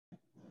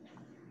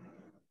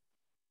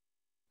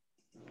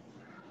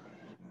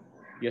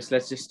Yes,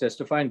 let's just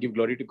testify and give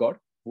glory to God.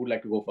 Who would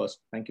like to go first?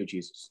 Thank you,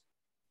 Jesus.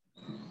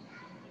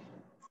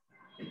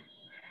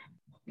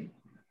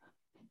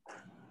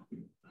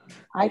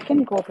 I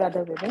can go,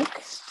 Brother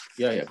Vivek.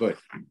 Yeah, go ahead.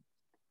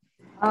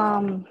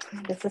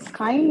 This is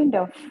kind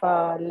of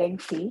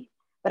lengthy,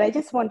 but I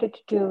just wanted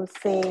to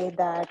say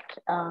that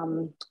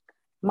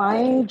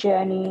my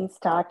journey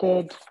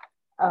started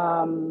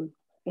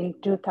in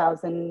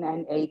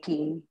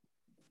 2018.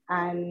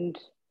 And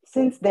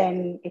since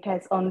then,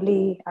 I've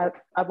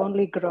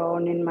only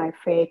grown in my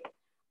faith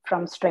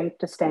from strength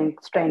to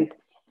strength.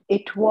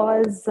 It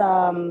was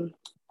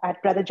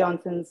at Brother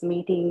Johnson's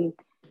meeting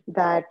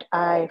that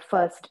I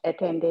first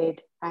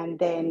attended, and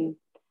then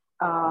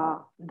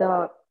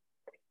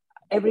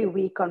every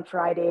week on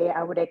Friday,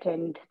 I would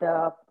attend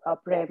the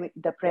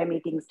prayer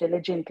meetings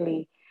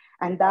diligently,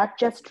 and that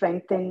just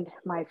strengthened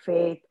my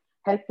faith,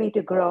 helped me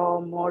to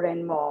grow more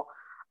and more.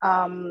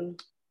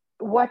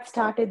 What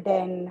started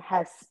then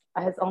has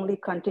only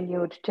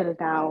continued till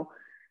now,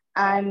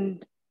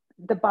 and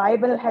the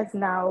Bible has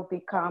now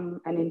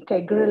become an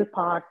integral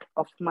part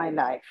of my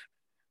life.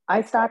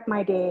 I start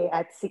my day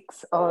at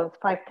 6 or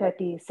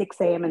 5:30,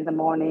 6 a.m. in the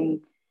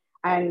morning.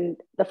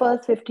 And the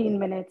first 15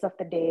 minutes of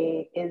the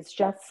day is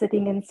just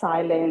sitting in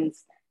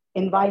silence,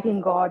 inviting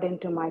God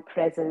into my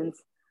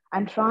presence,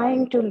 and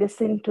trying to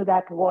listen to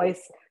that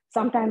voice.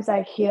 Sometimes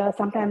I hear,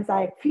 sometimes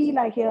I feel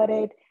I hear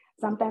it.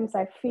 Sometimes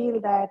I feel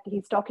that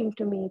He's talking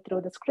to me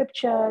through the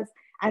scriptures.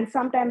 And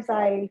sometimes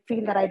I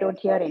feel that I don't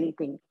hear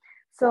anything.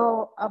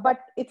 So, but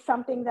it's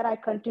something that I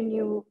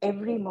continue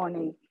every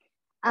morning.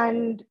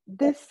 And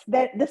this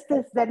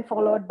is then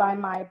followed by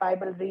my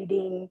Bible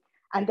reading,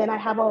 and then I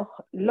have a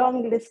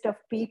long list of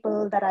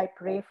people that I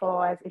pray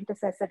for as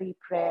intercessory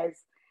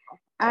prayers.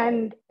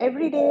 And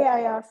every day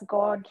I ask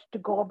God to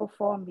go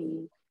before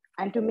me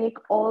and to make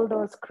all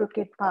those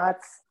crooked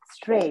paths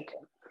straight.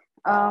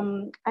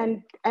 And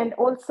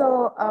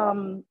also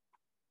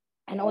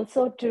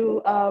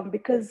to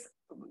because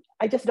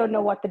I just don't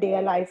know what the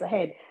day lies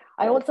ahead.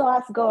 I also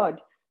ask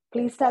God,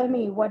 please tell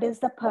me what is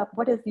the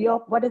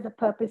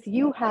purpose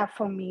you have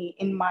for me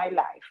in my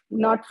life,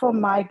 not for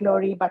my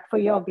glory, but for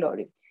your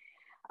glory.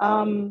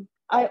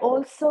 I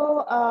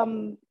also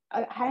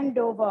hand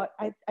over.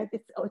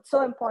 It's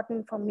so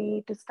important for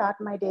me to start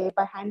my day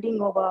by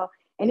handing over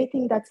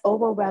anything that's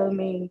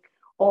overwhelming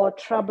or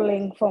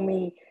troubling for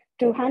me,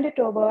 to hand it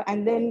over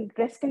and then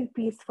rest in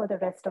peace for the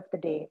rest of the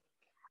day.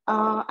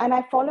 And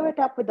I follow it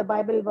up with the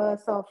Bible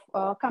verse of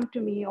come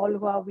to me, all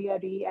who are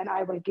weary, and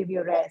I will give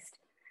you rest.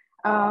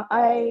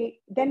 I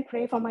then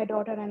pray for my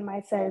daughter and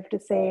myself to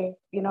say,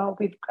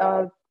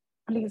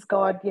 please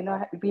God,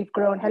 we've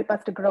grown, help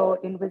us to grow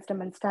in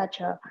wisdom and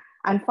stature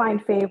and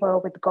find favor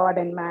with God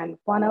and man.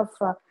 One of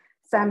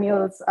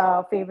Samuel's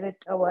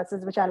favorite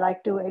verses, which I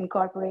like to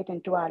incorporate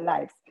into our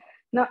lives.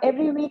 Now,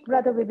 every week,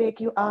 Brother Vivek,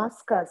 you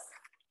ask us,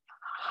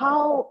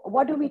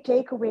 what do we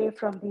take away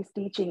from these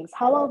teachings?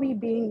 How are we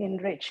being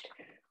enriched?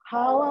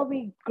 How are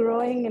we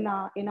growing in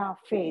our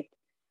faith?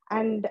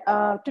 And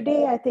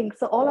today, I think,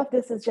 so all of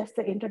this is just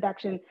the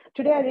introduction.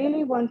 Today, I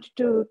really want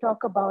to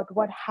talk about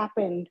what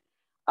happened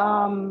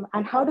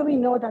and how do we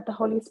know that the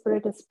Holy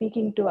Spirit is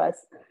speaking to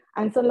us.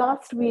 And so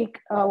last week,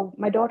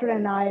 my daughter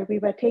and I, we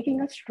were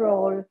taking a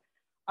stroll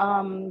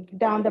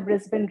down the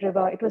Brisbane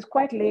River. It was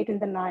quite late in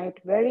the night,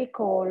 very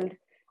cold.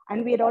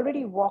 And we had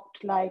already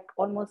walked like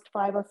almost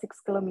 5 or 6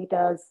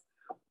 kilometers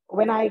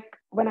when I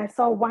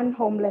saw one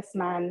homeless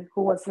man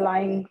who was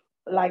lying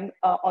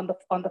on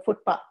the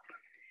footpath.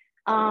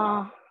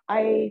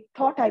 I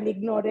thought I'll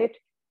ignore it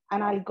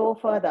and I'll go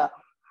further.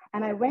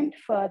 And I went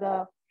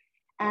further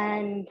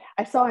and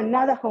I saw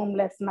another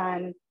homeless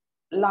man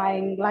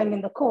lying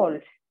in the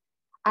cold.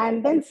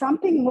 And then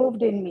something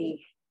moved in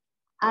me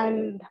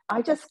and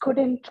I just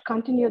couldn't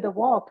continue the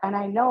walk. And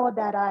I know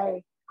that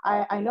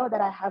I know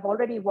that I have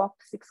already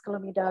walked 6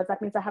 kilometers.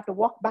 That means I have to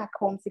walk back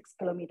home 6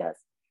 kilometers.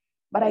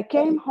 But I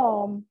came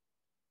home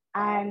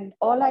and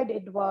all I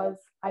did was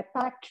I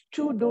packed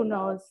 2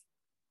 donuts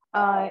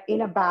in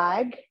a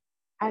bag,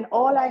 and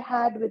all I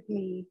had with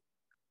me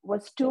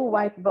was 2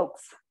 white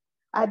books.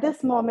 At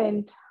this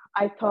moment,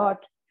 I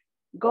thought,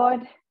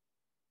 God,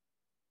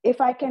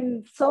 if I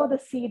can sow the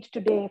seed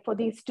today for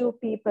these 2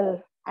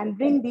 people and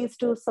bring these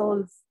 2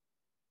 souls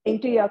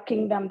into your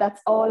kingdom,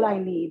 that's all I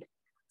need.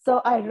 So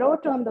I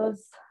wrote on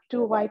those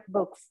 2 white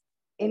books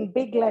in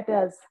big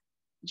letters,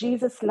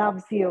 Jesus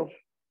loves you.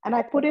 And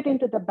I put it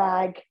into the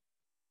bag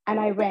and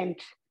I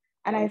went.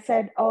 And I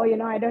said,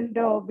 I don't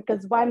know,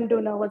 because one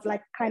donor was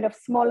like kind of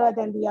smaller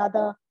than the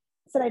other.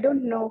 I said, I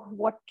don't know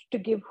what to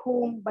give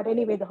whom, but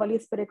anyway, the Holy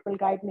Spirit will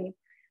guide me.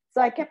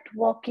 So I kept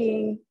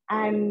walking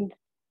and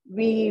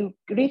we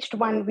reached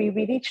one of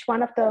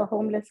the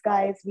homeless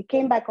guys. We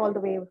came back all the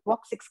way,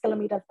 walked 6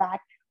 kilometers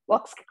back,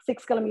 walked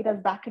 6 kilometers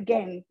back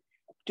again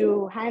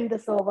to hand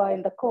this over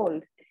in the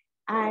cold.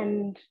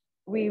 And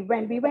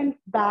when we went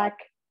back,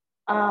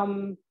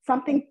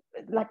 something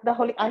like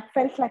I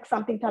felt like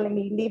something telling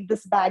me, leave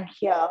this bag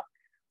here.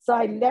 So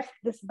I left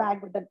this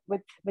bag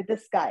with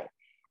this guy.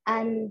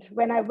 And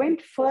when I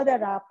went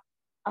further up,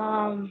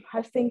 I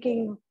was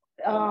thinking,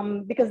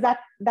 because that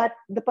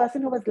the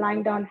person who was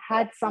lying down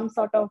had some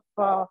sort of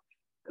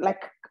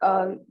like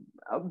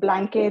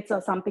blankets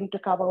or something to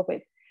cover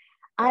with,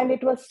 and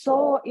it was,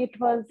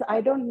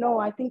 I don't know,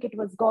 I think it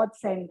was God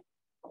sent.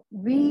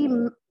 We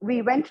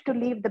went to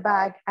leave the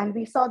bag, and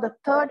we saw the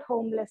third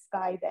homeless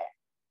guy there,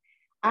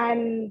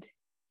 and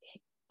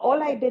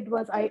all I did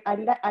was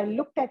I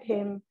looked at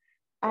him,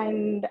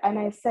 and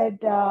I said,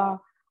 "Are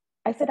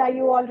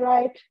you all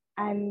right?"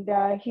 And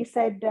he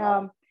said,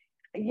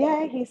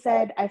 "Yeah." He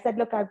said, I said,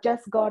 "Look, I've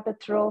just got a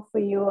throw for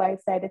you." I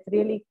said, "It's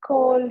really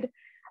cold.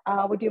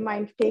 Would you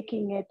mind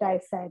taking it?" I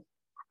said.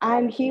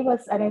 And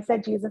I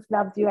said, "Jesus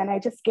loves you." And I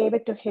just gave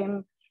it to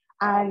him.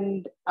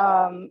 And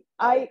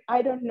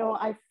I don't know,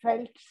 I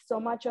felt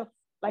so much of,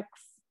 like,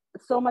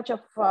 so much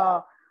of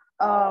a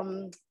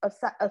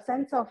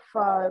sense of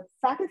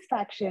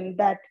satisfaction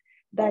that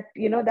that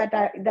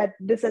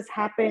this has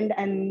happened.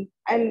 And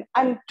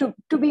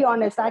to be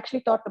honest, I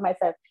actually thought to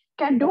myself,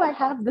 can do I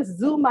have this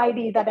Zoom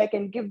ID that I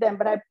can give them?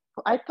 But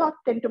I thought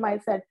then to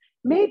myself,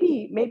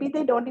 maybe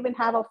they don't even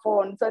have a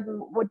phone, so it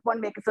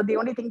won't make it. So the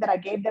only thing that I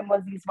gave them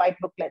was these white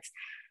booklets.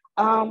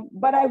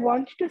 But I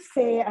want to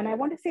say, and I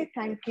want to say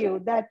thank you,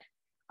 that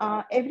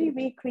every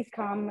week we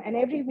come, and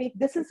every week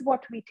this is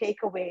what we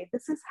take away.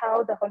 This is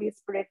how the Holy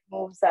Spirit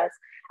moves us,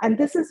 and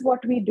this is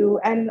what we do.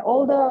 And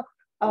all the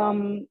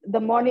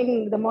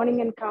morning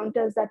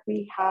encounters that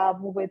we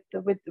have with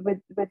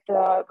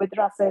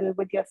Russell,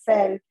 with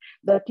yourself,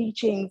 the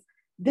teachings.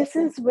 This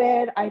is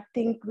where I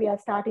think we are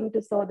starting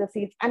to sow the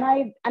seeds, and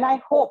I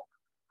hope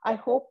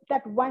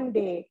that one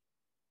day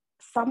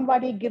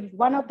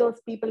one of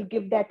those people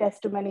give their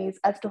testimonies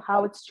as to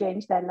how it's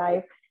changed their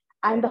life,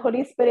 and the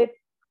Holy Spirit,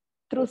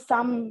 through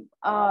through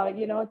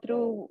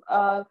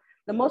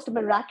the most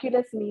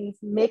miraculous means,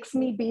 makes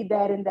me be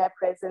there in their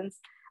presence.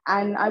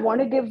 And I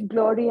want to give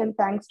glory and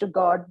thanks to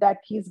God that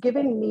He's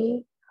giving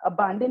me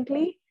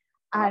abundantly,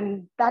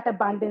 and that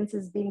abundance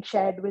is being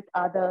shared with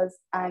others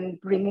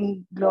and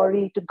bringing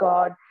glory to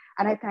God.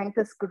 And I thank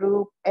this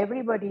group,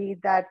 everybody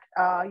that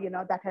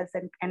that has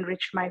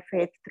enriched my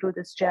faith through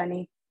this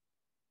journey.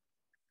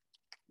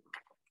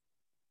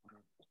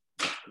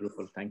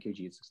 Beautiful. Thank you,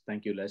 Jesus.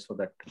 Thank you, Les, for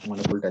that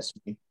wonderful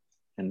testimony.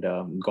 And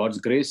God's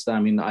grace, I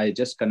mean, I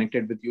just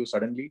connected with you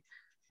suddenly,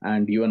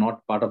 and you are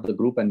not part of the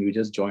group, and you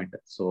just joined.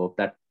 So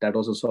that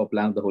was also a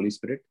plan of the Holy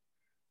Spirit.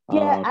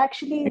 Yeah,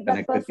 actually,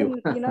 that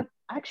person,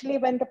 actually,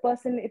 when the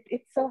person,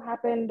 it so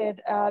happened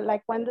that,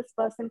 like, when this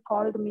person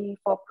called me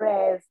for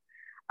prayers,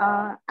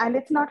 and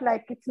it's not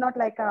like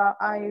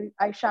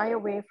I shy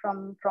away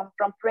from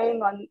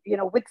praying on,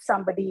 with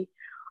somebody,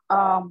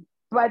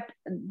 but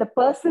the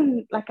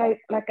person, like I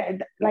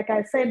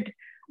said,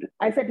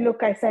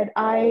 look, I said,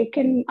 I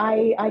can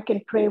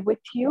pray with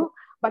you,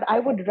 but I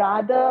would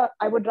rather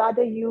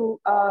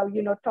you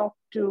talk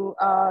to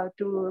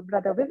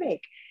Brother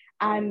Vivek.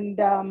 And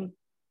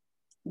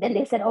then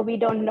they said, "Oh, we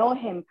don't know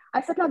him."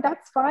 I said, "No,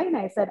 that's fine."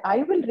 I said,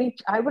 I will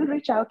reach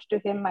out to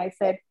him." I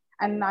said,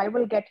 "And I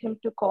will get him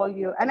to call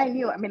you." And I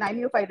knew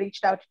if I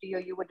reached out to you,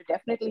 you would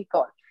definitely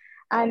call.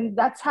 And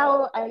that's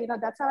how I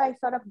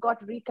sort of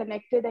got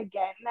reconnected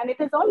again. And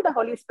it is all the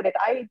Holy Spirit.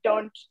 I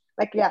can't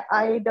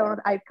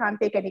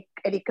take any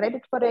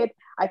credit for it.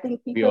 I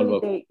think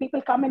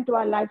people come into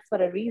our lives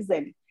for a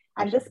reason.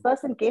 And this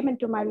person came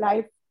into my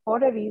life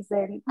for a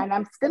reason, and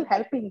I'm still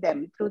helping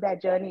them through their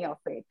journey of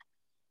faith.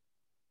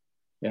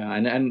 Yeah,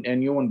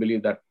 and you won't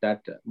believe that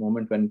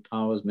moment when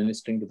I was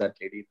ministering to that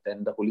lady,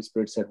 then the Holy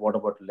Spirit said, "What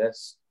about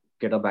Les?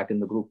 Get her back in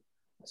the group."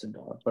 I said,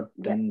 "But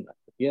then,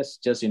 yes,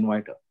 just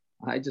invite her."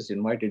 I just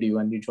invited you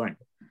and you joined.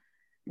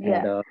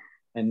 Yeah.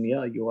 And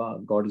yeah,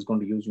 God is going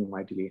to use you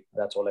mightily.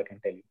 That's all I can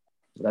tell you.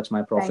 That's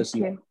my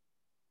prophecy.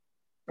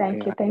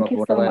 Thank you so much.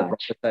 Whatever I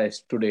prophesied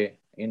today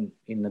in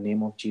the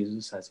name of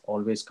Jesus has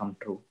always come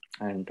true.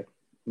 And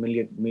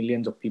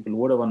millions of people,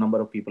 whatever number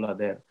of people are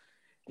there,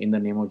 in the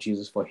name of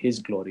Jesus, for His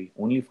glory,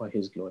 only for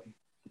His glory,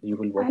 you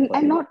will work for Him.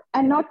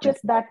 And not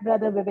just that,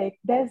 Brother Vivek.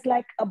 There's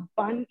like a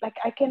bunch, like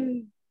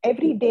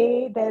every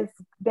day there's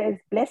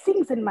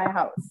blessings in my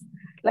house.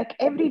 Like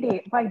every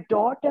day, my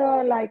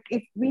daughter, like,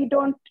 if we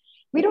don't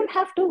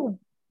have to,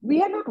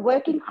 we are not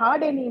working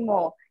hard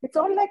anymore. It's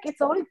all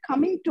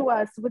coming to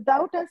us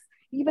without us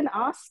even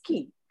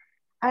asking.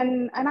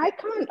 And I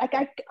can't, like,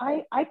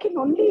 I can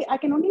only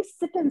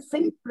sit and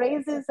sing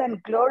praises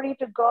and glory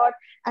to God.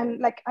 And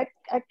like, I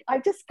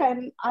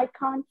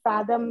can't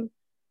fathom.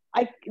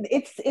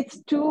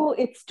 It's too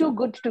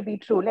good to be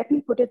true. Let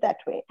me put it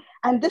that way.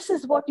 And this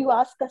is what you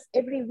ask us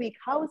every week.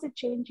 How is it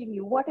changing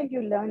you? What are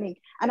you learning?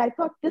 And I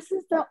thought this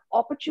is the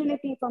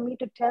opportunity for me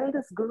to tell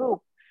this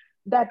group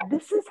that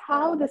this is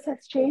how this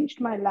has changed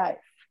my life.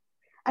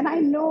 And I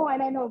know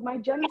my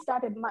journey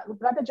started.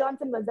 Brother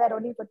Johnson was there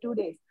only for 2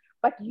 days,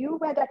 but you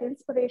were that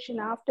inspiration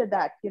after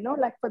that.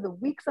 Like, for the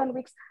weeks on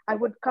weeks, I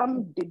would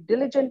come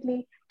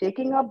diligently,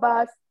 taking a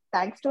bus.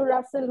 Thanks to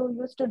Russell, who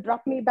used to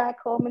drop me back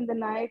home in the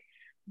night.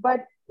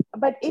 But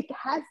it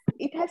has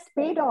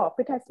paid off.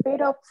 It has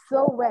paid off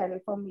so well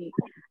for me.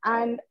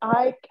 And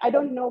I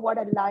don't know what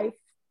a life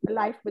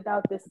life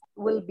without this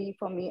will be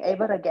for me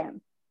ever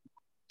again.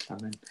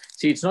 Amen.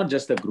 See, it's not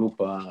just the group,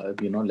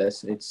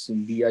 less.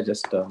 We are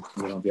just,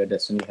 we are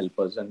destiny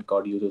helpers, and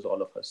God uses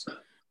all of us.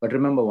 But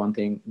remember one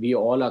thing: we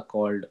all are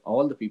called.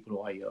 All the people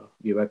who are here,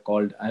 we were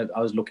called. I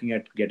was looking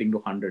at getting to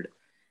 100,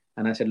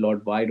 and I said,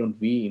 Lord, why don't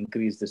we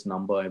increase this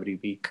number every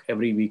week?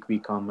 Every week we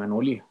come, and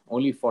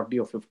only 40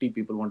 or 50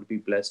 people want to be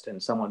blessed,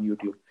 and some on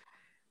YouTube.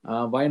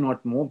 Why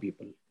not more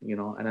people?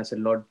 And I said,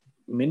 Lord,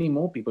 many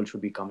more people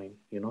should be coming,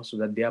 so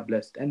that they are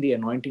blessed. And the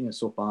anointing is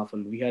so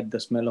powerful. We had the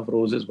smell of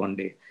roses one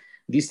day.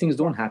 These things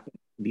don't happen.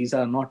 These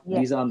are not, Yes.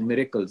 these are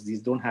miracles.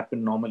 These don't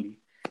happen normally.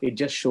 It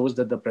just shows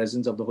that the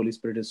presence of the Holy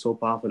Spirit is so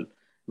powerful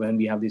when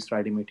we have these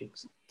Friday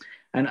meetings.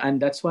 And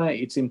that's why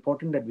it's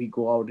important that we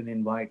go out and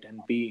invite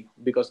and be,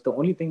 because the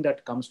only thing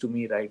that comes to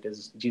me, right,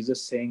 is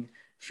Jesus saying,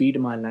 feed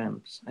my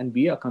lambs. And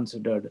we are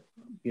considered,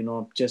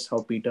 just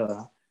how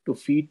Peter, to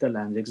feed the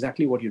lambs,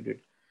 exactly what you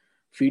did.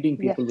 Feeding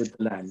people Yes. with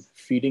the land,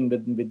 feeding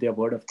with their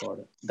word of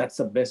God. That's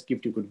the best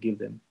gift you could give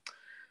them.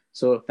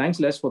 So thanks,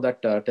 Les, for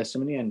that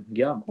testimony. And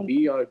yeah,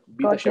 be the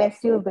God shepherd.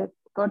 bless you,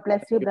 God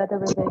bless you, Brother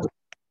Vivek.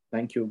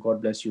 Thank you.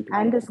 God bless you too.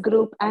 And this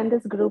group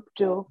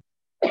too.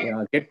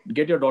 Yeah,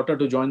 get your daughter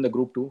to join the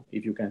group too,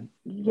 if you can.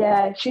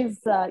 Yeah,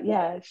 she's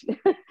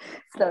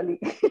slowly.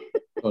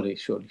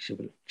 Surely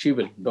she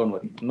will. Don't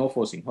worry. No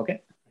forcing.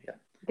 Okay.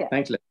 Yeah.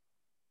 Thanks, Les.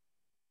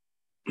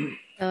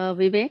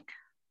 Vivek?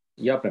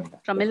 Yeah,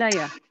 Pramila. Pramila,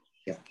 yeah.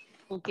 Yeah.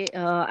 Okay,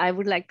 I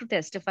would like to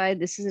testify.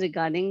 This is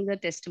regarding the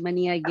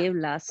testimony I gave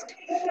last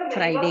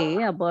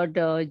Friday about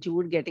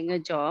Jude getting a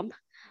job.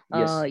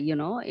 Yes.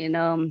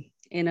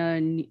 In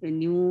a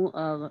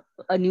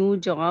new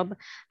job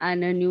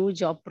and a new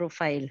job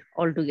profile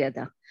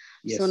altogether.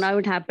 Yes. So now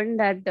it happened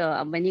that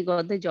when he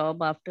got the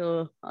job,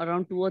 after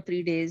around 2 or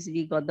 3 days,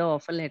 we got the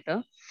offer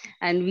letter,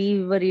 and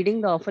we were reading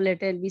the offer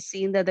letter, and we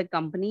seen that the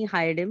company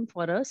hired him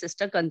for a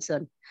sister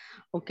concern.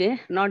 Okay,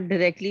 not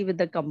directly with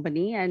the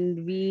company,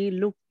 and we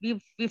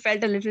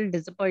felt a little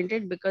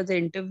disappointed because the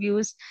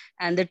interviews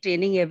and the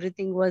training,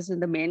 everything was in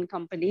the main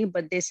company,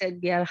 but they said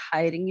we are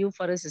hiring you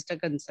for a sister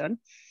concern.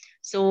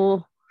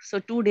 So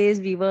 2 days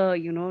we were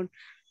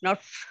not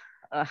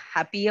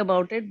happy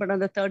about it, but on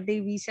the third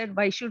day we said,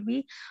 why should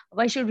we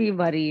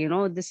worry?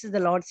 This is the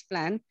Lord's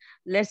plan.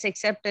 Let's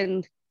accept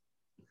and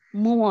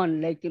move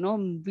on.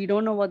 We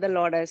don't know what the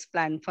Lord has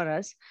planned for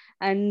us.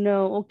 And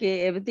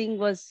okay, everything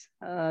was,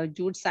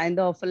 Jude signed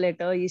the offer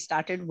letter, he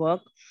started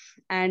work,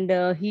 and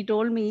he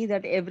told me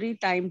that every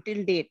time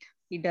till date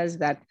he does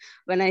that.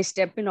 When I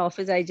step in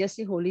office, I just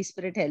say, Holy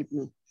Spirit, help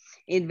me.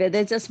 Whether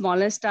it's the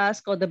smallest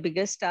task or the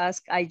biggest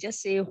task, I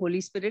just say,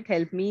 Holy Spirit,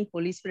 help me.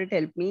 Holy Spirit,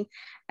 help me.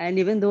 And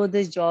even though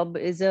this job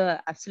is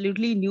a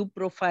absolutely new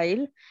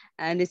profile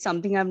and it's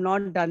something I've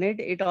not done it,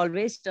 it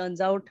always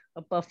turns out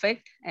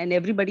perfect, and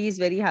everybody is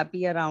very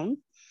happy around.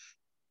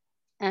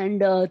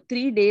 And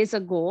 3 days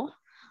ago,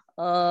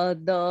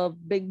 the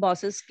big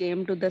bosses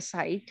came to the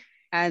site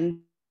and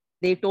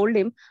they told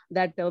him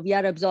that we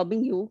are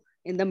absorbing you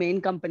in the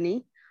main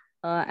company,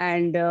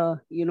 and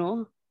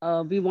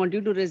we want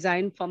you to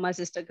resign from our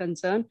sister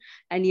concern.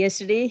 And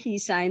yesterday he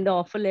signed the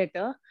offer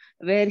letter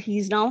where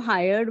he's now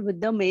hired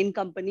with the main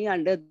company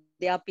under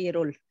their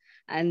payroll.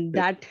 And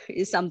that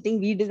is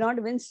something we did not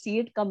even see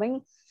it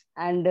coming.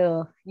 And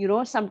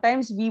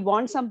sometimes we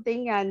want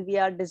something and we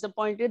are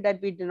disappointed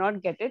that we do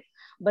not get it,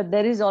 but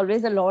there is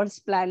always the Lord's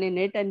plan in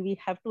it, and we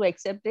have to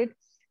accept it.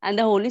 And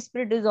the Holy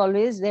Spirit is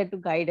always there to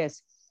guide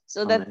us.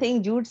 So Amen. that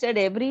thing Jude said,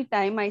 every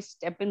time I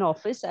step in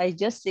office, I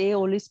just say,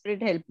 Holy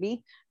Spirit, help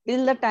me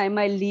till the time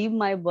I leave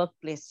my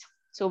workplace.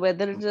 So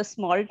whether it's a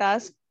small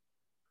task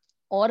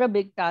or a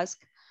big task,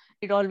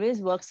 it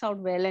always works out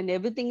well, and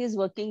everything is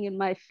working in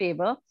my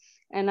favor.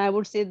 And I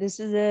would say this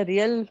is a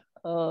real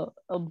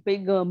a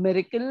big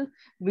miracle.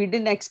 We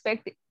didn't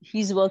expect.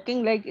 He's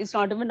working like it's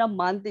not even a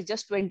month, it's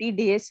just 20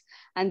 days,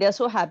 and they're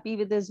so happy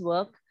with his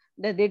work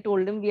that they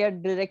told him, we are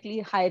directly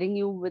hiring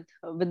you with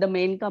the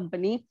main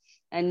company.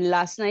 And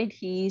last night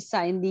he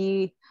signed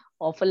the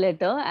offer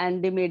letter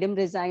and they made him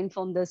resign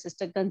from the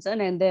sister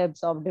concern and they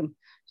absorbed him.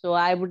 So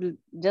I would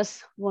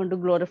just want to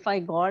glorify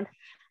God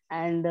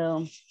and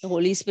the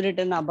Holy Spirit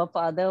and Abba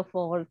Father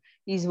for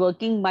He's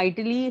working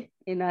mightily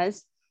in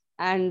us,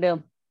 and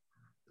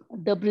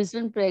the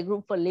Brisbane Prayer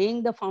Group for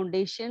laying the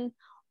foundation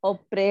of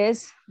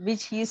prayers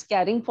which he is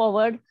carrying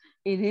forward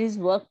in his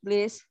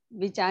workplace,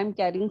 which I'm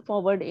carrying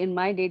forward in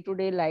my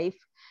day-to-day life.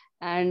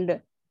 And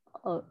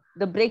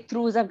the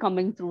breakthroughs are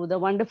coming through, the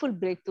wonderful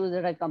breakthroughs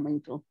that are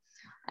coming through.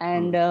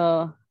 And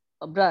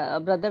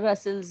Brother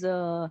Russell's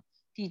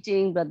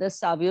teaching, Brother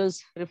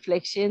Savio's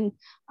reflection,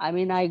 I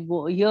mean, I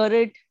go hear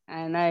it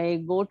and I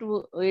go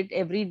to it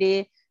every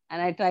day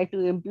and I try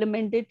to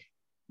implement it.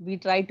 We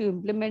try to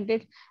implement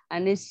it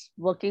and it's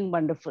working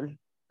wonderful.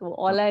 So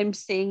all I'm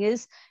saying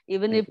is,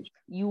 even if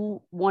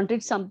you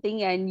wanted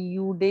something and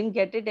you didn't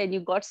get it and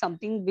you got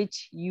something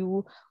which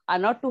you are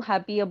not too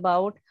happy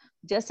about,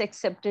 just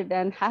accept it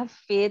and have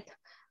faith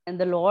in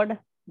the Lord,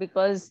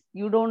 because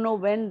you don't know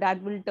when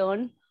that will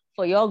turn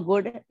for your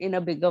good in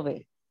a bigger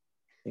way.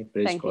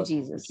 Praise Thank God.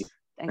 you, Jesus.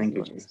 Thank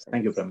you, Jesus.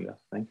 Thank you, Pramila.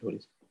 Thank you, Holy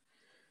Spirit.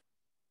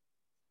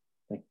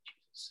 Thank you,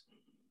 Jesus.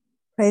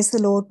 Praise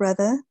the Lord,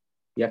 brother.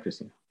 Yeah,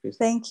 Christina. Please.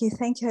 Thank you,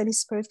 Holy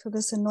Spirit, for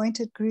this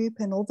anointed group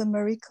and all the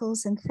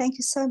miracles. And thank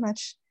you so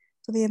much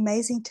for the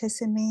amazing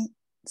testimony,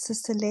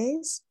 Sister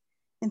Les.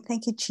 And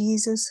thank you,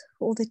 Jesus,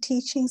 for all the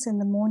teachings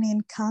and the morning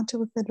encounter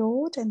with the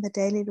Lord and the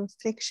daily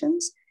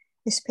reflections,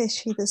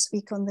 especially this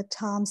week on the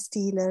time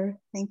stealer.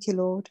 Thank you,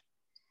 Lord.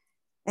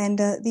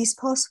 And these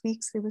past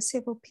weeks, there were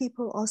several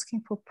people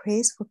asking for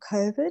prayers for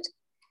COVID.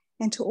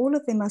 And to all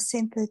of them, I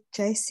sent the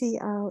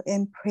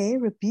JCLM prayer,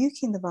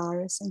 rebuking the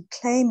virus and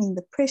claiming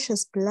the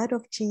precious blood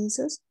of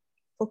Jesus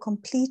for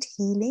complete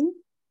healing.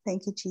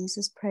 Thank you,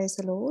 Jesus. Praise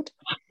the Lord.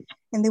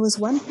 And there was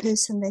one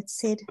person that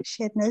said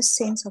she had no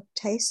sense of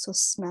taste or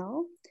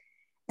smell.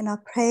 And I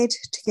prayed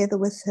together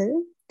with her.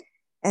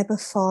 Abba,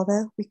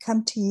 Father, we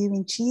come to you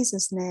in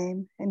Jesus'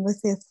 name. And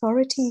with the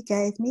authority you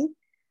gave me,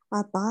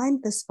 I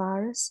bind this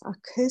virus, I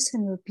curse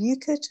and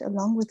rebuke it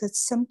along with its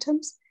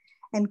symptoms,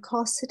 and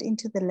cast it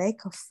into the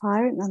lake of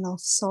fire and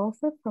of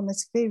sulfur from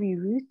its very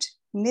root,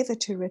 never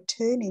to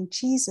return in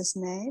Jesus'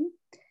 name.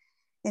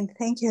 And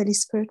thank you, Holy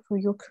Spirit, for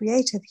your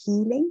creative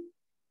healing.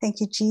 Thank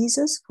you,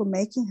 Jesus, for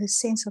making her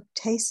sense of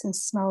taste and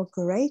smell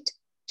great,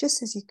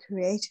 just as you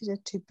created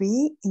it to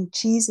be. In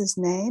Jesus'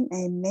 name,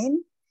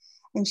 amen.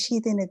 And she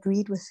then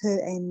agreed with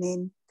her,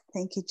 amen.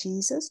 Thank you,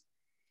 Jesus.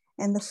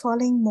 And the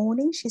following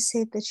morning, she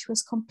said that she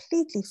was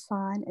completely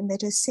fine and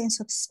that her sense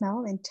of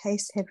smell and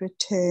taste had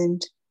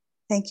returned.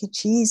 Thank you,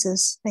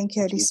 Jesus. Thank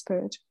you, Holy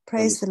Spirit.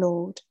 Praise the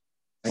Lord.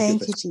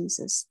 Thank you,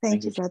 Jesus.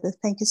 Thank you, brother.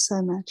 Thank you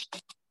so much.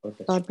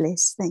 God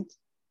bless. Thank you.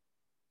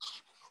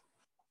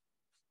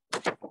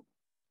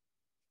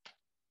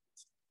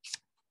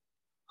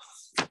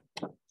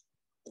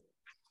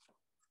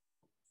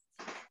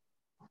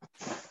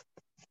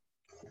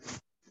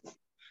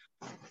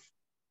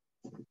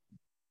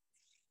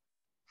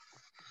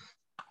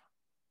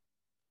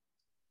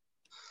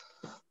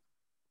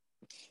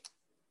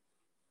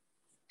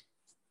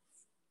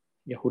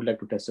 Yeah, who'd like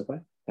to testify?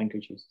 Thank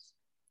you, Jesus.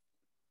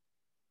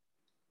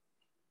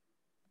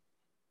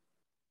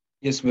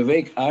 Yes,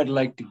 Vivek, I'd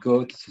like to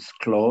go to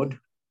Claude.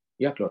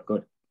 Yeah, Claude,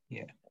 good.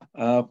 Yeah,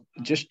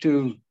 just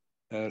to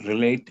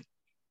relate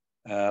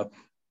how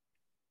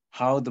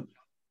the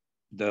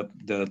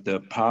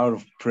power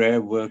of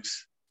prayer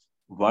works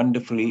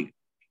wonderfully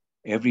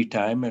every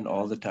time and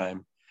all the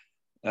time.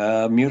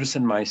 Muris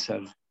and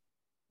myself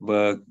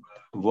were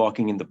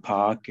walking in the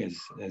park as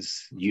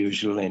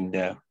usual,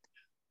 and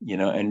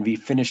and we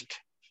finished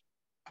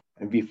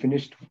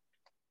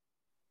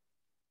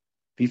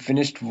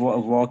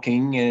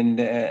walking,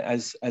 and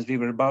as we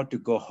were about to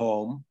go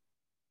home,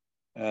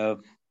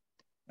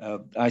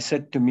 I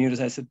said to Muris,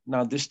 I said,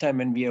 now this time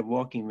when we are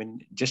walking,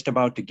 when just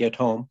about to get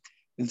home,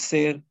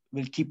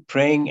 we'll keep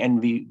praying and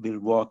we will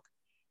walk.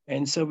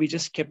 And so we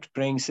just kept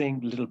praying,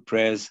 saying little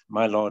prayers,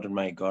 my Lord and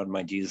my God,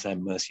 my Jesus, have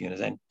mercy on us,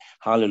 and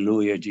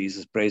hallelujah,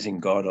 Jesus, praising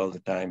God all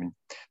the time. And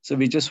so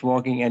we're just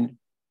walking, and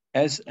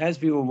as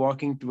we were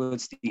walking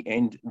towards the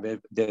end, where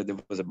there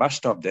was a bus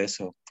stop there,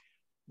 so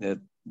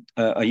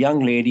a young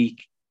lady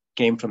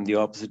came from the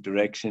opposite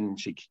direction.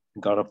 She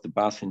got off the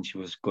bus and she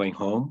was going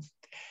home.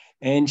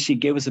 And she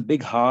gave us a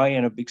big hi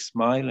and a big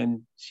smile,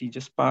 and she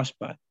just passed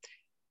by.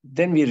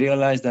 Then we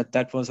realized that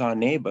that was our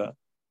neighbor,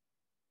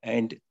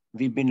 and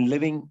we've been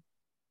living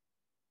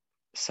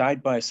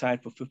side by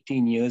side for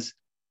 15 years.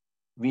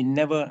 We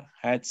never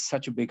had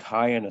such a big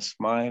hi and a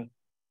smile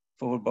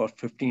for about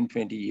 15,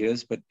 20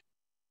 years. But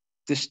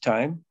this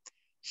time,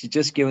 she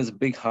just gave us a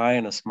big hi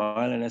and a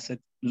smile. And I said,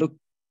 look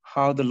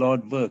how the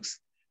Lord works.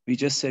 We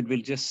just said,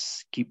 we'll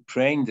just keep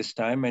praying this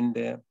time.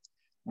 And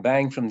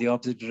bang, from the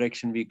opposite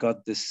direction, we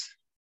got this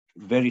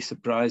very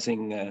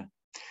surprising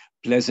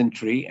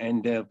pleasantry,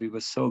 and we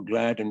were so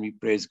glad, and we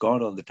praise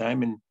God all the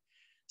time. And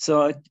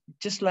so I'd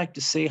just like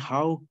to say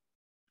how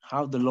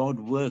the Lord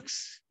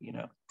works,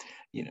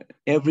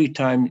 every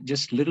time,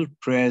 just little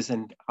prayers.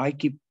 And I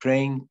keep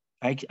praying,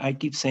 I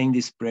keep saying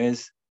these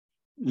prayers,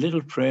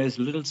 little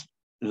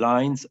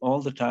lines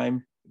all the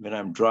time, when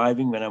I'm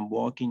driving, when I'm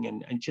walking,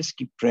 and I just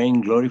keep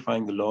praying,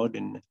 glorifying the Lord.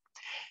 And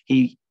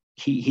he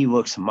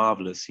works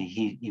marvelous.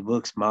 He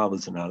works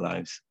marvels in our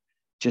lives,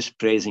 just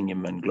praising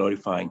him and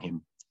glorifying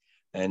him.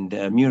 And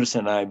Muris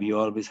and I, we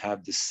always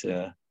have this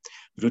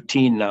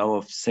routine now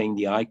of saying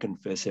the I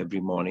confess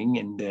every morning,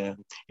 and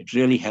it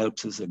really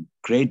helps us a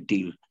great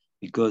deal,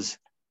 because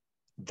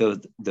those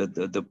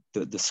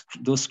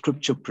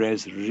scripture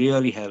prayers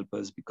really help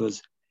us,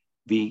 because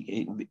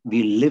we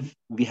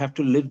have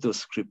to live those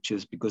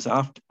scriptures, because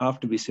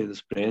after we say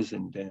those prayers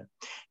and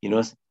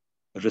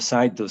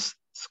recite those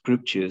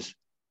scriptures,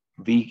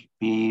 we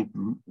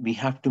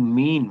have to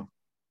mean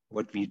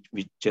what we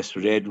just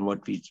read and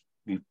what we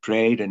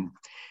prayed, and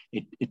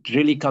it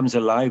really comes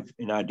alive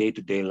in our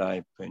day-to-day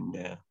life.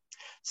 And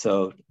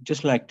so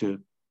just like to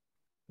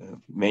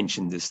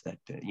mention this, that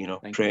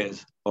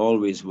prayers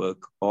always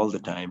work all the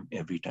time,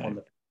 every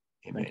time.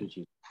 Amen. Thank you,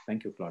 Jesus.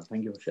 Thank you, Claude.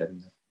 Thank you for sharing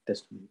that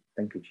testimony.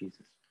 Thank you,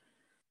 Jesus.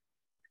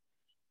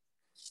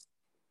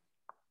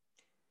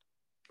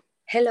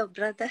 Hello,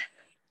 brother.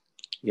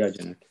 Yeah,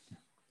 Janet.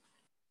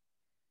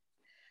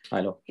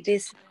 Hello. It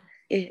is,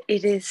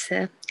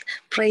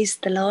 praise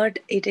the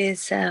Lord. It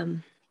is,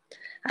 I'm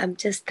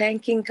just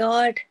thanking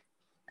God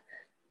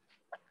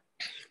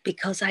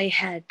because I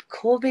had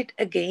COVID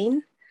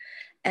again,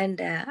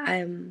 and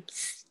I'm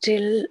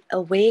still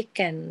awake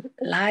and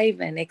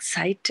live and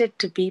excited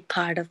to be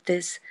part of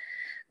this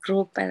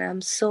group. And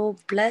I'm so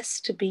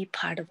blessed to be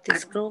part of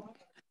this group.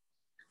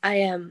 I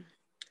am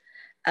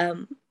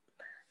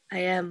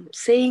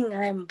saying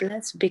I am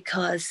blessed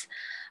because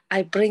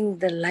I bring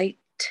the light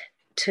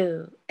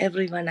to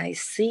everyone I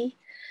see.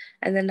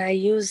 And then I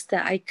use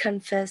the I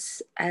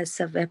confess as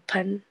a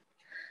weapon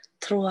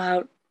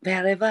throughout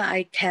wherever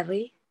I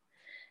carry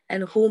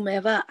and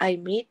whomever I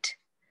meet.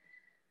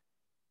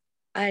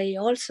 I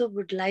also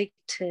would like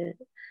to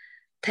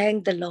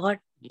thank the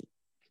Lord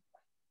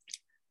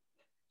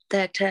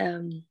that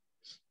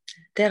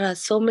there are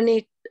so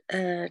many,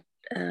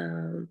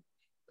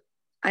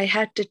 I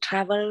had to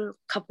travel a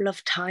couple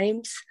of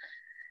times,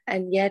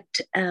 and yet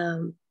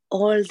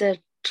all the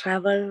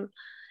travel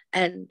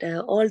and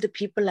all the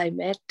people I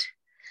met,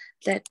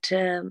 that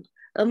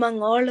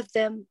among all of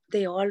them,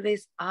 they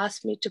always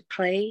asked me to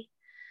pray,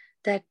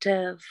 that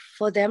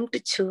for them to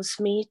choose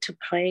me to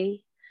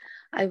pray.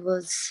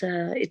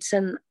 It's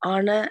an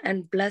honor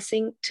and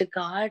blessing to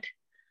God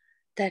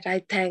that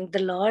I thank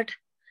the Lord.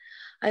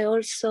 I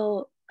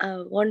also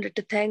wanted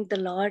to thank the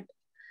Lord.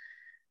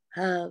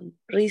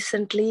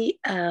 Recently,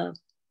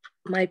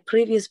 my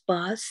previous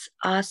boss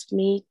asked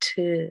me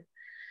to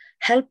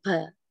help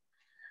her,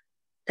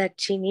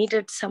 that she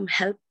needed some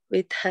help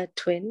with her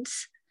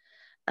twins.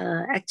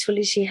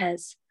 Actually, she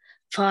has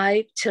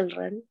 5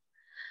 children.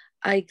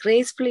 I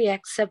gracefully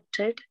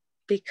accepted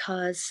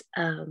because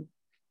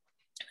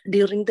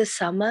during the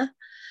summer,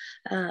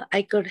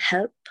 I could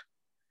help.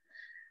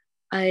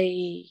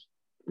 The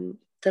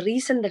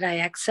reason that I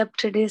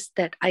accepted is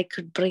that I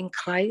could bring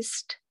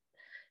Christ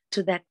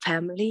to that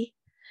family.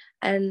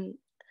 And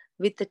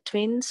with the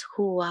twins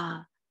who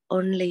are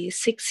only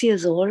 6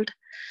 years old,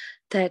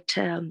 that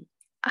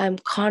I'm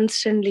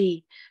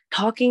constantly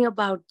talking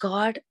about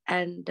God,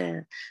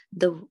 and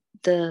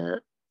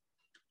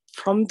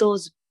from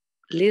those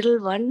little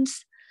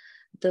ones,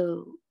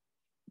 the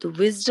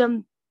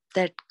wisdom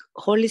that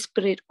Holy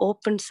Spirit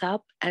opens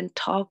up and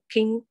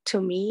talking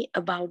to me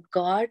about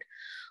God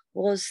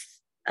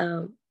was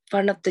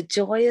one of the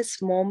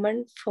joyous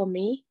moments for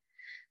me,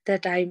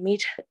 that I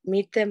meet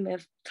them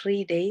every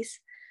 3 days.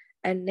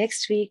 And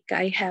next week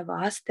I have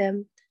asked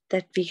them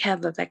that we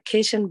have a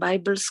vacation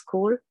Bible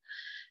school,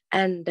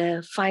 and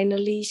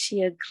finally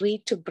she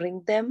agreed to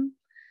bring them.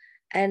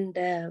 And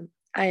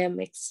I am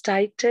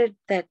excited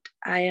that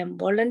I am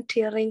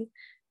volunteering,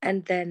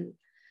 and then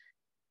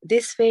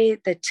this way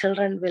the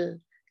children will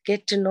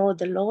get to know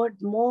the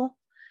Lord more.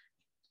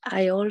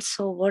 I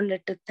also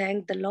wanted to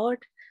thank the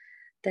Lord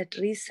that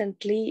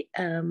recently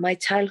my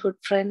childhood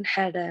friend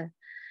had a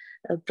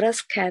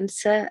breast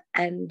cancer,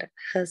 and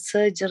her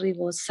surgery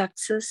was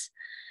success.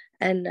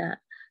 And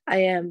I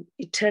am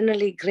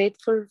eternally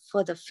grateful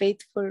for the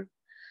faithful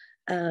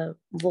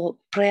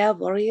prayer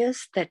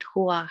warriors that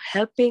who are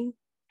helping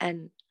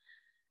and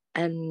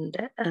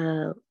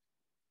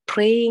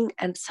praying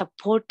and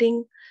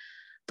supporting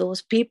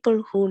those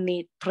people who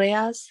need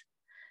prayers.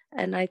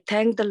 And I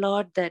thank the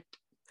Lord that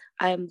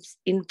I am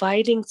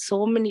inviting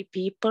so many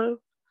people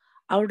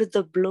out of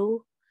the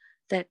blue,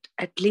 that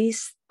at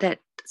least that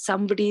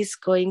somebody is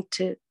going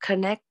to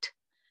connect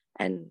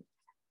and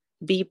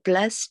be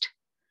blessed.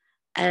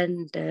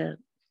 And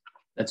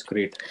that's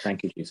great.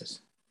 Thank you,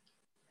 Jesus.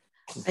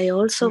 I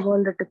also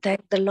wanted to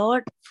thank the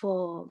Lord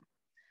for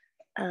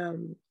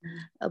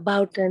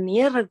about a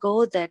year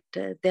ago that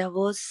there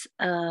was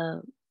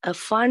a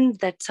fund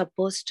that's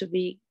supposed to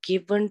be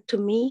given to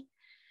me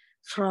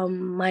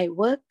from my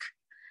work,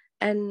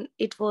 and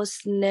it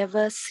was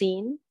never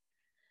seen.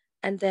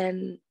 And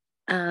then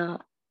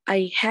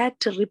I had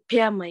to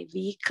repair my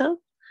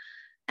vehicle.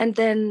 And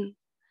then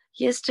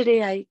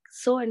yesterday I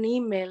saw an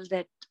email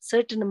that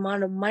certain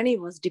amount of money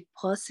was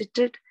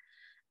deposited,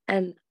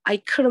 and I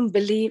couldn't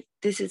believe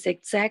this is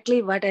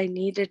exactly what I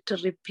needed to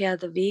repair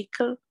the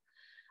vehicle.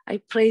 I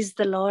praise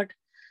the Lord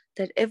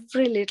that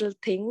every little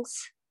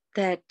things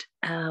that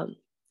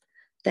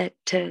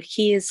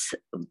He is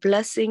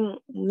blessing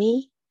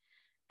me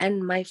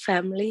and my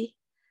family,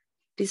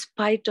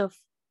 despite of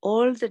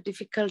all the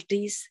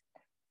difficulties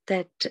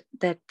that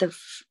the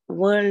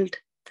world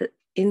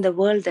in the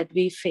world that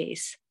we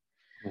face.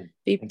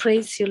 We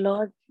praise you,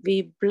 Lord.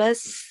 We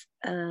bless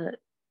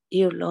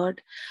you,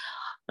 Lord,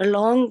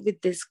 along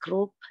with this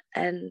group,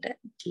 and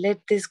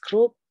let this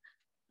group,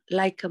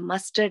 like a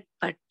mustard,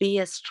 but be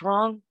a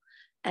strong,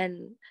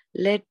 and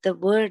let the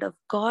word of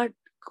God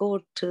go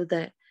to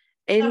the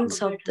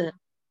ends of the.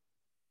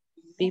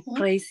 We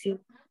praise you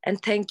and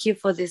thank you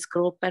for this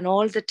group and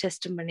all the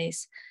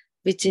testimonies,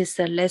 which is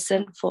a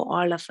lesson for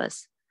all of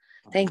us.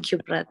 Thank you,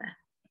 brother.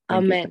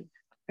 Amen.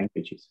 Thank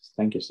you, Jesus.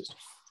 Thank you, sister.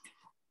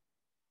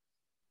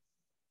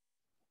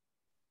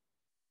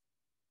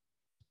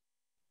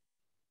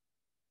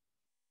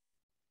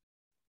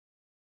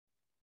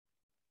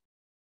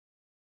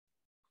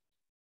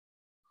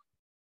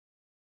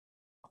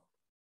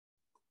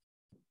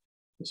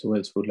 So who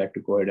else would like to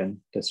go ahead and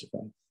testify?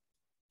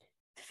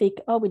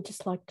 Vic, I would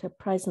just like to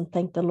praise and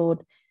thank the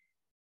Lord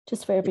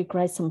just for every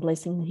grace and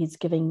blessing He's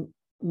giving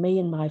me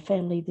and my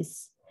family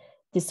this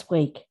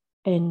week,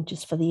 and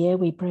just for the air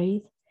we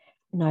breathe.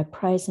 And I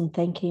praise and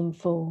thank Him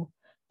for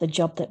the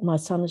job that my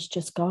son has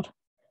just got.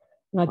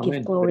 And I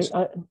give glory.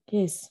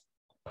 Yes,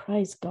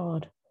 praise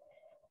God.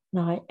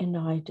 And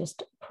I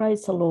just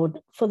praise the Lord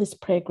for this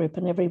prayer group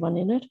and everyone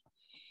in it.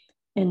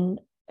 And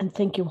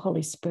thank you,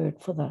 Holy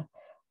Spirit, for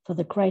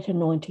the great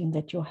anointing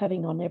that you're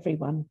having on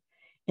everyone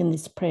in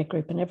this prayer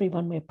group and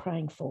everyone we're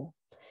praying for.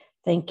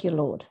 Thank you,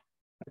 Lord.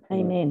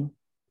 Amen.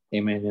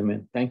 Amen.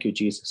 Amen. Thank you,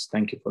 Jesus.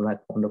 Thank you for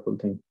that wonderful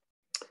thing.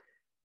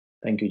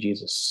 Thank you,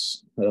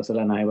 Jesus. Russell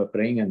and I were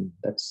praying, and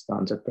that's the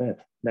answered prayer.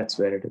 That's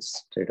where it is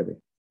straight away.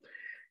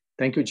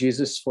 Thank you,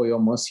 Jesus, for your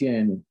mercy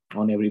and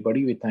on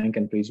everybody. We thank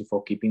and praise you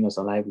for keeping us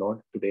alive,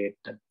 Lord, today,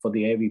 for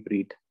the air we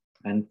breathe,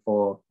 and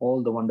for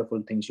all the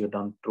wonderful things you've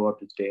done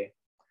throughout this day.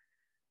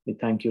 We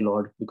thank you,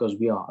 Lord, because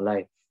we are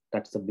alive.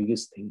 That's the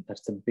biggest thing.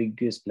 That's the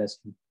biggest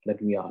blessing,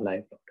 that we are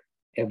alive, Lord.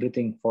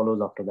 Everything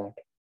follows after that.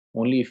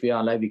 Only if we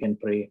are alive, we can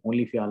pray.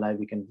 Only if we are alive,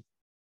 we can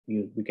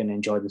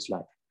enjoy this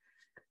life.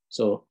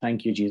 So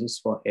thank you, Jesus,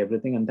 for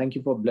everything. And thank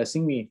you for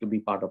blessing me to be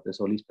part of this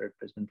Holy Spirit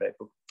Presbyterian Prayer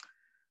Group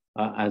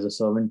as a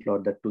servant,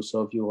 Lord, that to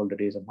serve you all the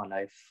days of my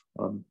life.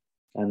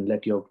 And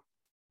let your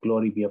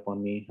glory be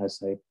upon me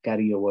as I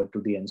carry your word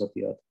to the ends of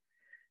the earth.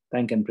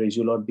 Thank and praise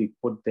you, Lord. We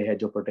put the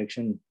hedge of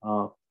protection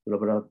of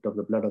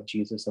the blood of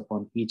Jesus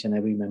upon each and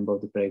every member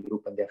of the prayer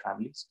group and their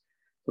families.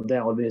 So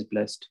they're always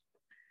blessed.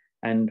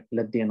 And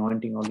let the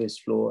anointing always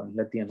flow, and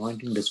let the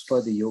anointing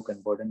destroy the yoke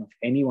and burden of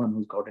anyone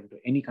who's got into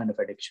any kind of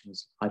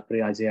addictions. I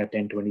pray Isaiah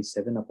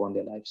 10:27 upon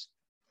their lives,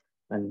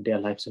 and their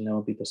lives will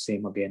never be the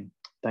same again.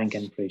 Thank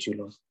and praise you,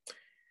 Lord.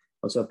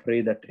 Also, I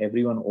pray that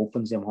everyone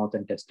opens their mouth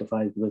and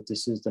testifies, because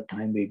this is the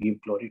time we give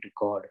glory to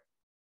God.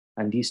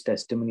 And these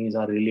testimonies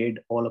are relayed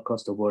all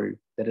across the world.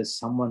 There is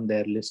someone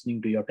there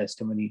listening to your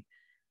testimony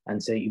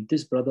and say, if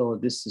this brother or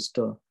this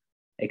sister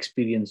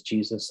experienced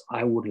Jesus,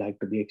 I would like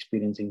to be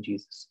experiencing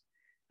Jesus.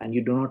 And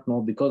you do not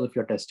know, because of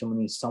your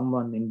testimony,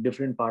 someone in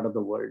different part of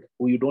the world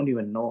who you don't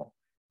even know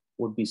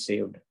would be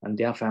saved, and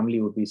their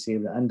family would be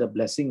saved, and the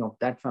blessing of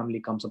that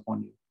family comes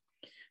upon you.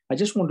 I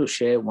just want to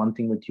share one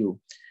thing with you.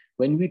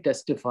 When we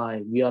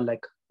testify, we are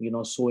like,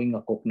 sowing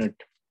a coconut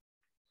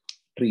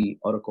tree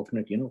or a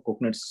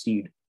coconut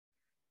seed.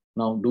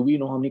 Now, do we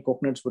know how many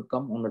coconuts would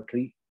come on a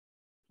tree?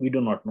 We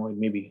do not know. It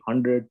may be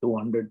 100,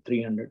 200,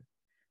 300.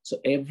 So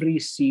every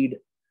seed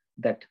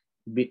that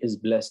is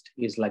blessed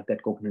is like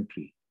that coconut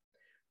tree.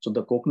 So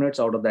the coconuts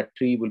out of that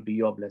tree will be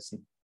your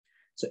blessing.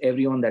 So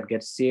everyone that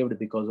gets saved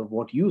because of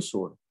what you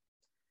sowed,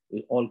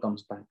 it all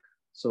comes back.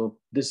 So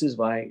this is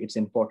why it's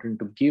important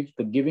to give.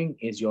 The giving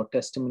is your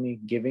testimony.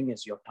 Giving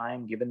is your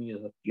time. Giving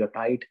is your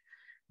tithe.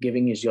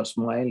 Giving is your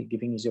smile.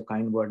 Giving is your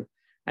kind word.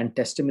 And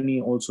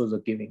testimony also is a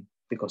giving,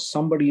 because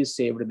somebody is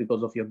saved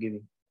because of your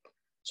giving.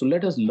 So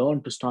let us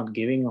learn to start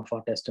giving of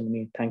our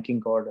testimony, thanking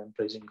God and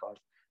praising God.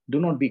 Do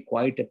not be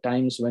quiet at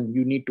times when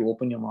you need to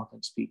open your mouth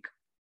and speak.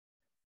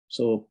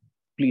 So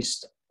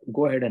please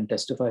go ahead and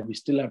testify. We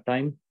still have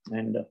time,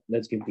 and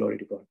let's give glory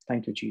to God.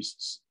 Thank you,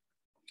 Jesus.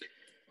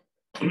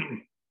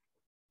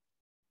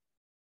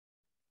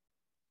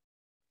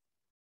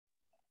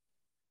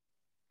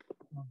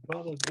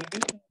 Brother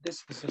David,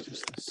 this is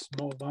just a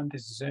small one.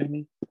 This is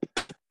Amy.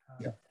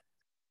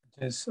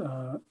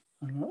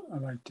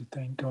 I'd like to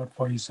thank God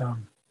for His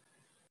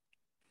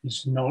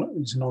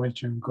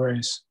knowledge and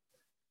grace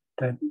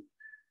that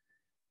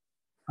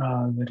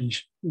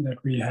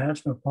we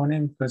have upon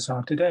Him. Because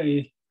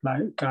today,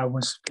 like, I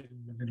was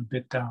feeling a little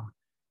bit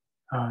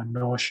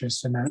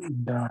nauseous, and I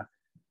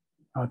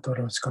thought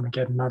I was going to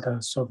get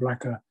another sort of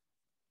like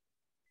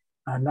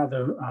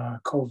another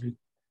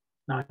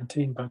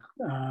COVID-19, but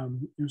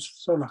it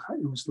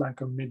was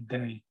like a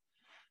midday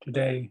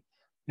today,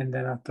 and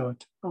then I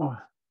thought,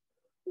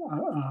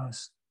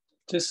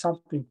 just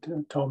something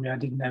told me I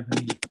didn't have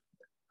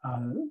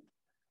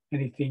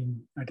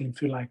anything. I didn't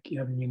feel like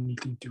having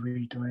anything to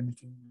eat or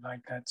anything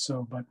like that.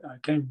 So, but I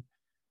came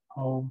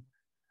home.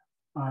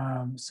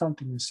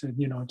 Something said,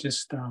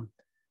 just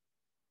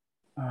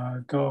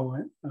go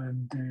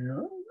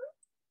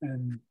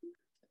and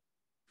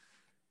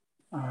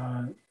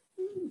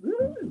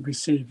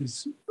receive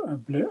His. I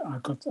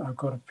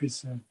got a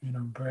piece of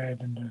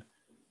bread and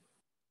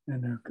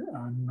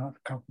not a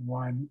cup of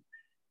wine,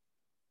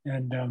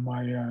 and I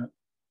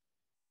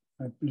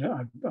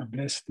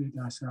blessed it.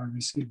 I said, I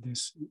received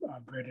this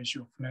bread as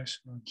your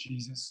flesh, Lord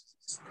Jesus,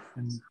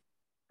 and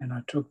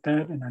I took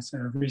that, and I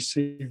said, I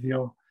receive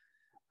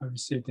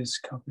this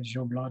cup as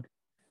your blood,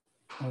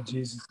 Lord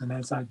Jesus. And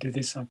as I do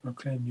this, I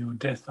proclaim your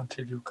death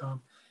until you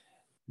come.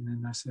 And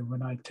then I said,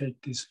 when I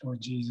take this, Lord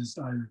Jesus,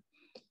 I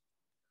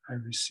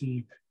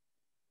receive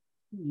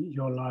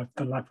your life,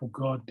 the life of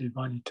God,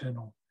 divine,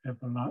 eternal,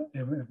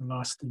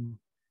 everlasting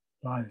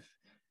life.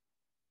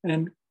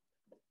 And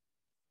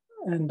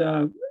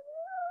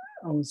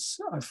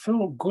I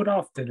felt good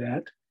after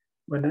that.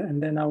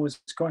 And then I was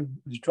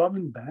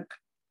driving back,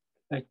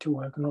 back to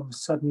work, and all of a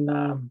sudden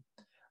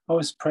I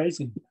was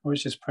praising. I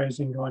was just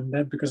praising God and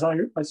that, because I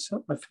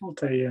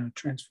felt a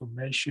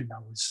transformation.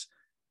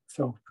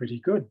 Felt pretty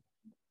good,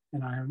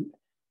 and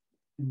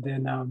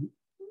then I'm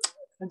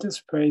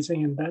just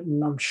praising and that,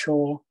 and I'm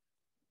sure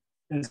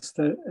as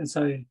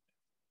I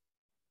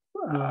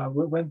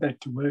went back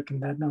to work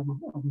and that,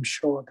 I'm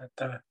sure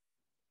that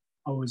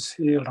I was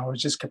healed. I was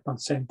just kept on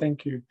saying,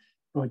 "Thank you,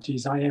 Lord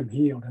Jesus, I am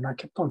healed," and I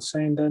kept on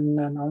saying that,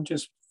 and I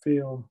just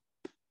feel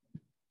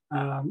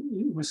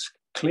it was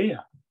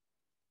clear,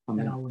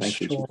 Amen. and I was Thank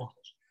you, sure.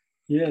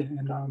 Yeah,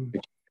 and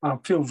I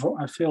feel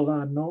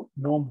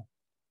normal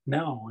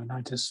now, and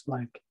I just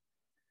like,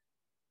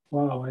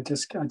 wow, I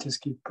just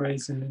keep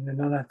praising him, and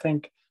then I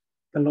thank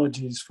the Lord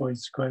Jesus for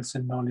his grace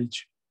and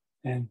knowledge,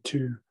 and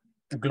to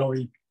the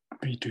glory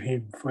be to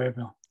him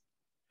forever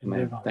and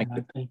Amen. ever.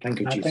 Thank And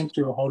you. I Jesus. I thank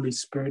you, Holy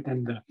Spirit,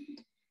 and the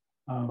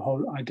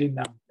I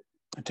didn't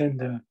attend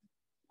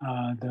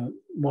the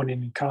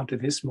morning encounter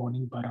this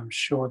morning, but I'm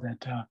sure that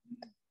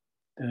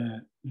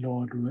the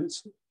Lord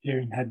was here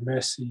and had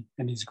mercy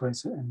and his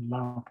grace and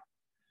love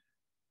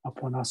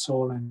upon us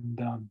all,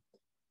 and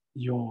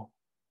your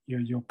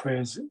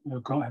prayers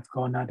have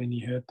gone out, and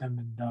he heard them,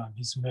 and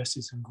his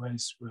mercies and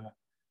grace were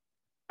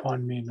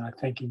upon me, and I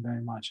thank him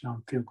very much. Now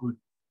I feel good.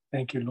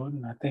 Thank you, Lord,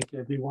 and I thank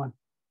everyone.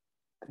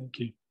 Thank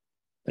you.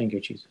 Thank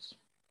you, Jesus.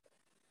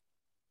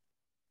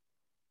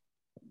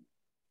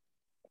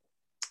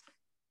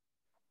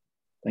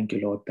 Thank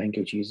you, Lord. Thank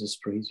you, Jesus.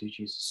 Praise you,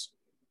 Jesus.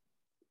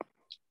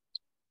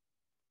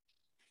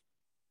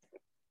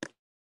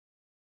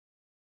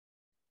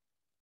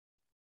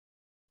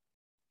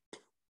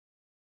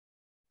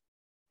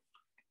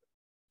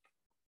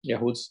 Yeah,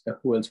 who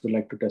else would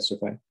like to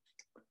testify?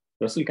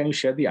 Russell, can you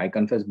share the I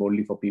Confess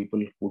Boldly for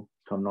people who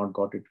have not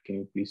got it? Can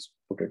you please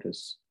put it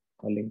as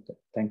a link there?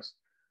 Thanks.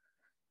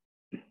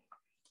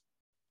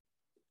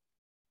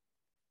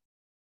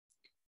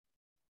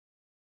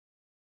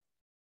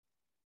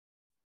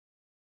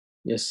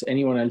 Yes,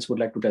 anyone else would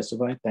like to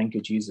testify? Thank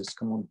you, Jesus.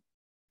 Come on.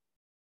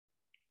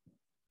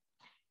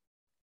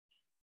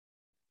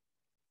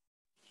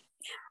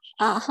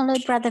 Hello,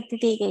 Brother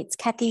Vivek. It's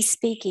Kathy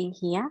speaking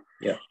here.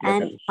 Yeah,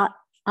 and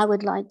I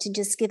would like to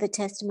just give a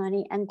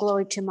testimony and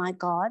glory to my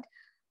God,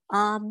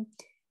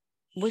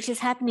 which is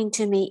happening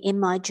to me in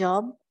my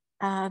job.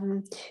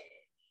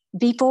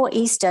 Before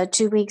Easter,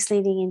 2 weeks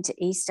leading into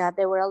Easter,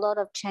 there were a lot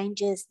of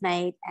changes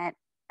made at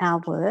our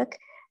work,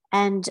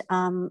 and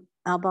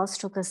our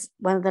boss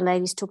one of the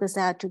ladies took us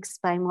out to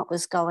explain what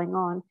was going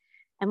on.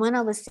 And when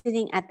I was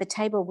sitting at the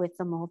table with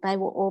them all, they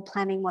were all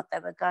planning what they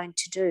were going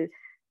to do.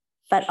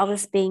 But I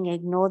was being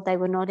ignored. They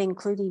were not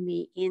including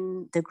me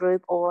in the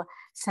group or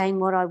saying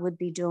what I would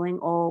be doing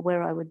or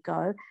where I would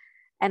go.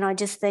 And I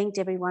just thanked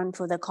everyone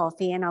for the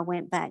coffee, and I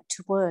went back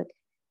to work.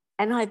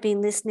 And I've been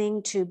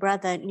listening to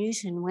Brother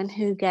Newton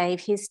who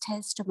gave his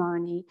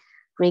testimony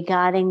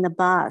regarding the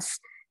bus.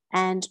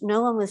 And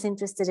no one was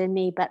interested in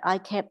me, but I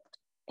kept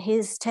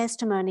his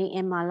testimony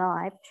in my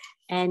life.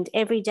 And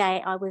every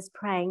day I was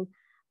praying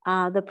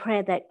the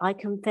prayer that I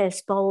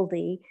confess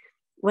boldly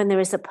when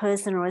there is a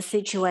person or a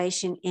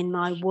situation in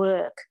my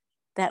work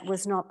that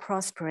was not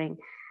prospering.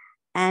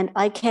 And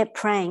I kept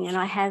praying, and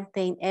I have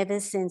been ever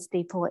since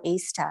before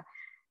Easter.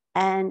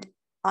 And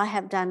I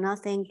have done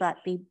nothing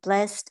but be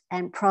blessed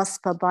and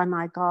prosper by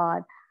my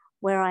God.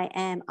 Where I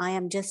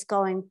am just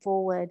going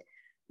forward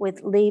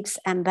with leaps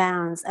and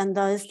bounds. And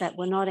those that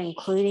were not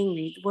including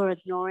me, were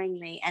ignoring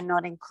me and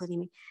not including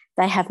me,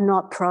 they have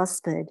not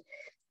prospered.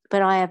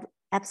 But I have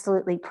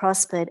absolutely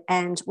prospered,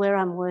 and where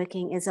I'm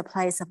working is a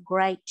place of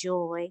great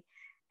joy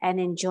and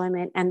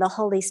enjoyment, and the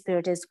Holy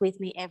Spirit is with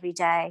me every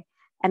day.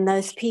 And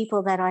those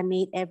people that I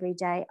meet every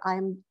day,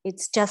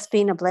 it's just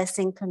been a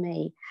blessing for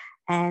me.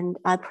 And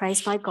I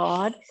praise my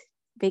God,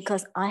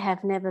 because I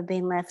have never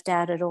been left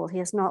out at all. He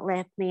has not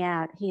left me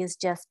out. He has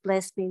just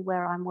blessed me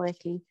where I'm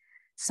working.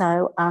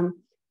 So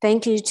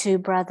thank you to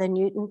Brother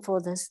Newton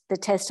for the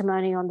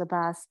testimony on the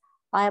bus.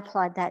 I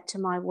applied that to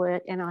my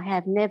work, and I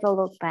have never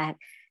looked back.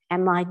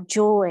 And my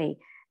joy,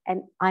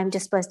 and I'm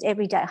just blessed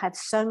every day. I have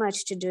so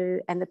much to do,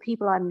 and the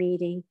people I'm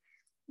meeting,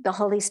 the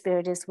Holy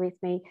Spirit is with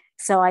me.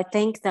 So I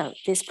thank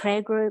this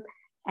prayer group,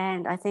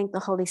 and I thank the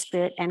Holy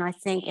Spirit, and I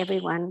thank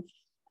everyone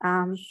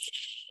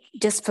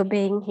just for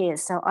being here.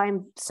 So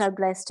I'm so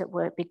blessed at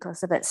work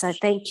because of it. So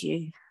thank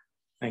you.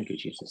 Thank you,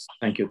 Jesus.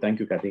 Thank you,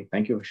 Kathy.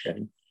 Thank you for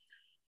sharing.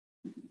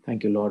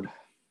 Thank you, Lord,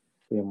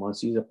 for your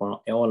mercies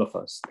upon all of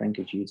us. Thank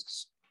you,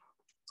 Jesus.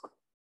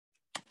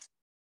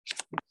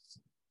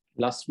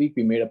 Last week,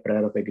 we made a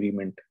prayer of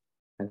agreement,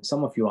 and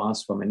some of you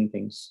asked for many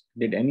things.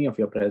 Did any of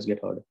your prayers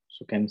get heard?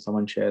 So can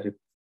someone share if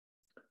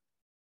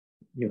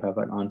you have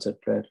an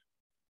answered prayer?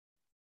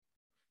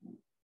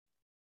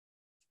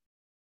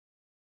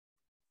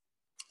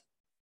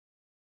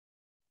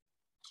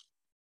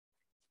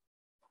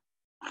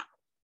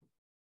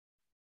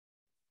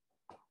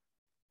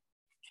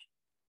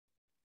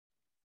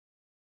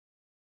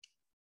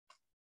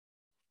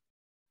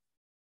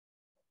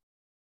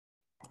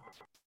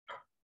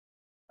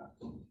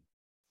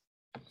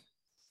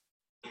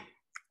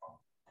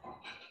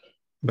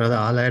 Brother,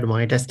 I'll add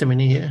my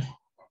testimony here.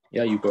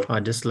 Yeah, you go.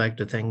 I'd just like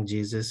to thank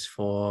Jesus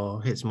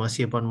for his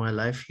mercy upon my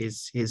life,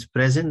 his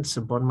presence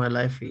upon my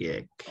life.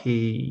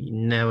 He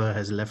never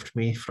has left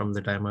me from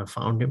the time I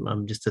found him.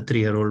 I'm just a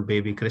 3-year-old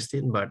baby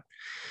Christian, but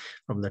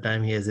from the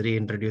time he has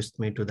reintroduced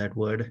me to that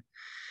word,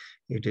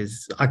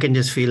 I can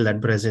just feel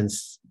that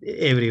presence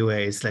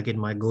everywhere. It's like in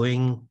my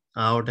going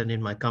out and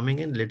in my coming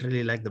in,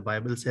 literally like the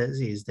Bible says,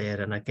 he's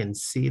there, and I can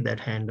see that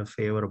hand of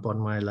favor upon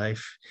my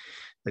life.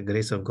 The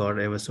grace of God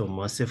ever so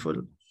merciful.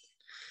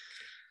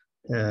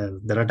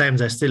 There are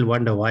times I still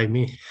wonder why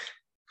me.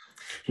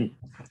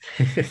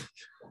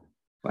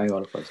 Why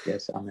all of us?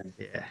 Yes, amen.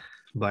 Yeah,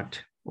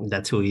 but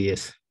that's who he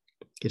is.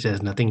 It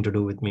has nothing to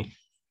do with me.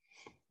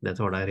 That's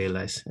what I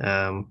realize.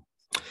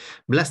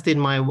 Blessed in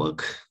my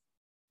work,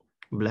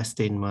 blessed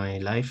in my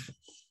life,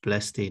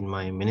 blessed in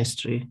my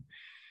ministry,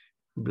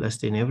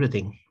 blessed in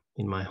everything,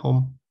 in my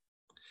home.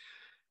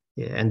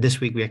 Yeah, and this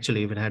week we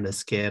actually even had a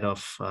scare of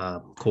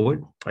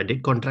COVID. I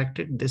did contract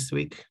it this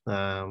week.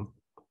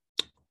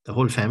 The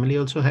whole family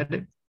also had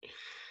it.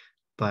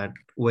 But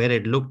where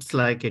it looks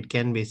like it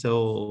can be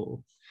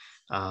so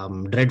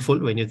dreadful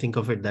when you think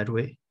of it that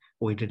way,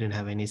 we didn't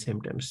have any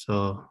symptoms.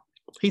 So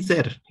he's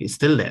there. He's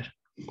still there.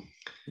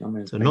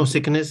 Amen. So no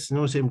sickness,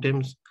 no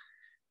symptoms.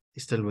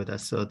 He's still with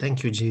us. So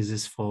thank you,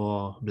 Jesus,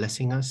 for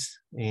blessing us.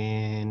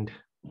 And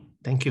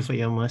thank you for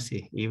your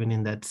mercy. Even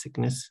in that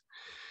sickness,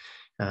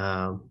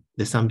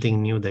 there's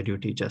something new that you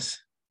teach us.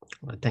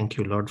 Thank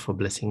you, Lord, for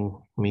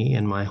blessing me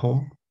and my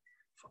home,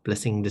 for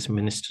blessing this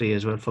ministry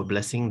as well, for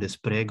blessing this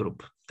prayer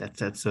group. That's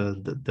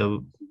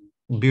the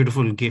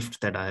beautiful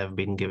gift that I have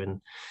been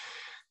given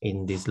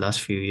in these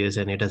last few years,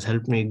 and it has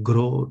helped me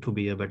grow to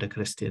be a better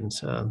Christian,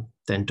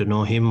 than to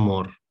know him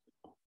more.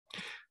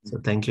 So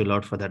thank you,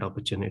 Lord, for that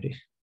opportunity.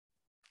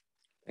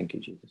 Thank you,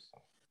 Jesus.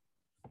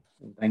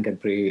 And thank and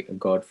pray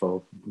God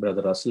for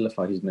Brother Russell,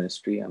 for his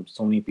ministry. And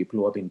so many people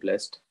who have been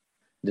blessed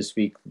this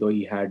week. Though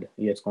he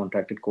has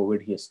contracted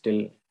COVID, he has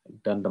still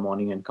done the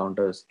morning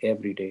encounters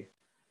every day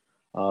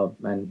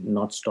and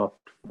not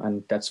stopped.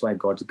 And that's why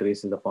God's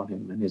grace is upon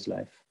him and his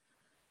life.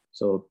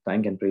 So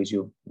thank and praise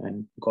you.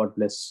 And God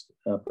bless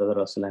Brother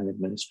Russell and his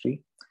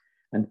ministry.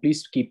 And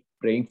please keep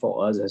praying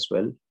for us as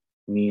well.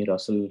 Me,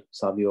 Russell,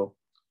 Savio,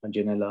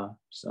 Janela,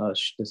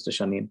 Sister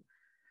Shanine.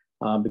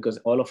 Because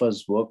all of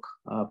us work,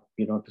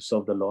 to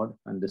serve the Lord.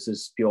 And this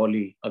is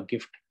purely a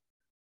gift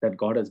that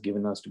God has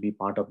given us to be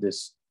part of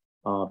this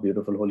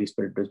beautiful Holy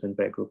Spirit Brisbane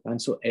prayer group.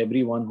 And so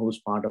everyone who's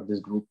part of this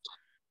group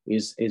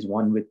is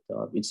one with,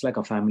 it's like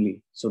a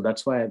family. So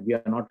that's why we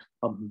are not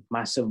a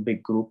massive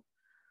big group.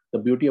 The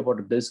beauty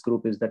about this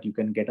group is that you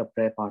can get a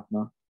prayer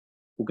partner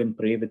who can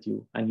pray with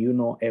you, and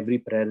every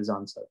prayer is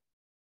answered.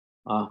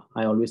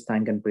 I always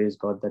thank and praise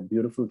God that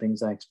beautiful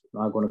things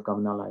are going to come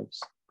in our lives.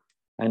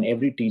 And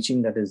every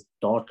teaching that is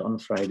taught on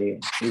Friday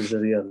is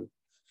real.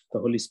 The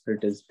Holy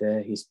Spirit is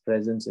there. His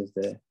presence is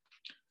there.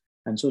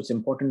 And so it's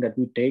important that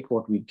we take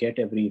what we get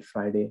every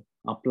Friday,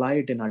 apply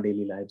it in our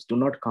daily lives. Do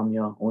not come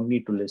here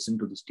only to listen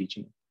to this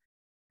teaching.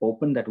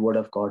 Open that word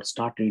of God.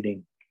 Start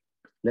reading.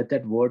 Let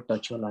that word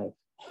touch your life.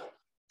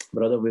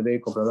 Brother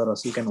Vivek or Brother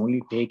Russell can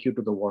only take you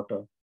to the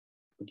water,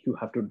 but you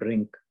have to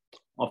drink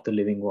of the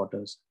living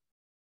waters.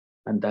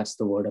 And that's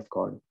the word of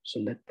God. So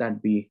let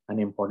that be an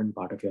important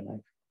part of your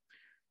life.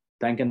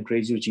 Thank and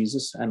praise you,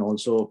 Jesus, and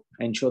also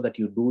ensure that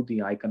you do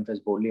the I confess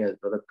boldly,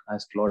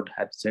 as Claude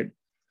had said.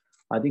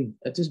 I think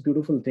it's just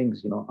beautiful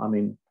things,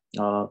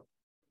 after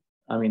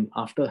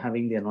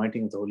having the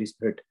anointing of the Holy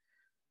Spirit,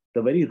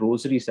 the very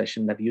rosary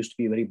session that used to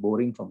be very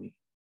boring for me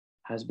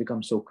has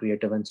become so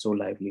creative and so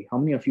lively. How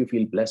many of you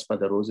feel blessed by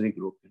the rosary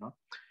group?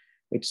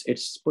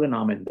 It's put an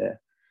arm in there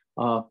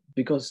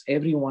because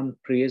everyone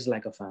prays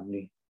like a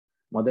family.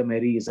 Mother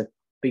Mary is a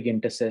big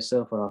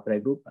intercessor for our prayer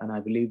group. And I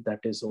believe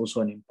that is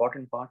also an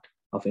important part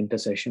of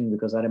intercession,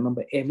 because I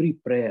remember every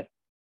prayer,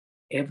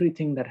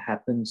 everything that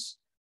happens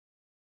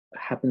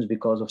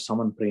because of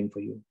someone praying for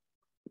you.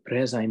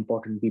 Prayers are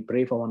important. We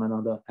pray for one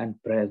another and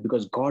prayers,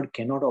 because God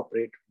cannot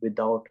operate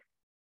without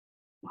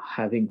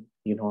having,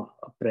 a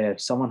prayer.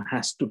 Someone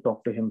has to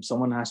talk to him.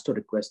 Someone has to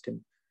request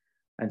him,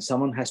 and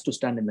someone has to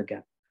stand in the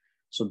gap.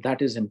 So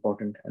that is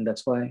important. And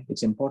that's why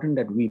it's important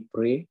that we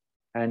pray.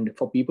 And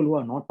for people who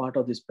are not part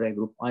of this prayer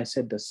group, I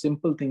said the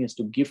simple thing is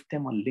to give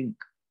them a link.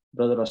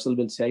 Brother Russell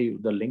will say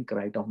the link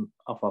right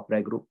of our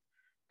prayer group,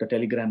 the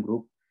Telegram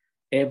group.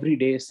 Every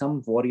day,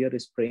 some warrior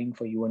is praying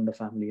for you and the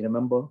family.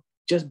 Remember,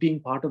 just being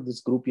part of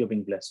this group, you're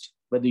being blessed.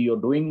 Whether you're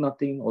doing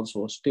nothing,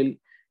 also still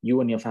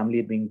you and your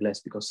family are being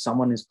blessed, because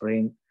someone is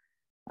praying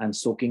and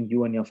soaking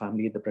you and your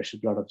family in the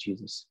precious blood of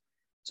Jesus.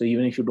 So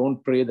even if you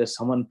don't pray, there's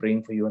someone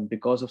praying for you. And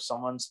because of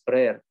someone's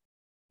prayer,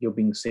 you're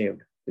being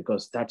saved,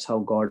 because that's how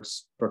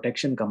God's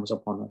protection comes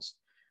upon us.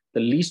 The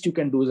least you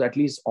can do is at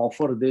least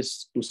offer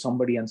this to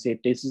somebody and say,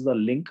 this is the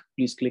link,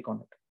 please click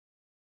on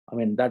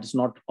it. That's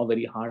not a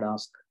very hard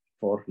ask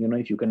for,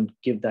 if you can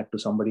give that to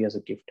somebody as a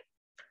gift.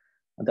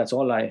 And that's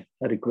all I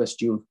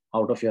request you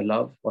out of your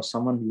love for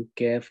someone you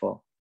care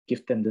for.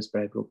 Give them this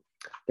prayer group.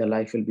 Their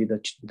life will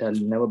they'll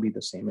never be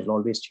the same. It'll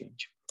always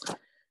change.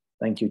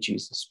 Thank you,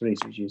 Jesus. Praise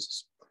you,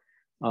 Jesus.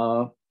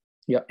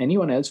 Yeah,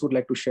 anyone else would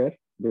like to share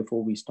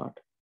before we start?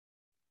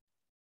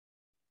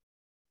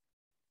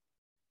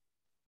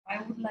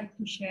 I would like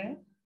to share.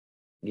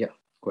 Yeah,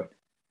 go ahead.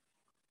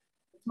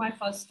 It's my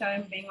first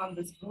time being on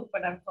this group,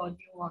 but I've heard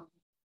you on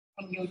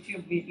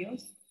YouTube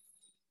videos.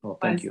 Oh,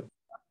 thank you.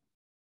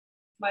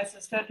 My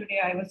sister, today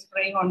I was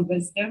praying on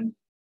wisdom,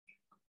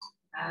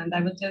 and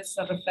I was just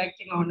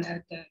reflecting on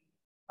it and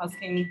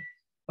asking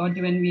God,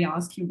 when we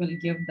ask, you will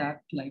give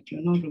that, like,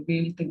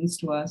 reveal things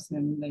to us.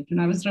 And like,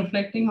 I was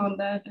reflecting on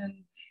that.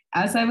 And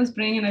as I was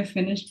praying and I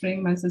finished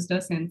praying, my sister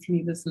sent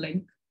me this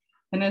link.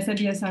 And I said,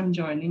 yes, I'm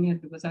joining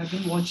it because I've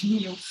been watching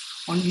you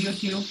on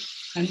YouTube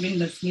and been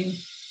listening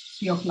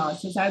to your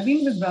classes. I've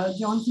been with Brother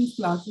Johnson's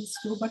classes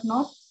too, but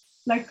not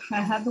like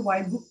I had the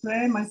white book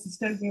prayer. My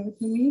sister gave it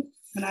to me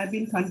and I've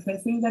been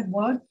confessing that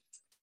word.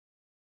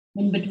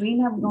 In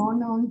between, I've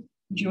gone on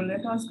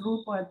Julietta's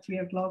group at 3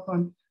 o'clock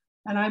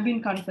and I've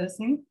been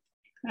confessing.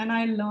 And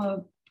I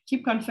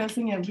keep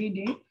confessing every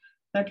day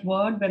that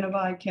word whenever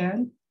I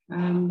can.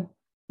 And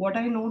what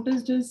I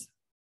noticed is,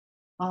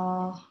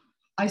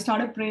 I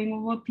started praying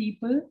over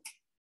people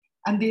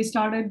and they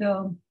started,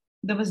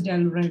 there was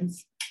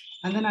deliverance.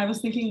 And then I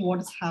was thinking, what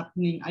is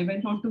happening? I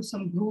went on to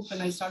some group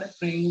and I started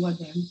praying over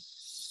them.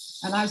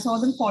 And I saw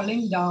them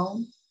falling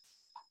down.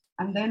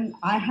 And then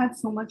I had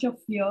so much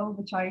of fear,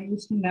 which I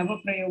used to never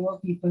pray over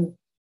people.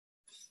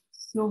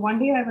 So one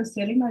day I was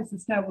telling my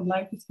sister, I would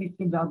like to speak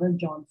to Brother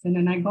Johnson.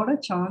 And I got a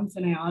chance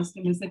and I asked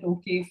him, is it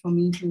okay for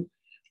me to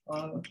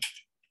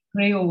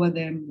pray over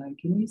them? Like,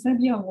 he said,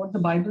 yeah, what the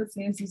Bible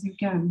says is you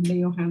can lay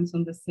your hands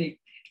on the sick,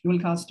 you will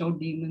cast out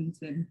demons.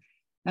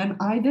 And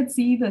I did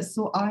see this.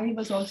 So I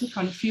was also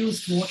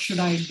confused. What should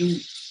I do?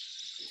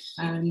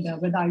 And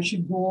whether I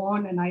should go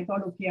on. And I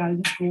thought, okay, I'll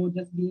just go,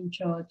 just be in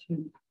church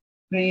and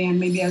pray. And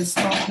maybe I'll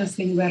stop this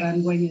thing where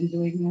I'm going and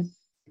doing it.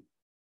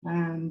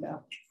 And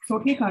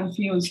totally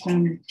confused.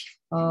 And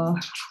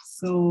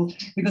so,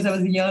 because I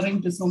was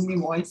hearing to so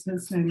many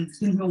voices and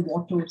didn't know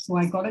what to. So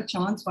I got a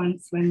chance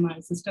once when my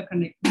sister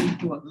connected me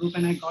to a group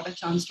and I got a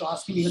chance to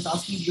ask him. He was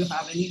asking, do you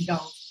have any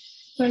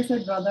doubts? So I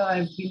said, brother,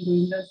 I've been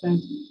doing this. And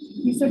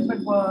he said, but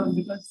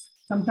because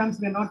sometimes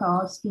we're not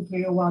asked to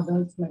pray over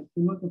others, like,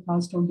 to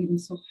cast out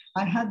demons. So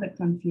I had that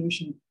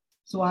confusion.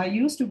 So I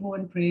used to go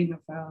and pray in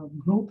a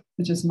group,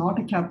 which is not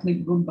a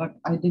Catholic group, but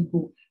I did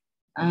go.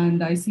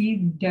 And I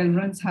see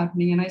deliverance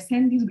happening. And I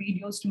sent these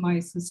videos to my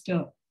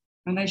sister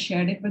and I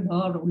shared it with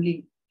her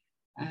only.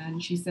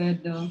 And she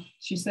said,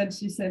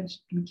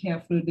 be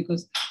careful,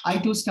 because I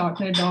too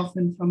started off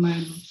from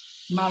my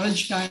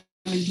marriage time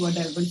into a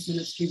deliverance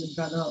ministry with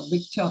Brother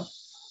Victor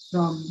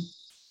from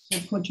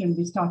Cochin.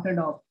 We started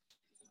off.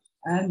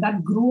 And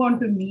that grew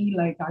onto me,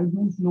 like, I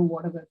don't know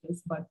whatever it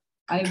is, but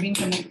I've been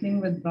connecting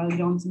with Brother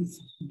Johnson's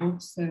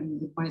books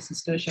and with my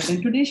sister Sharon.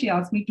 And today she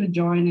asked me to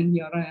join, and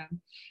here I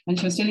am. And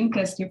she was telling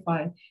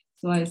testify.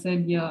 So I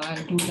said, yeah,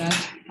 I'll do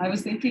that. I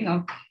was thinking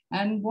of,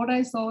 and what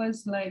I saw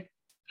is like,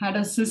 had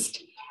a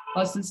cyst,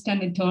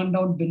 and it turned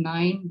out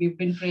benign. We've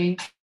been praying,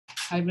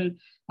 I will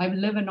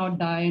live and not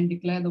die and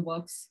declare the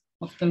works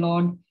of the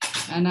Lord.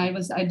 And I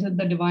did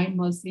the Divine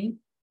Mercy,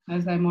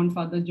 as I'm on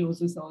Father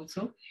Joseph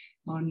also.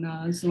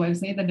 So I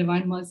say the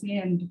Divine Mercy,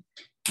 and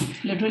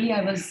literally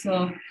I was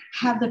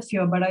had that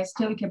fear, but I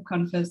still kept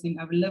confessing,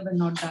 I will live and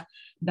not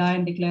die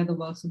and declare the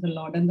works of the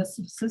Lord. And the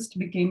cyst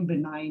became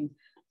benign.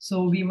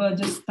 So we were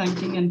just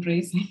thanking and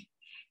praising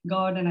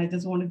God. And I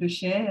just wanted to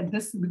share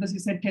this because you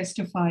said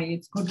testify.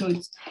 It's good to,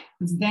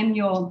 it's then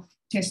your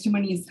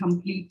testimony is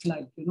complete,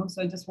 like,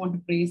 so I just want to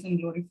praise and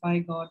glorify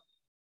God.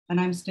 And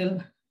I'm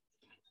still,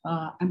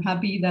 I'm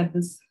happy that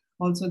this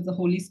also is the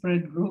Holy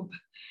Spirit group.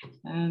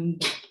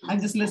 And I'm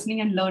just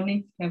listening and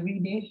learning every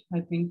day.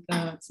 I think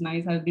it's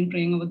nice. I've been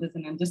praying over this,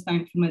 and I'm just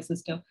thankful my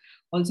sister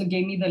also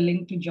gave me the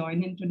link to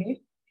join in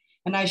today.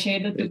 And I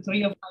shared it to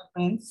 3 of my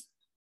friends.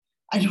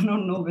 I do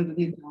not know whether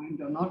they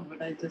joined or not,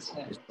 but I just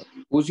shared.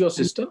 Who's your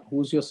sister?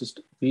 Who's your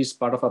sister? He's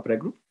part of our prayer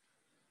group?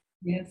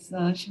 Yes,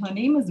 her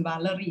name is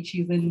Valerie.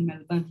 She's in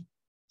Melbourne.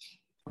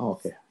 Oh,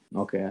 okay.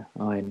 Okay,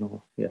 I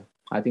know. Yeah,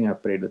 I think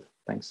I've prayed with her.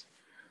 Thanks.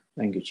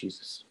 Thank you,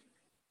 Jesus.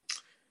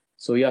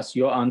 So yes,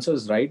 your answer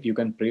is right. You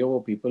can pray over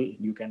people.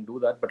 You can do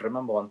that. But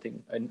remember one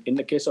thing. In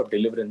the case of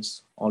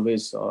deliverance,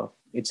 always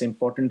it's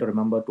important to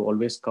remember to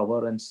always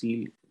cover and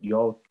seal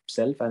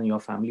yourself and your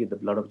family with the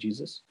blood of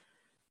Jesus.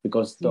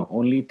 Because the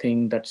only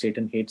thing that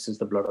Satan hates is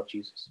the blood of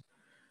Jesus.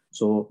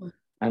 So,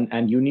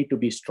 and you need to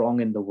be strong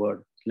in the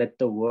word. Let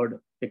the word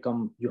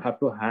become, you have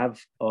to have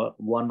a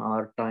 1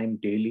 hour time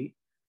daily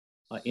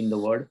in the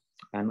word.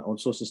 And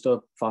also, sister,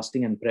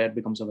 fasting and prayer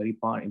becomes a very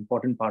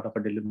important part of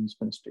a deliverance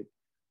ministry.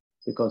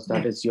 Because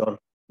that is your,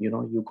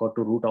 you got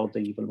to root out the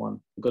evil one.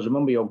 Because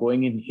remember, you're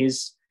going in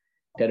his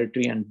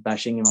territory and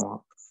bashing him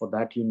up. For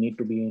that, you need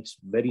to be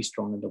very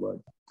strong in the word.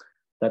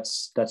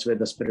 That's where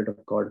the Spirit of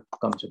God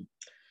comes in.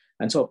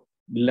 And so,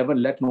 never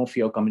let no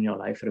fear come in your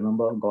life.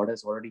 Remember, God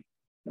has already,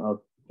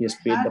 he has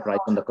paid the price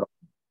on the cross,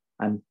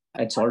 and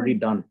it's already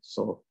done.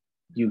 So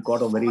you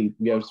got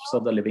we have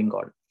served the living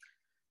God.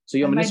 So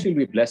your ministry will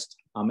be blessed.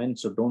 Amen.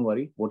 So don't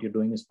worry. What you're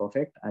doing is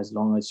perfect as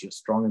long as you're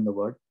strong in the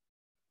word.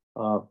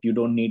 You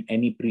don't need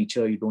any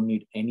preacher. You don't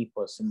need any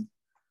person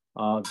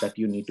that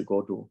you need to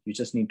go to. You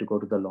just need to go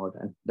to the Lord,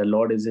 and the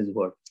Lord is his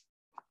word.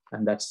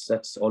 And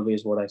that's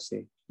always what I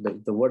say.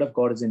 The word of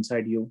God is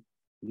inside you.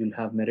 You'll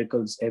have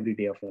miracles every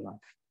day of your life.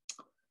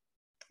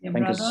 Yeah,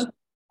 Thank brother, you.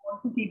 I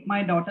want to keep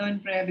my daughter in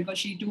prayer because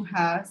she too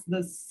has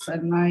this,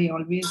 and I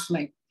always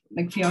like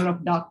fear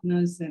of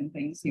darkness and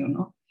things, you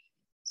know.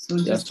 So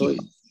just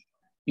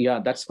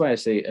that's why I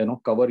say,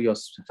 cover your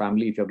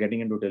family if you're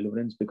getting into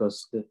deliverance,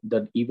 because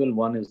the evil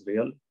one is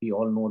real. We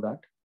all know that.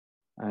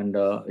 And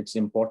it's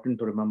important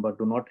to remember,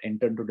 do not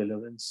enter into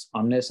deliverance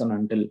unless and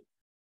until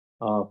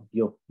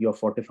you're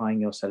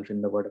fortifying yourself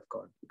in the word of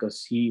God,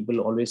 because he will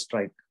always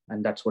strike,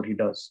 and that's what he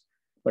does.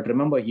 But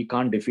remember, he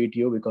can't defeat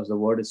you because the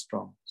word is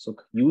strong. So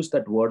use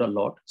that word a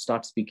lot.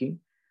 Start speaking.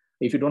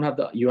 If you don't have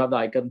you have the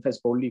I confess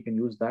boldly, you can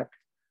use that.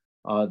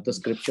 The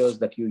scriptures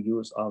that you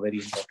use are very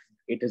important.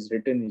 It is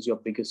written is your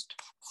biggest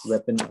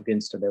weapon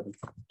against the devil.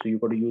 So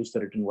you've got to use the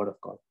written word of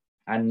God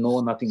and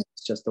know nothing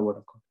else, just the word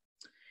of God.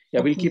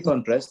 Yeah, we'll keep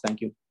on press.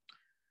 Thank you.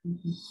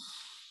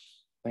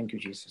 Thank you,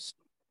 Jesus.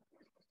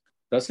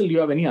 Russell, do you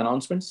have any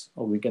announcements,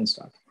 or we can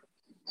start?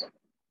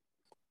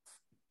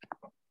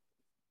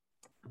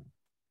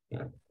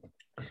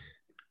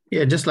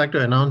 Yeah, just like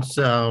to announce,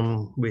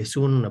 we're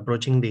soon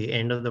approaching the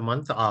end of the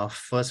month. Our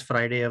first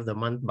Friday of the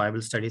month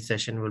Bible study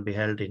session will be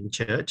held in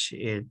church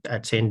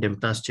at St.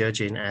 Dimna's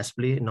Church in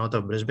Aspley, north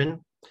of Brisbane.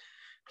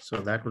 So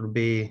that will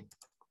be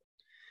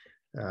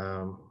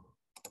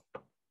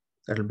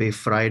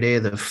Friday,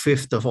 the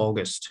 5th of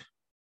August.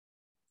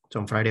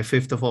 So on Friday,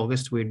 5th of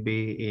August, we'll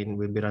be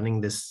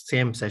running this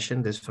same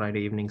session, this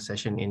Friday evening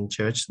session in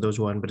church. Those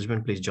who are in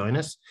Brisbane, please join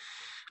us.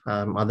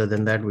 Other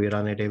than that, we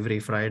run it every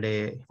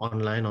Friday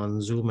online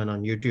on Zoom and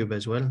on YouTube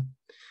as well.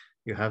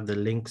 You have the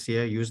links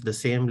here. Use the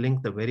same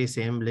link. The very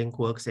same link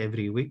works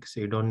every week. So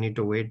you don't need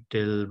to wait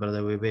till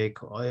Brother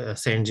Vivek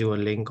sends you a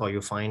link, or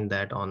you find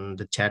that on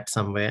the chat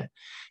somewhere.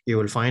 You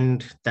will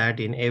find that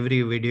in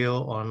every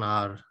video on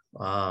our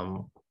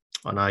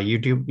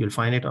YouTube. You'll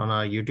find it on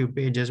our YouTube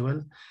page as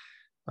well.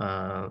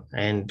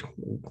 And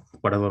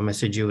whatever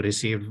message you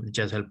received, which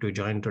has helped you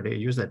join today,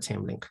 use that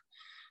same link.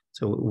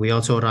 So we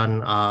also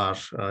run our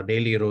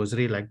daily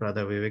rosary, like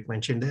Brother Vivek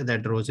mentioned there.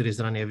 That rosary is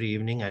run every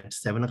evening at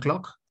 7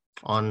 o'clock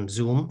on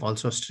Zoom,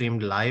 also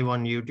streamed live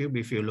on YouTube.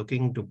 If you're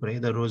looking to pray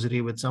the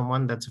rosary with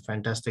someone, that's a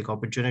fantastic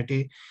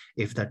opportunity.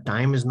 If the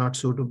time is not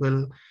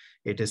suitable,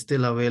 it is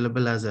still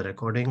available as a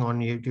recording on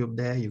YouTube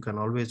there. You can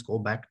always go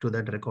back to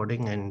that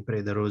recording and pray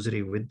the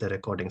rosary with the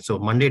recording. So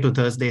Monday to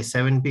Thursday,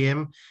 7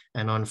 p.m.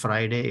 and on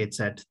Friday, it's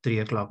at 3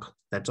 o'clock.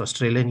 That's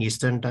Australian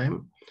Eastern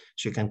Time.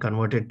 So you can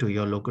convert it to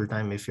your local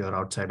time if you're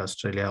outside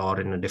Australia or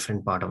in a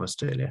different part of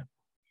Australia.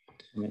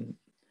 I mean,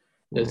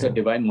 there's a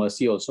divine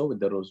mercy also with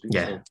the rosary.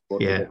 Yeah. So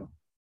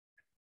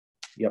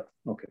yep.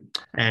 Okay.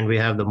 And we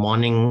have the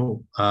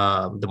morning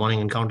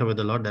encounter with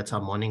the Lord. That's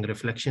our morning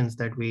reflections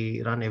that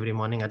we run every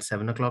morning at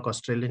 7 o'clock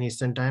Australian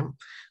Eastern Time.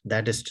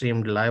 That is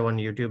streamed live on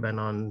YouTube and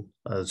on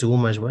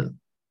Zoom as well.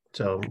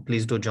 So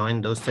please do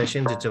join those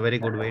sessions. It's a very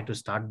good way to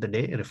start the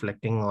day,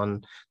 reflecting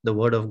on the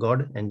word of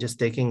God and just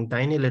taking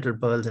tiny little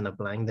pearls and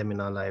applying them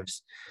in our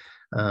lives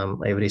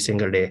every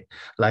single day.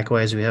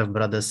 Likewise, we have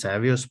Brother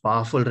Savio's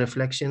powerful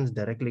reflections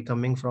directly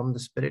coming from the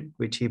Spirit,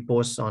 which he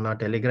posts on our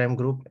Telegram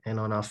group and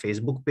on our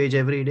Facebook page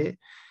every day.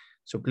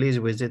 So please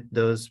visit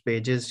those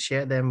pages,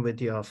 share them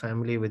with your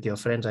family, with your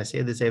friends. I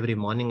say this every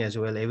morning as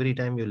well. Every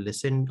time you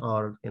listen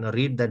or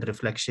read that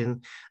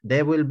reflection,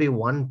 there will be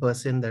one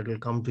person that will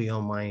come to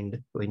your mind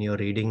when you're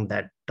reading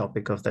that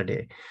topic of the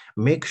day.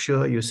 Make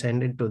sure you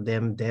send it to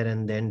them there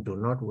and then. Do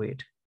not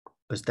wait,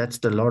 because that's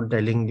the Lord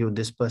telling you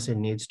this person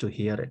needs to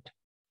hear it.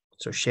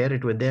 So share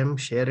it with them,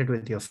 share it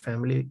with your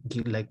family.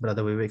 Like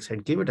Brother Vivek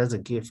said, give it as a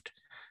gift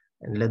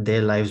and let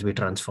their lives be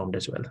transformed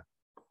as well.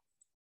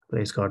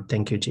 Praise God.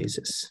 Thank you,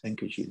 Jesus.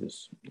 Thank you,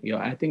 Jesus. Yeah,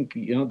 I think,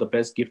 the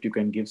best gift you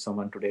can give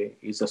someone today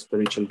is a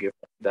spiritual gift.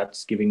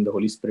 That's giving the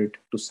Holy Spirit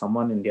to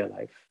someone in their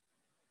life.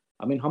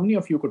 I mean, how many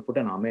of you could put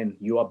an amen?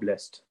 You are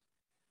blessed.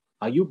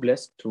 Are you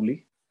blessed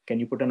truly? Can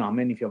you put an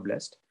amen if you're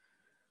blessed?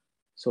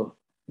 So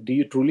do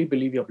you truly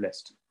believe you're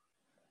blessed?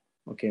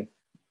 Okay.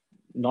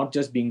 Not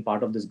just being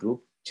part of this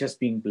group, just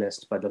being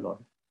blessed by the Lord.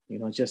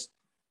 Just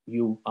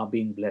you are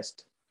being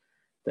blessed.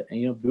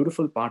 The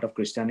beautiful part of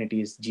Christianity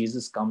is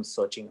Jesus comes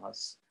searching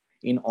us.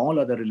 In all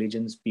other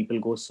religions, people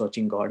go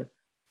searching God.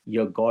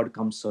 Your God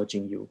comes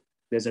searching you.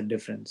 There's a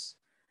difference.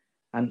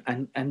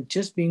 And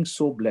just being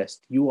so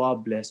blessed, you are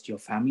blessed, your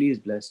family is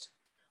blessed,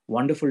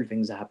 wonderful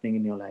things are happening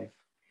in your life.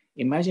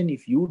 Imagine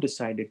if you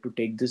decided to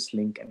take this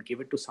link and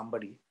give it to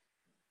somebody.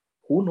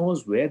 Who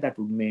knows where that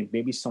would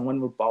maybe someone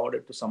would power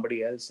it to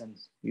somebody else, and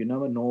you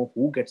never know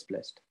who gets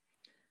blessed.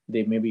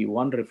 There may be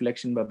one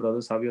reflection by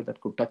Brother Savio that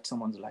could touch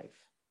someone's life.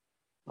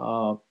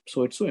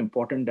 So it's so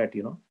important that,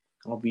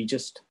 we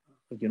just,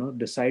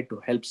 decide to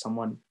help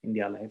someone in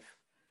their life.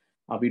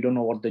 We don't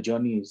know what the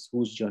journey is,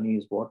 whose journey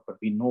is what, but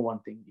we know one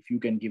thing. If you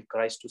can give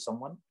Christ to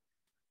someone,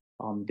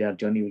 their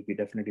journey will be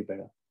definitely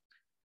better.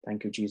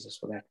 Thank you, Jesus,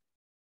 for that.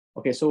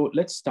 Okay, so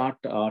let's start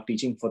our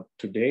teaching for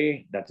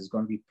today. That is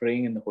going to be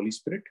praying in the Holy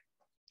Spirit.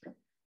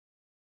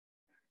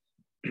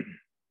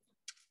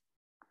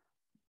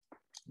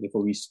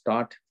 Before we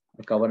start,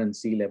 I cover and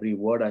seal every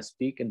word I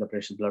speak in the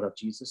precious blood of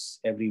Jesus.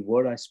 Every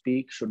word I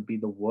speak should be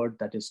the word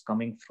that is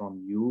coming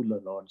from you,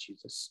 the Lord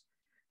Jesus.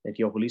 Let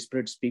your Holy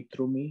Spirit speak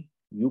through me.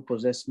 You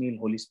possess me,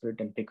 Holy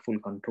Spirit, and take full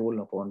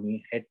control upon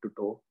me, head to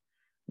toe.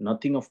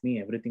 Nothing of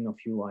me, everything of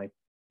you.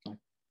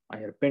 I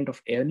repent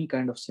of any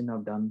kind of sin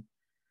I've done,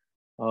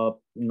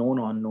 known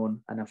or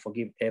unknown, and I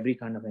forgive every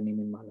kind of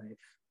enemy in my life.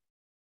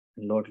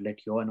 And Lord,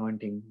 let your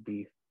anointing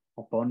be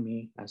upon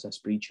me as I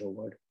preach your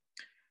word.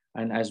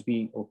 And as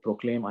we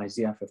proclaim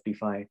Isaiah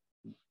 55,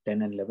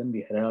 10 and 11,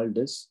 we herald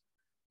this.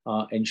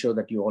 Ensure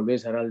that you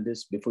always herald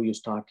this before you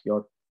start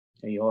your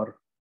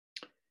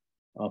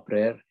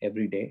prayer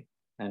every day.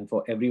 And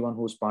for everyone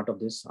who's part of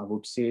this, I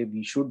would say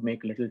we should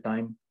make little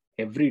time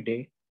every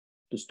day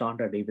to start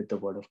our day with the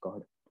word of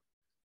God.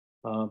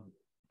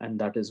 And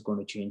that is going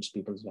to change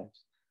people's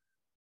lives.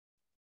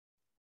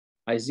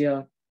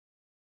 Isaiah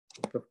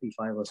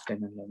 55, verse 10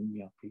 and 11,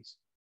 yeah, please.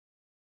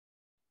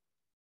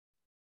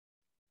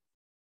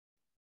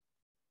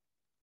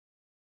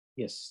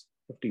 Yes,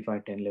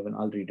 55, 10, 11,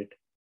 I'll read it.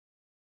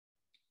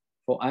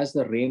 For as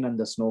the rain and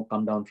the snow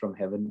come down from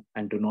heaven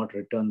and do not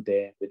return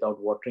there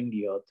without watering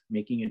the earth,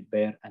 making it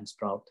bear and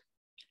sprout,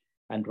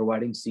 and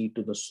providing seed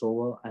to the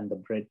sower and the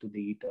bread to the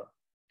eater,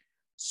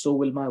 so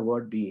will my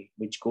word be,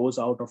 which goes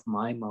out of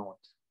my mouth.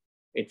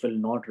 It will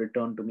not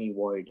return to me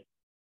void,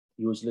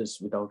 useless,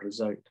 without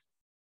result,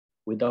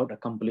 without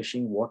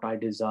accomplishing what I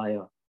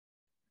desire,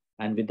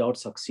 and without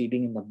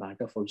succeeding in the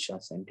matter for which I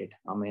sent it.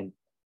 Amen.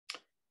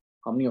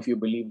 How many of you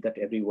believe that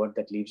every word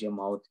that leaves your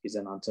mouth is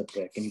an answered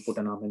prayer? Can you put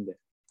an amen there?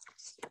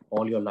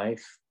 All your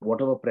life,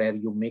 whatever prayer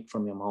you make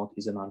from your mouth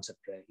is an answered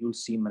prayer. You'll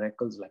see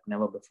miracles like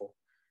never before.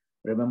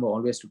 Remember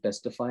always to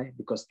testify,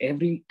 because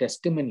every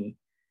testimony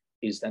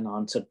is an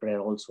answered prayer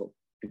also,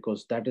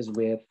 because that is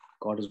where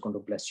God is going to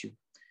bless you.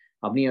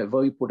 How many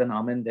ever you put an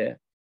amen there?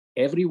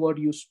 Every word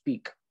you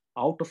speak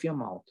out of your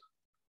mouth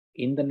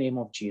in the name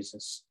of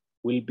Jesus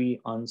will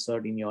be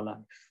answered in your life.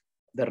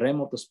 The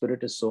realm of the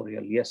Spirit is so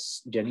real.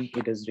 Yes, Jenny,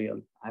 it is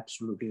real.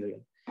 Absolutely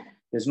real.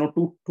 There's no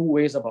two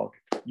ways about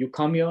it. You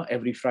come here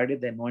every Friday,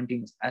 the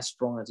anointing is as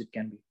strong as it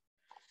can be.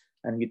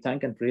 And we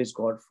thank and praise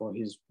God for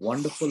his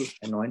wonderful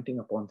anointing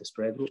upon this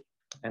prayer group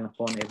and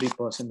upon every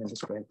person in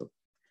this prayer group.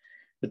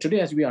 But today,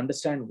 as we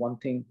understand one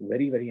thing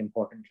very, very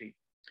importantly,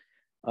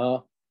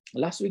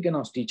 last week in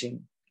our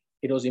teaching,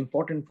 it was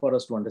important for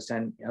us to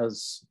understand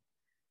as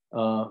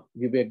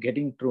we were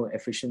getting through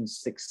Ephesians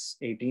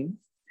 6:18.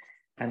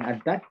 And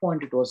at that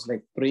point, it was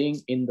like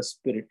praying in the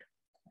Spirit.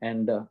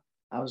 And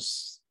I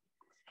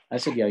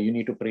said, yeah, you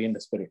need to pray in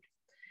the Spirit.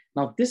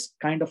 Now, this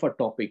kind of a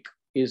topic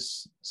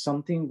is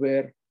something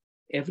where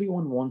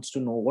everyone wants to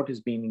know what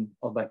is meaning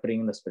of by praying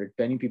in the Spirit.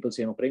 Many people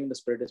say, no, praying in the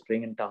Spirit is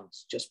praying in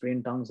tongues. Just pray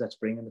in tongues, that's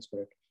praying in the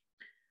Spirit.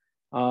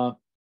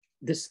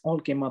 This all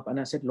came up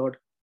and I said, Lord,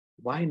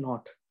 why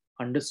not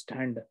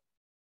understand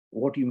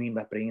what you mean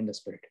by praying in the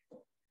Spirit?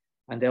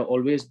 And there have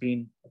always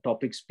been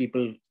topics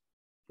people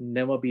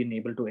never been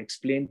able to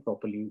explain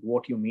properly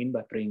what you mean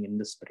by praying in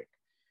the Spirit.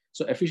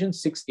 So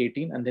Ephesians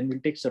 6:18, and then we'll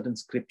take certain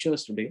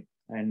scriptures today.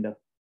 And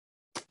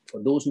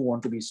for those who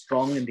want to be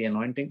strong in the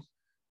anointing,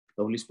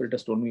 the Holy Spirit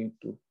has told me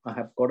to, I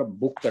have got a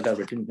book that I've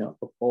written here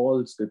of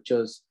all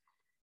scriptures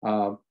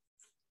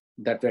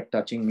that were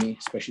touching me,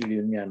 especially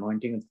in the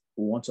anointing,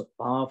 who wants a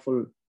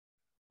powerful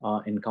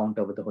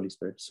encounter with the Holy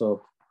Spirit.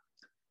 So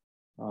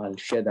I'll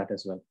share that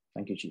as well.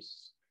 Thank you,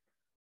 Jesus.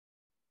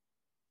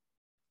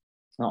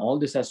 Now, all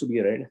this has to be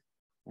read,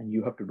 and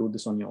you have to do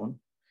this on your own.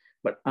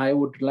 But I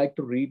would like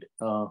to read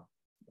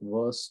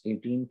verse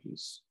 18,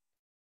 please.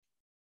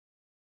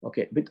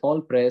 Okay, with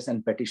all prayers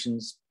and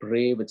petitions,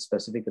 pray with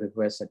specific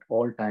requests at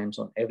all times,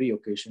 on every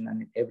occasion,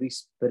 and in every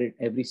spirit,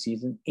 every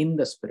season, in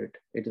the Spirit.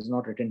 It is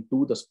not written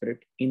to the Spirit,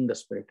 in the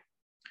Spirit.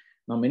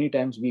 Now, many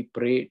times we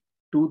pray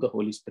to the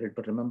Holy Spirit,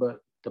 but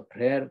remember the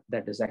prayer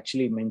that is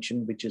actually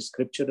mentioned, which is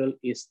scriptural,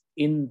 is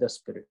in the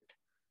Spirit.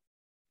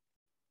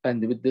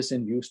 And with this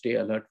in view, stay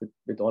alert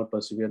with all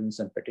perseverance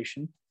and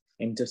petition,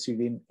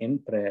 interceding in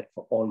prayer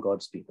for all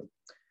God's people.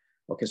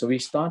 Okay, so we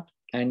start,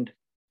 and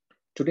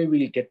today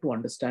we'll get to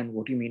understand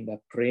what you mean by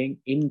praying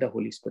in the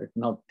Holy Spirit.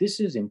 Now,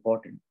 this is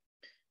important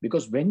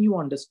because when you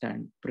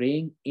understand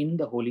praying in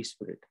the Holy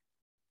Spirit,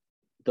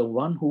 the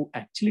one who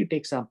actually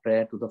takes our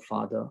prayer to the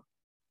Father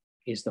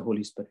is the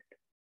Holy Spirit.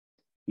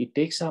 He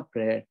takes our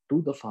prayer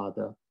to the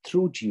Father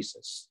through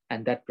Jesus,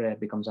 and that prayer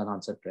becomes an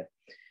answered prayer.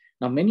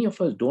 Now, many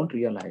of us don't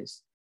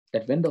realize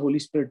that when the Holy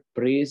Spirit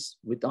prays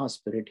with our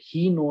spirit,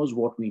 he knows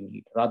what we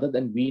need rather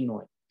than we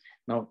know it.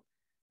 Now,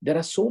 there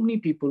are so many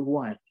people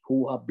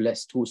who are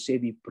blessed, who say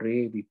we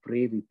pray,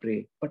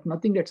 but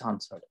nothing gets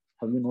answered.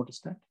 Have you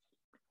noticed that?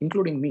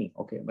 Including me.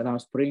 Okay, when I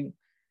was praying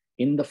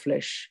in the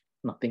flesh,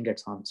 nothing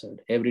gets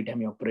answered. Every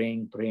time you're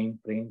praying,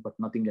 but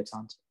nothing gets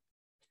answered.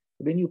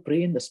 When you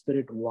pray in the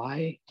Spirit,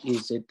 why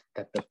is it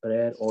that the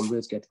prayer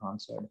always gets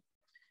answered?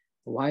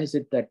 Why is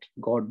it that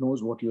God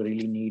knows what you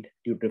really need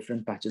to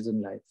different patches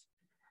in life?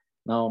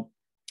 Now,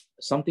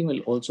 something will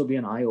also be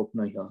an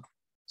eye-opener here.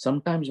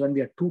 Sometimes when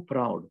we are too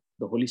proud,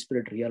 the Holy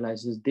Spirit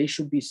realizes there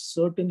should be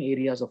certain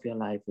areas of your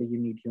life where you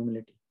need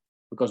humility.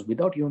 Because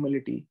without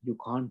humility, you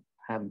can't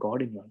have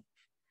God in your life.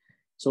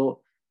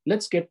 So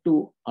let's get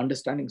to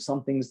understanding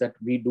some things that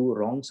we do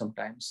wrong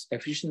sometimes.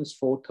 Ephesians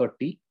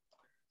 4:30,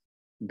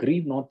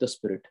 grieve not the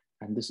Spirit.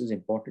 And this is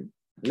important.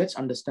 Let's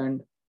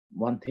understand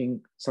one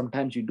thing.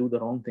 Sometimes you do the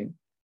wrong thing.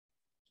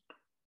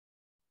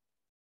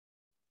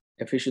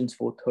 Ephesians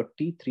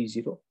 4:30,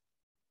 30.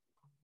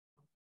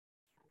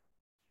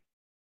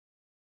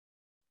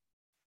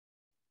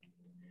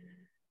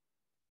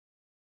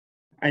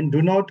 And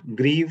do not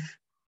grieve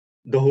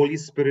the Holy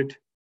Spirit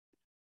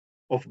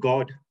of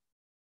God,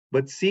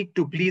 but seek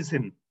to please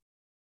him,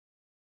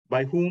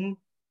 by whom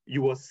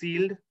you are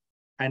sealed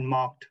and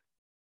marked,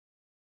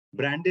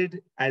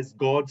 branded as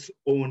God's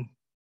own,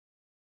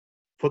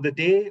 for the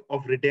day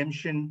of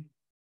redemption,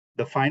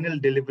 the final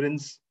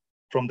deliverance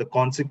from the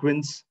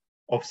consequence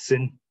of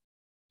sin.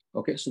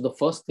 Okay, so the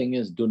first thing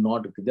is do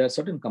not, there are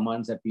certain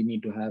commands that we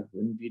need to have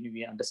when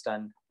we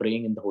understand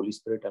praying in the Holy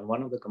Spirit. And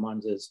one of the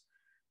commands is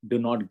do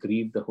not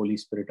grieve the Holy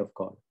Spirit of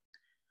God.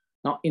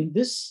 Now in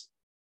this,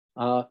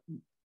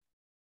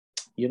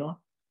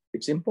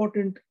 it's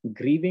important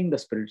grieving the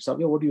Spirit.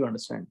 Savya, what do you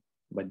understand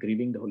by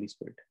grieving the Holy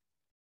Spirit?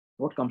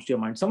 What comes to your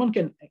mind? Someone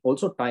can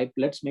also type,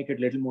 let's make it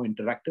a little more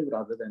interactive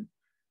rather than,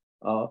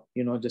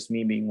 just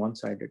me being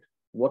one-sided.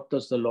 What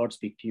does the Lord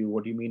speak to you?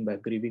 What do you mean by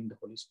grieving the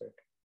Holy Spirit?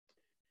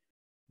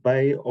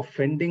 By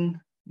offending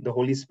the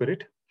Holy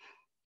Spirit,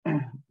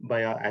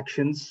 by our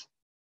actions,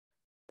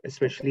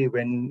 especially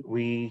when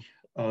we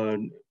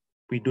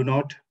do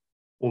not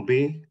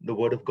obey the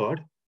word of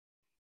God.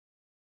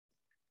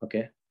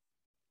 Okay.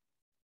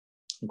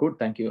 Good,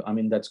 thank you. I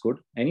mean, that's good.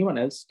 Anyone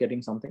else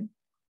getting something?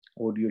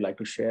 Would you like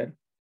to share?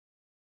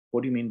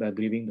 What do you mean by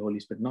grieving the Holy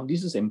Spirit? Now,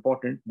 this is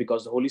important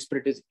because the Holy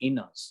Spirit is in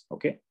us,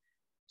 okay?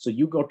 So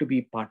you got to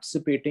be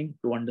participating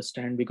to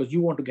understand because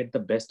you want to get the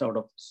best out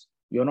of this.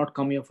 You're not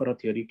come here for a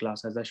theory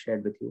class, as I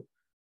shared with you.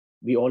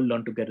 We all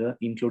learn together,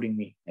 including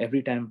me.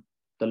 Every time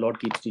the Lord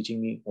keeps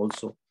teaching me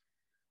also.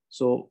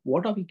 So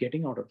what are we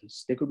getting out of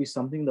this? There could be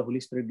something the Holy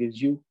Spirit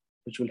gives you,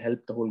 which will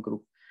help the whole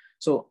group.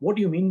 So what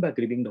do you mean by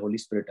grieving the Holy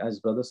Spirit? As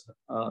Brother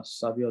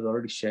Savya has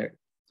already shared.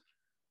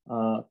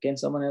 Can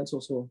someone else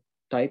also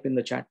type in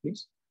the chat,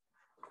 please?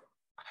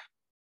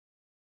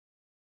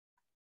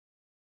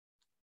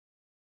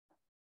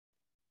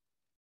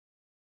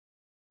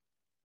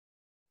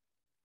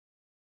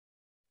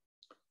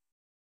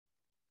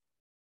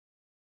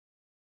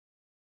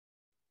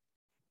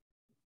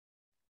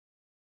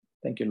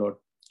 Thank you, Lord.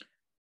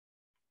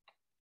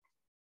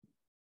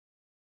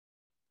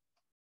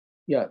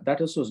 Yeah,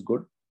 that also is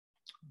good.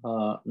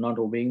 Not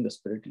obeying the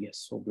Spirit.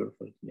 Yes, so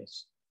beautiful.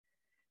 Yes.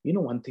 You know,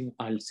 one thing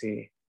I'll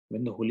say,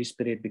 when the Holy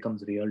Spirit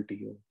becomes real to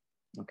you,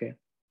 okay?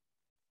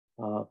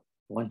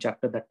 One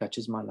chapter that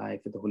touches my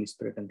life with the Holy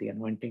Spirit and the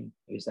anointing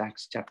is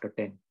Acts chapter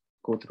 10.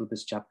 Go through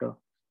this chapter.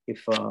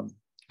 If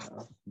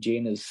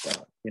Jane is,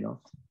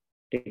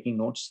 taking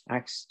notes,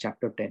 Acts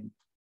chapter 10,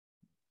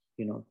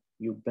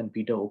 when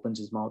Peter opens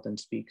his mouth and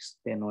speaks,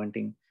 the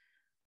anointing,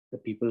 the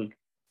people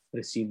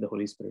receive the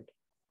Holy Spirit.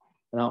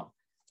 Now,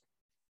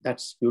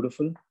 that's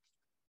beautiful.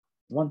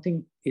 One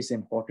thing is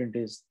important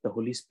is the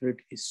Holy Spirit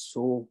is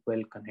so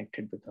well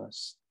connected with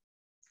us,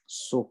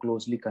 so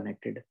closely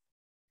connected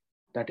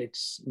that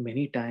it's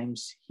many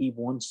times he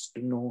wants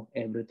to know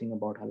everything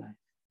about our life.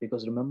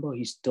 Because remember,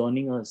 he's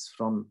turning us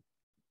from,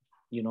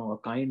 a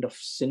kind of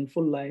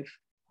sinful life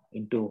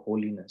into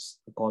holiness,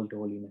 a call to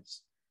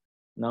holiness.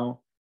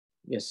 Now,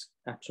 yes,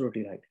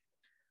 absolutely right.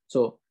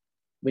 So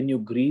when you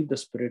grieve the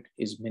Spirit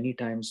is many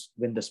times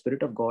when the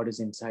Spirit of God is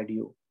inside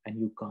you and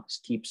you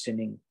keep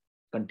sinning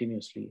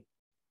continuously.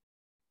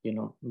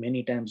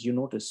 Many times you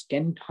notice,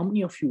 how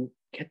many of you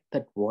get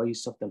that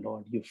voice of the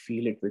Lord? You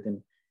feel it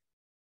within.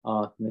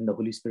 When the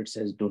Holy Spirit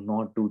says, do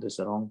not do this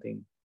wrong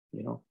thing,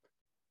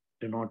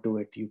 do not do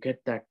it. You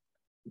get that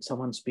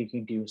someone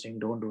speaking to you saying,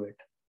 don't do it,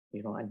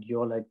 and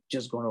you're like,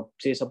 just going to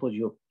say, suppose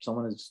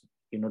someone is,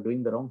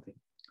 doing the wrong thing,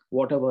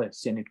 whatever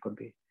sin it could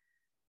be.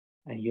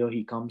 And here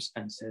he comes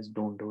and says,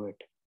 don't do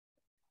it.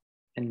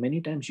 And many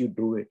times you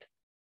do it.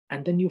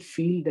 And then you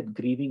feel that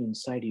grieving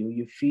inside you.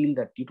 You feel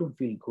that you don't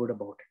feel good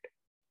about it.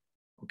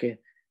 Okay.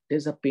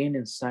 There's a pain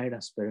inside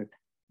our spirit.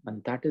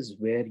 And that is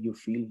where you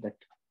feel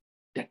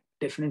that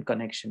different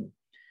connection.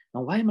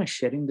 Now, why am I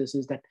sharing this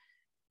is that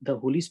the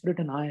Holy Spirit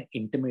and I are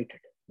intimated.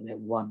 They're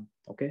one.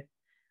 Okay.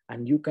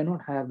 And you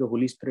cannot have the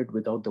Holy Spirit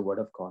without the word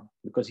of God,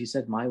 because he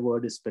said, my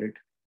word is spirit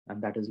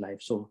and that is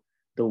life. So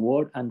the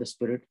word and the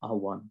spirit are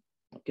one.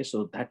 Okay.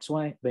 So that's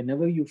why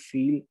whenever you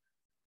feel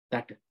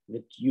that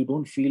you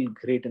don't feel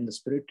great in the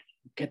spirit,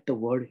 get the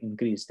word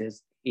increase.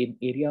 There's an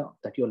area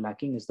that you're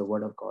lacking is the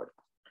word of God.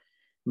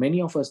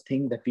 Many of us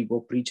think that we go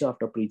preacher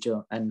after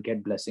preacher and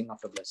get blessing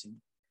after blessing.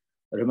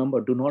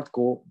 Remember, do not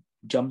go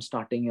jump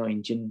starting your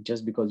engine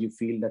just because you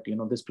feel that,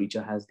 this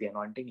preacher has the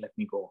anointing, let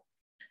me go.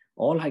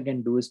 All I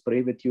can do is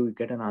pray with you, you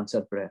get an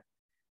answered prayer.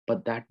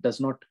 But that does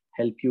not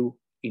help you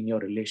in your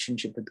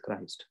relationship with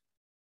Christ.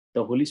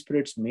 The Holy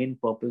Spirit's main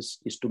purpose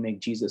is to make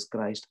Jesus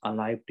Christ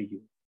alive to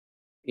you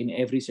in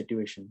every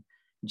situation.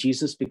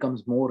 Jesus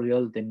becomes more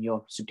real than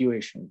your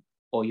situation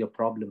or your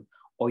problem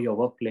or your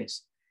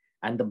workplace.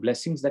 And the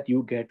blessings that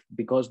you get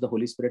because the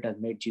Holy Spirit has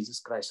made Jesus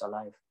Christ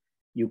alive,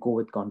 you go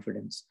with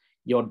confidence.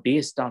 Your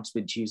day starts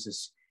with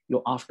Jesus.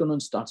 Your afternoon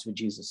starts with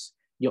Jesus.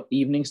 Your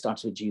evening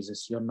starts with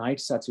Jesus. Your night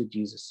starts with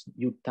Jesus.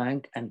 You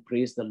thank and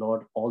praise the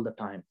Lord all the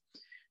time.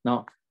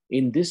 Now,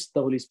 in this,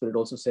 the Holy Spirit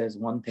also says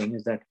one thing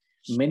is that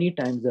many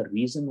times the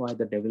reason why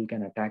the devil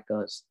can attack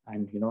us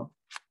and,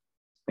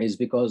 is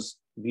because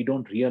we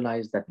don't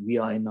realize that we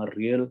are in a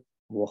real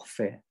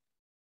warfare,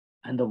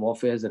 and the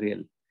warfare is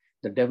real.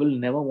 The devil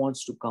never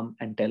wants to come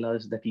and tell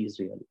us that he is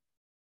real,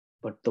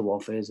 but the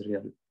warfare is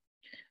real.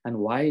 And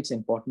why it's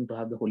important to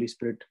have the Holy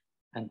Spirit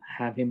and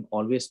have him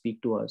always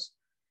speak to us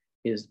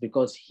is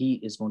because he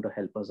is going to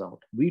help us out.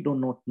 We do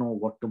not know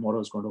what tomorrow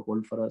is going to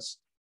hold for us,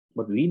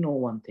 but we know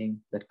one thing,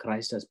 that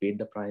Christ has paid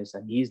the price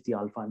and he is the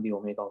Alpha and the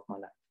Omega of my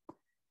life.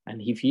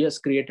 And if he has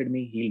created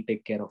me, he'll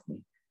take care of me.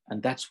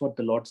 And that's what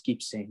the Lord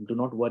keeps saying. Do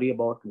not worry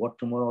about what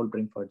tomorrow will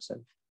bring for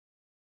itself.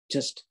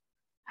 Just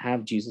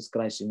have Jesus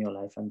Christ in your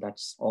life, and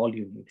that's all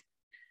you need.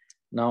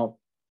 Now,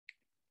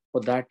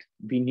 for that,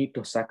 we need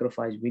to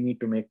sacrifice. We need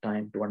to make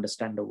time to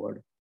understand the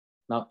word.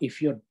 Now,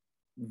 if you're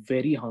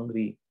very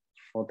hungry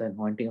for the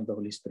anointing of the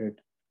Holy Spirit,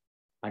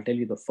 I'll tell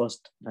you the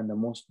first and the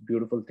most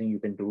beautiful thing you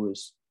can do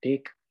is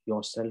take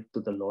yourself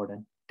to the Lord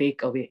and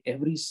take away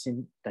every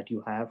sin that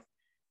you have.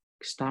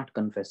 Start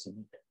confessing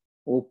it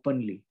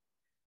openly.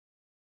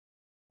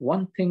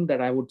 One thing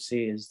that I would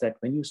say is that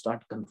when you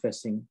start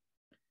confessing,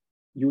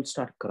 you'll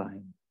start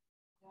crying,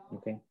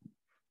 okay?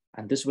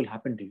 And this will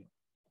happen to you.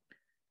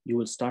 You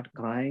will start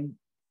crying.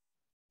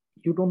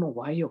 You don't know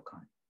why you're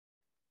crying.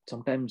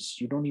 Sometimes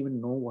you don't even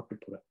know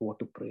what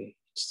to pray.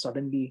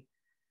 Suddenly,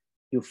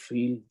 you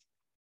feel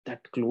that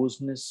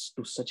closeness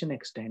to such an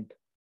extent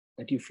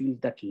that you feel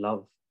that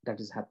love that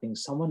is happening,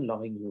 someone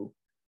loving you,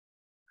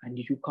 and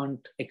you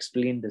can't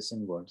explain this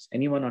in words.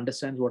 Anyone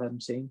understands what I'm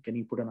saying? Can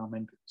you put an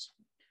amen to this?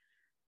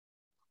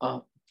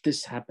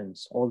 This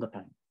happens all the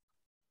time.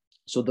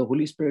 So the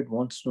Holy Spirit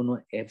wants to know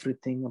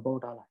everything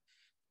about our life.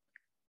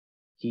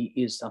 He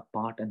is a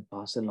part and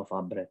parcel of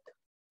our breath.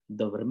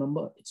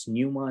 Remember, it's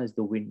pneuma is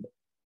the wind.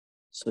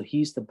 So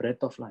he's the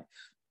breath of life.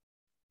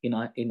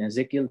 In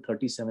Ezekiel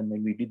 37,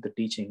 when we did the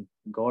teaching,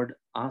 God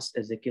asked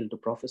Ezekiel to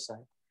prophesy,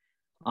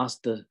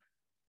 asked the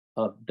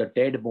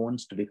dead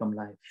bones to become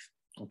life.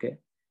 Okay.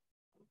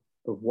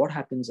 But what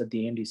happens at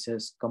the end? He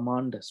says,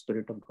 command the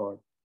Spirit of God.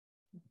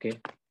 Okay.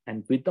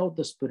 And without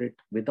the Spirit,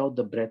 without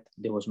the breath,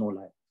 there was no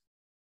life.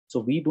 So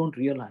we don't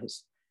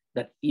realize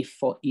that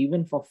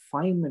even for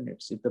 5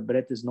 minutes, if the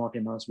breath is not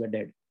in us, we're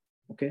dead.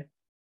 Okay.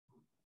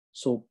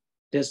 So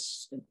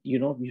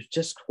you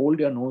just hold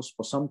your nose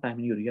for some time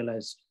and you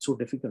realize it's so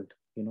difficult,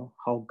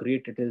 how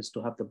great it is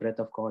to have the breath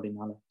of God in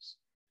our lives.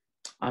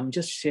 I'm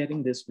just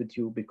sharing this with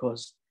you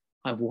because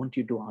I want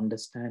you to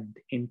understand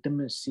the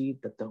intimacy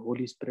that the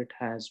Holy Spirit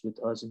has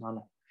with us in our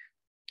life.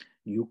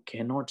 You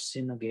cannot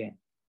sin again.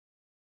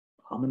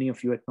 How many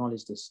of you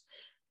acknowledge this?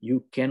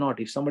 You cannot.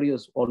 If somebody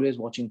is always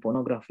watching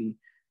pornography,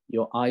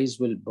 your eyes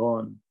will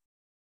burn.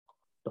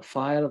 The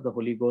fire of the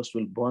Holy Ghost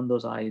will burn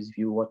those eyes if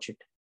you watch it.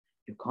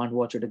 You can't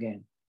watch it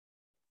again.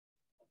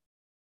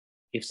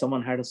 If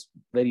someone had a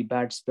very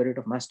bad spirit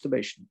of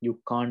masturbation, you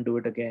can't do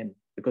it again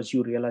because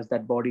you realize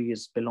that body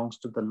belongs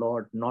to the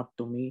Lord, not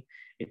to me.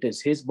 It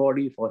is his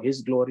body for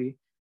his glory,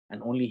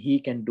 and only he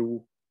can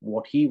do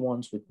what he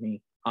wants with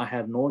me.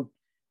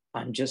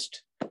 I'm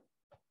just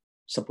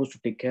supposed to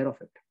take care of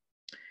it.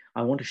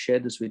 I want to share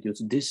this with you.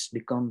 So this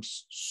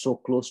becomes so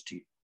close to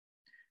you.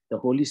 The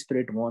Holy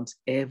Spirit wants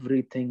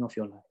everything of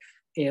your life,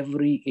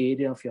 every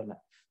area of your life.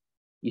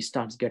 He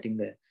starts getting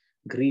there.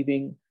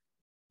 Grieving,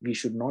 we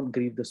should not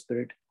grieve the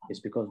Spirit,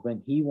 is because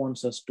when he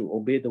wants us to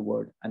obey the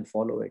word and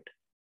follow it,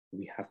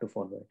 we have to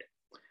follow it.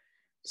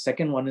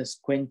 Second one is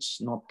quench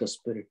not the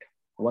Spirit.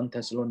 1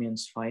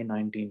 Thessalonians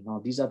 5:19. Now,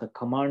 these are the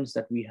commands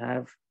that we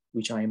have,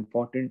 which are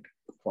important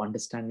for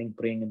understanding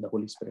praying in the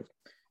Holy Spirit.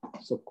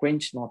 So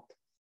quench not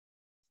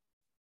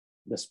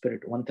the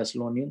Spirit. 1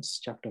 Thessalonians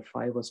chapter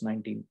 5, verse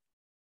 19.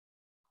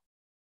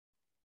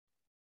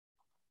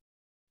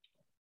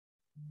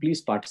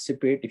 Please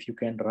participate if you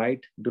can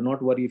write. Do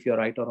not worry if you're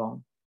right or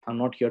wrong. I'm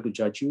not here to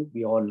judge you.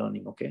 We are all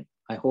learning, okay?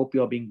 I hope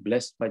you are being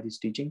blessed by these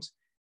teachings,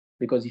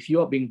 because if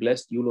you are being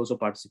blessed, you'll also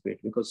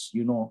participate, because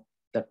you know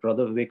that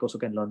Brother Vivek also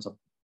can learn something.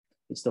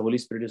 It's the Holy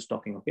Spirit is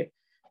talking, okay?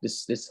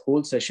 This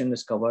whole session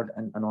is covered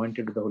and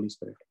anointed with the Holy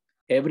Spirit.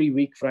 Every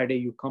week, Friday,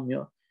 you come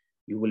here,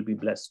 you will be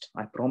blessed.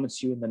 I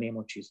promise you in the name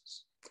of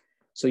Jesus.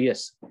 So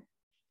yes,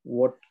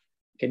 what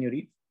can you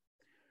read?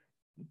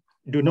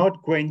 Do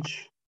not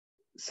quench,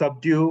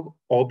 subdue,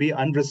 or be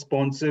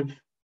unresponsive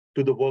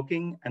to the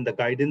working and the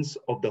guidance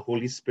of the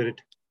Holy Spirit.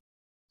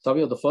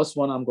 Savio, the first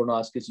one I'm going to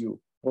ask is you.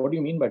 What do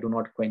you mean by do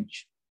not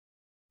quench?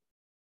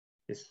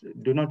 Yes,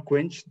 do not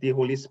quench the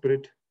Holy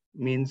Spirit.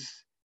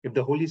 means if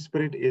the Holy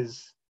Spirit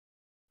is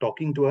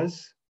talking to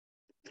us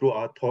through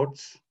our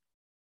thoughts,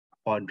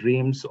 our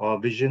dreams, our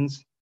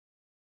visions,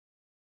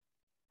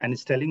 and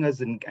is telling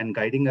us and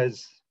guiding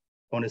us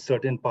on a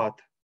certain path,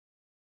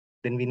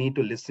 then we need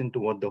to listen to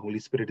what the Holy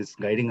Spirit is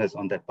guiding us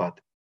on that path.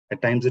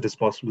 At times it is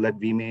possible that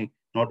we may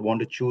not want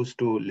to choose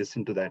to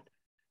listen to that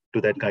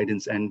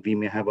guidance, and we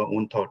may have our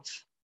own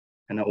thoughts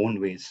and our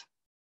own ways.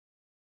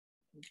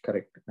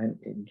 Correct.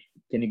 And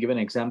can you give an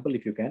example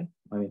if you can?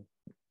 I mean,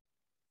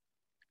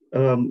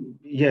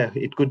 yeah,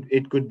 it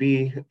could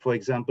be, for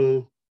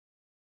example,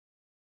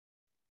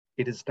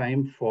 it is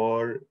time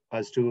for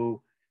us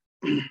to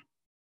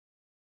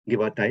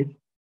give our tithe,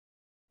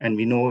 and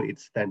we know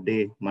it's that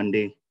day,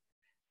 Monday,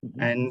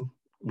 and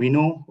we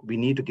know we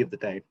need to give the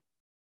tithe.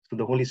 So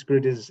the Holy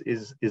Spirit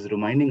is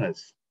reminding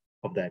us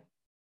of that.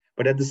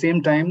 But at the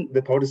same time,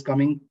 the thought is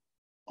coming,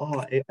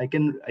 oh, I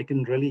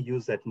can really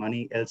use that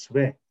money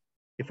elsewhere.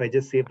 If I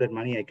just save that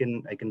money, I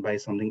can buy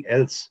something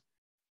else,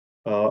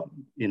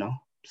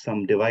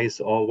 some device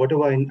or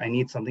whatever I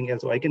need, something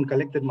else. Or I can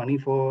collect that money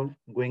for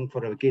going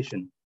for a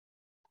vacation.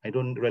 I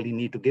don't really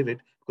need to give it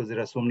because there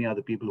are so many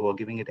other people who are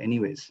giving it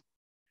anyways.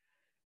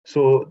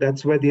 So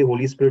that's where the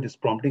Holy Spirit is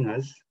prompting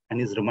us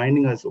and is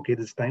reminding us, okay,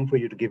 it's time for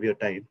you to give your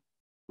tithe.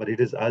 But it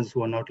is us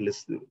who are not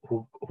listening,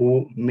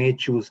 who may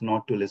choose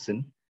not to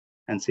listen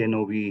and say,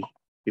 no, we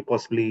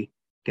possibly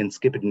can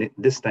skip it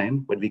this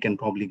time, but we can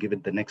probably give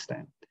it the next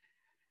time.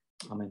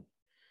 Amen.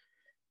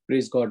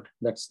 Praise God.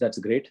 That's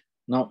great.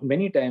 Now,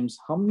 many times,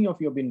 how many of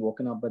you have been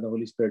woken up by the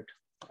Holy Spirit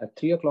at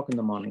 3 o'clock in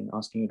the morning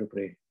asking you to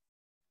pray?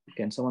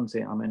 Can someone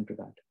say amen to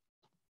that?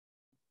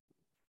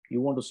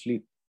 You want to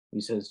sleep. He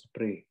says,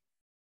 pray.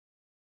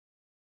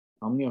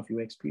 How many of you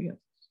experience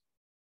this?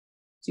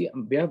 See,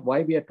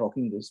 why we are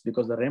talking this?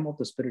 Because the realm of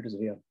the Spirit is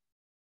real.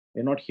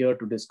 We're not here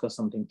to discuss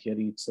something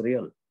theory. It's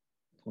real.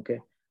 Okay.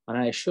 And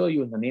I assure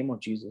you in the name of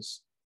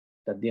Jesus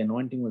that the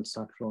anointing will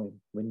start flowing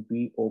when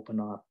we open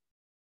our,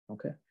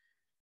 okay?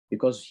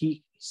 Because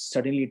he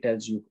suddenly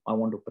tells you, I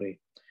want to pray.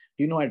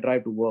 Do you know I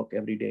drive to work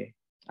every day?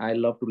 I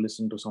love to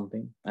listen to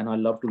something and I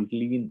love to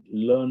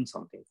learn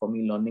something. For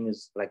me, learning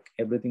is like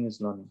everything is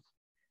learning.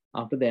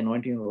 After the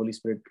anointing of the Holy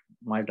Spirit,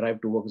 my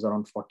drive to work is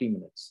around 40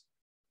 minutes.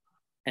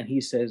 And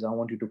he says, I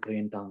want you to pray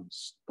in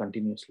tongues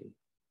continuously.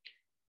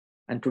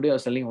 And today I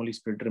was telling Holy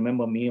Spirit,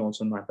 remember me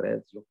also in my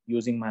prayers,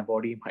 using my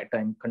body, my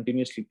time,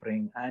 continuously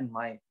praying, and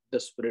the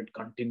Spirit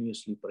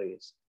continuously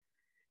prays.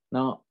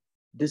 Now,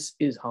 this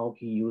is how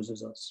he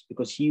uses us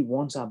because he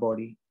wants our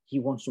body. He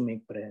wants to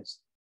make prayers.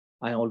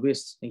 I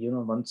always,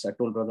 once I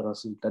told Brother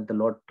Russell that the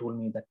Lord told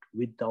me that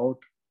without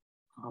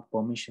our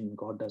permission,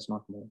 God does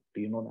not move.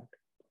 Do you know that?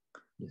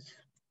 Yes.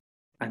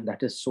 And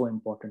that is so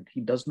important. He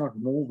does not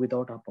move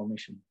without our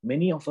permission.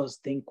 Many of us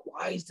think,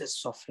 why is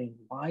this suffering?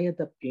 Why are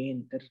the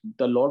pain?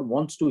 The Lord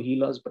wants to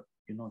heal us, but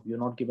you're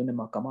not giving him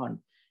a command.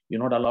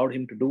 You're not allowed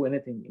him to do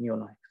anything in your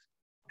life.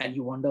 And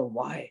you wonder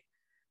why.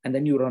 And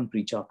then you run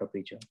preacher after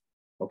preacher,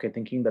 okay,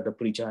 thinking that the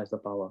preacher has the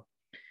power.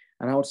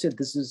 And I would say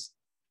this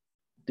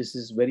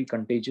is very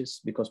contagious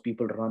because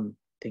people run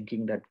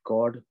thinking that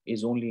God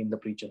is only in the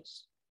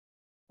preachers.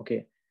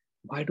 Okay.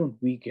 Why don't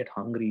we get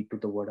hungry to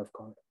the word of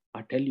God?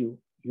 I tell you,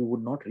 you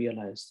would not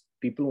realize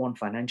people want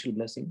financial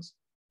blessings.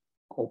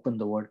 Open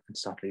the word and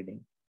start reading.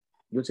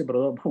 You'll say,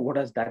 brother, what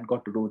has that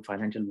got to do with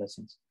financial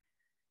blessings?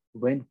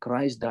 When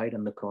Christ died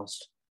on the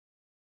cross,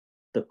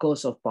 the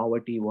curse of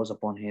poverty was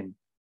upon him.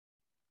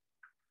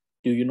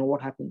 Do you know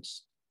what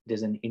happens?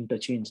 There's an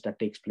interchange that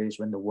takes place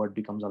when the word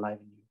becomes alive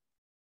in you.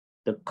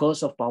 The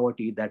curse of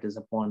poverty that is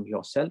upon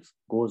yourself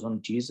goes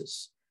on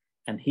Jesus,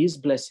 and his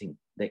blessing,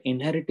 the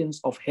inheritance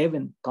of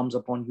heaven, comes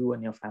upon you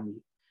and your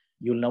family.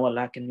 You'll never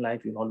lack in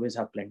life. You'll always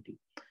have plenty.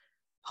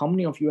 How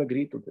many of you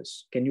agree to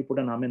this? Can you put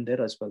an amen there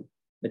as well?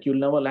 That you'll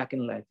never lack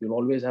in life. You'll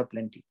always have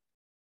plenty.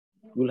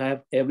 You'll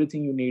have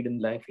everything you need in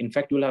life. In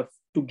fact, you'll have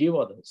to give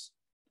others.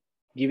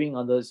 Giving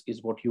others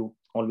is what you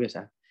always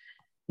have.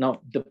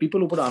 Now, the people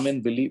who put amen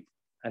believe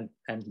and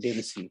they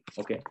receive.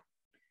 Okay.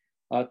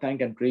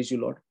 Thank and praise you,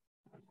 Lord.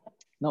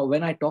 Now,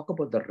 when I talk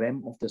about the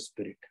realm of the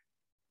Spirit,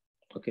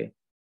 okay,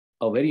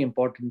 a very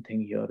important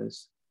thing here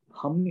is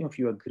how many of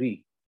you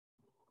agree?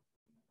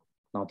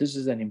 Now, this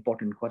is an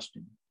important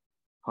question.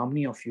 How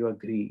many of you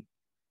agree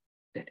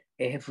that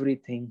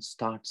everything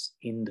starts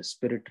in the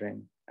spirit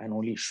realm and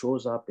only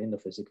shows up in the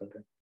physical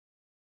realm?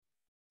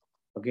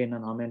 Again,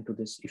 an amen to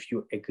this. If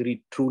you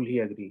agree, truly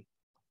agree.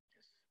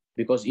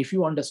 Because if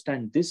you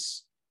understand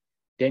this,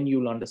 then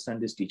you'll understand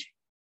this teaching.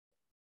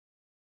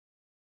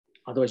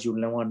 Otherwise, you'll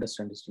never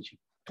understand this teaching.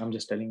 I'm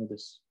just telling you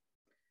this.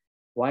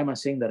 Why am I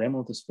saying the realm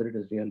of the Spirit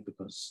is real?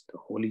 Because the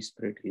Holy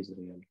Spirit is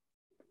real.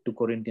 2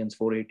 Corinthians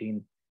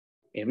 4:18.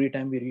 Every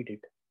time we read it,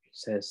 it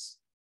says,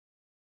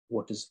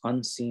 what is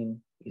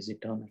unseen is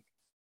eternal.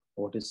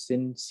 What is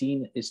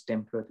seen is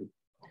temporary.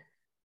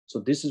 So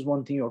this is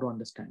one thing you have to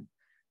understand,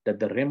 that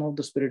the realm of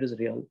the Spirit is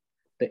real.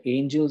 The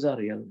angels are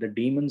real. The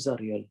demons are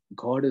real.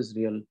 God is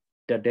real.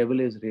 The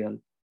devil is real.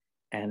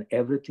 And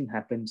everything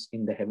happens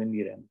in the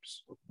heavenly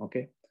realms.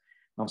 Okay.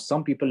 Now,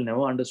 some people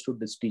never understood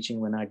this teaching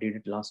when I did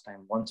it last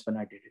time, once when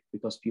I did it,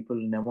 because people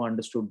never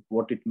understood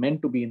what it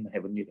meant to be in the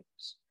heavenly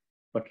realms.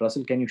 But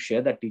Russell, can you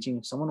share that teaching?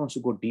 If someone wants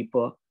to go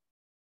deeper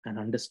and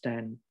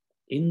understand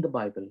in the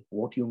Bible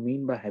what you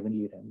mean by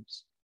heavenly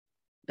realms,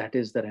 that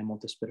is the realm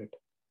of the Spirit.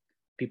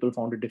 People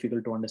found it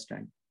difficult to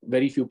understand.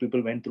 Very few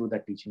people went through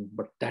that teaching,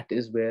 but that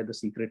is where the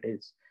secret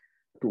is,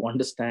 to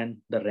understand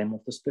the realm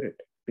of the Spirit,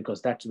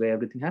 because that's where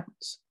everything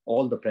happens.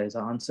 All the prayers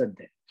are answered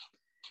there.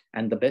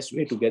 And the best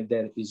way to get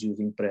there is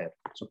using prayer.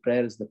 So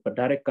prayer is the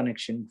direct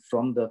connection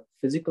from the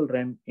physical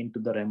realm into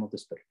the realm of the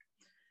Spirit.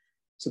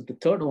 So the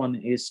third one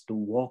is to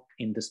walk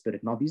in the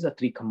Spirit. Now, these are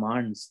 3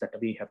 commands that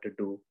we have to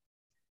do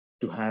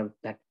to have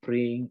that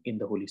praying in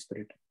the Holy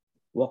Spirit.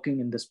 Walking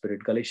in the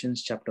Spirit,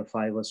 Galatians chapter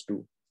 5, verse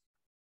 2.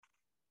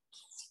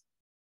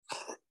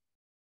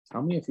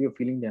 How many of you are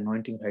feeling the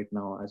anointing right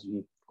now as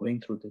we're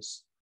going through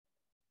this?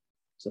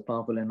 It's a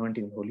powerful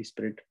anointing of the Holy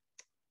Spirit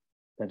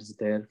that is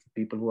there for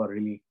people who are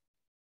really,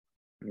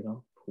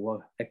 who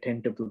are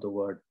attentive to the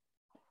word,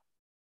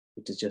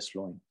 which is just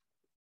flowing.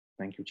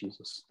 Thank you,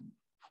 Jesus.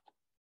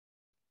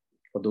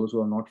 For those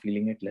who are not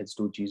feeling it, let's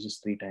do Jesus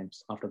 3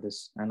 times after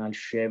this. And I'll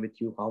share with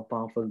you how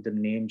powerful the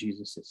name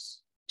Jesus is.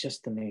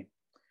 Just the name.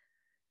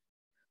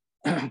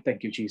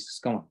 Thank you, Jesus.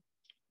 Come on.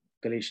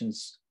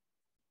 Galatians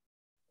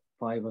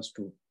 5, verse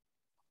 2.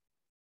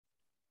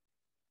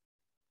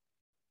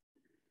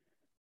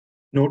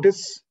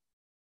 Notice,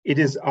 it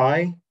is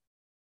I,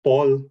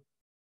 Paul,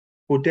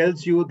 who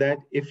tells you that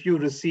if you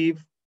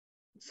receive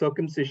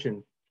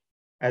circumcision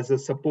as a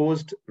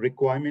supposed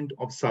requirement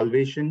of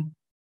salvation,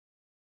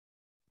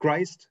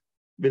 Christ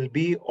will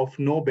be of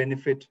no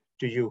benefit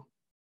to you,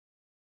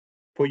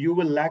 for you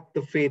will lack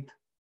the faith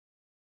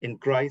in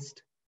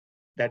Christ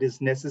that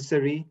is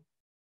necessary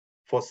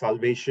for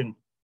salvation.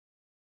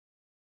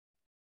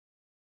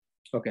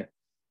 Okay.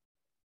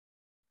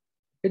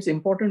 It's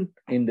important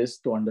in this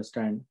to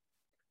understand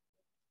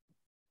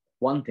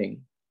one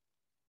thing,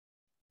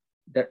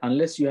 that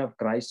unless you have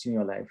Christ in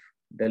your life,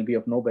 there'll be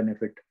of no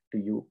benefit to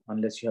you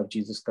unless you have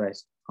Jesus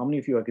Christ. How many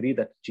of you agree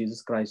that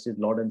Jesus Christ is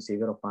Lord and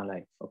Savior of my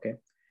life? Okay.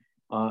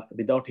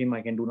 Without him,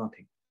 I can do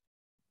nothing.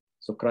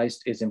 So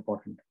Christ is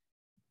important.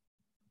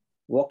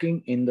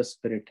 Walking in the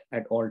Spirit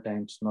at all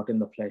times, not in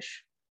the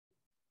flesh.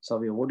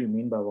 Savio, what do you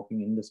mean by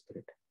walking in the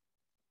Spirit?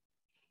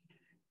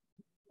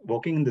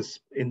 Walking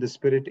in the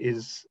Spirit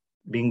is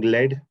being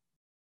led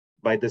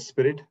by the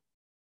Spirit,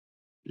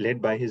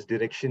 led by his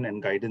direction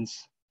and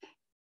guidance.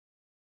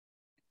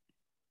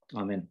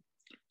 Amen.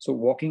 So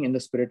walking in the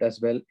Spirit as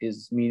well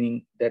is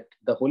meaning that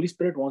the Holy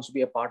Spirit wants to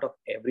be a part of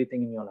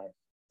everything in your life.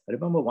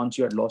 Remember once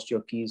you had lost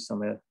your keys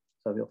somewhere,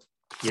 Savio?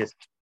 Yes.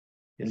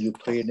 And you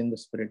prayed in the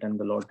Spirit and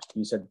the Lord,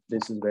 you said,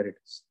 this is where it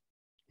is.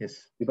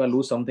 Yes. If I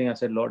lose something, I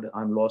said, Lord,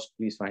 I'm lost,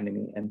 please find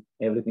me. And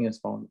everything is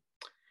found.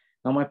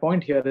 Now, my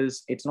point here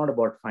is, it's not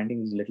about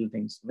finding these little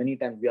things. Many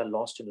times we are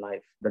lost in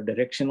life. The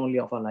direction only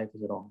of our life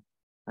is wrong.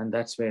 And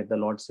that's where the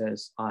Lord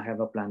says, I have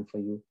a plan for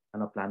you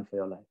and a plan for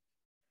your life.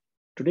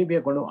 Today, we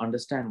are going to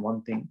understand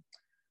one thing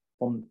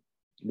from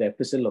the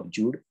Epistle of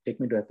Jude. Take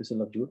me to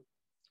Epistle of Jude,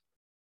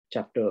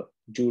 chapter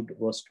Jude,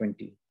 verse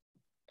 20.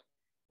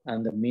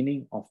 And the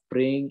meaning of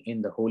praying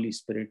in the Holy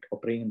Spirit or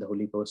praying in the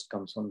Holy Ghost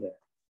comes from there.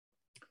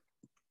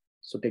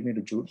 So take me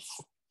to Jude.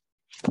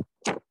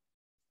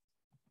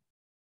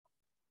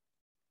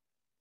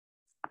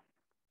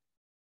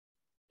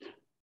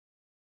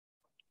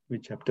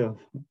 Which chapter,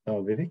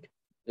 Vivek?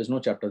 There's no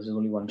chapter, there's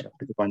only one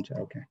chapter. One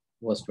chapter, okay.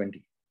 Verse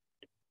 20.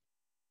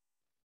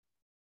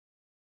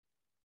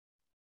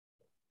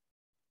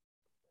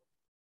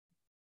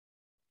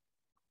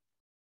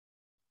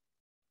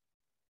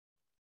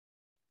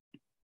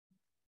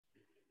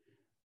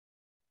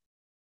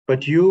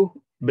 But you,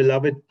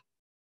 beloved,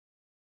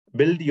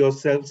 build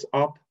yourselves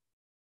up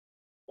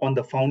on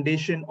the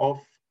foundation of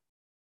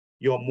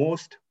your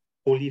most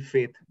holy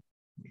faith.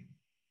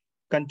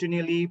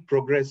 Continually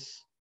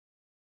progress,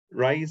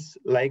 rise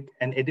like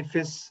an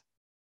edifice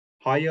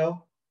higher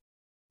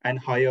and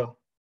higher.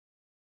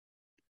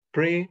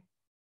 Pray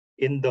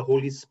in the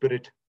Holy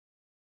Spirit.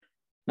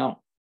 Now,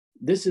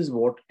 this is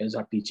what is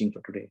our teaching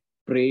for today.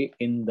 Pray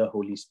in the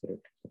Holy Spirit,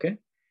 okay?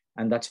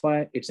 And that's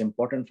why it's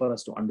important for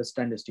us to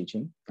understand this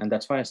teaching. And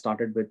that's why I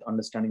started with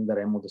understanding the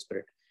realm of the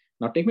Spirit.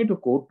 Now, take me to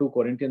quote 2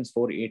 Corinthians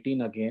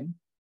 4:18 again,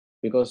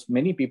 because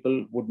many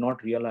people would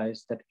not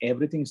realize that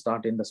everything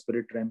starts in the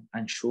spirit realm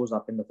and shows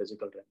up in the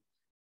physical realm.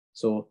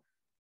 So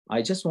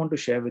I just want to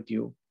share with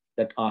you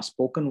that our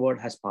spoken word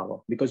has power,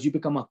 because you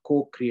become a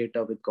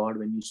co-creator with God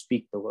when you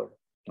speak the word,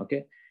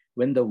 okay?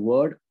 When the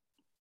word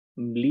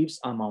leaves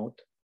our mouth,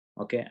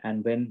 okay,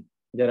 and when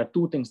there are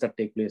 2 things that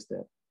take place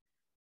there.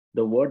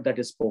 The word that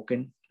is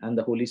spoken and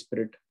the Holy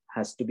Spirit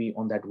has to be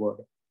on that word.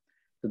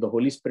 So the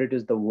Holy Spirit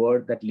is the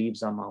word that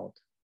leaves our mouth.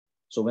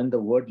 So when the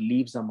word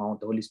leaves our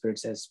mouth, the Holy Spirit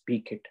says,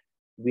 speak it.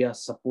 We are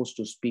supposed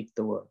to speak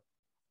the word.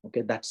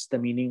 Okay, that's the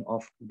meaning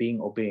of being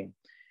obeying.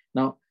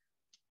 Now,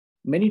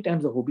 many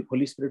times the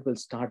Holy Spirit will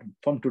start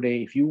from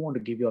today. If you want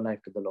to give your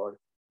life to the Lord,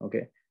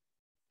 okay,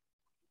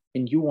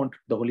 and you want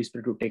the Holy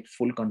Spirit to take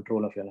full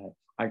control of your life.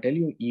 I tell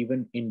you,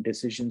 even in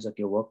decisions at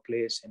your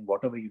workplace and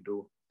whatever you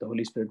do, the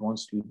Holy Spirit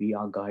wants to be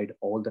our guide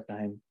all the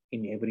time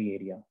in every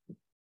area.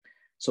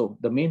 So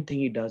the main thing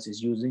he does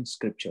is using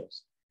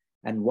scriptures.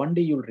 And one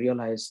day you'll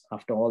realize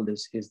after all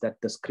this is that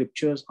the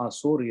scriptures are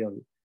so real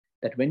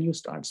that when you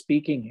start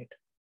speaking it,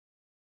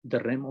 the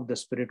realm of the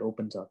Spirit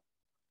opens up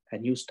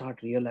and you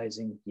start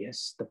realizing,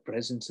 yes, the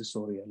presence is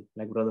so real.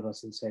 Like Brother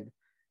Russell said,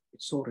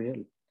 it's so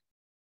real.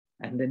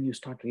 And then you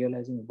start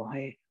realizing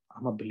why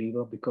I'm a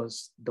believer,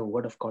 because the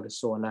word of God is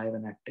so alive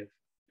and active.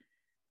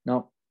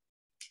 Now,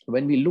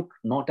 when we look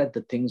not at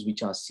the things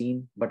which are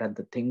seen, but at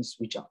the things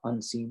which are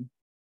unseen,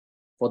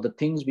 for the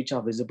things which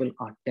are visible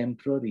are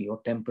temporary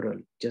or temporal,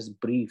 just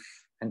brief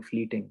and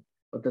fleeting.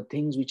 But the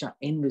things which are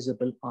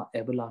invisible are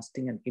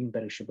everlasting and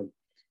imperishable.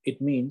 It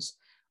means,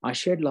 I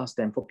shared last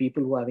time, for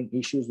people who are having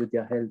issues with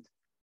their health,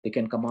 they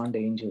can command the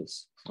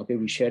angels. Okay,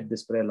 we shared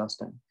this prayer last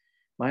time.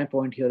 My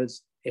point here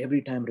is,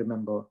 every time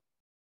remember,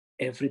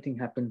 everything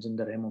happens in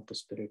the realm of the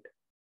Spirit.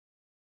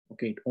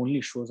 Okay, it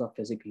only shows up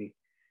physically.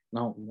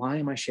 Now, why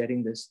am I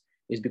sharing this?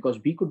 Is because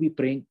we could be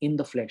praying in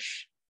the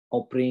flesh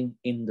or praying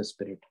in the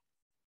Spirit.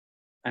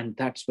 And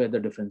that's where the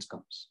difference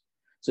comes.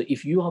 So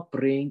if you are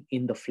praying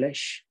in the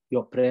flesh,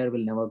 your prayer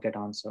will never get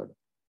answered,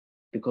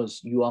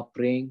 because you are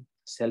praying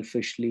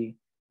selfishly,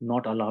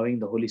 not allowing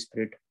the Holy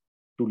Spirit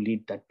to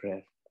lead that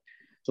prayer.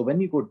 So when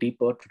we go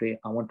deeper today,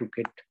 I want to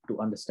get to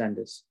understand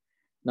this.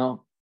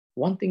 Now,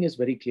 one thing is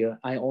very clear.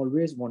 I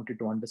always wanted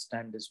to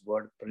understand this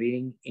word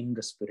praying in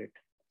the Spirit.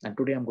 And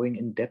today I'm going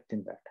in depth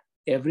in that.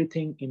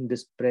 Everything in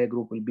this prayer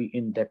group will be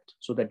in depth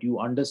so that you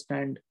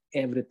understand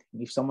everything.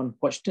 If someone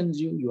questions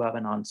you, you have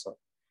an answer.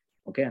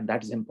 Okay, and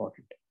that is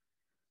important.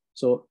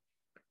 So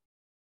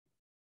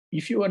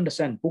if you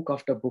understand book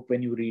after book,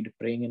 when you read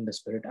praying in the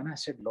Spirit, and I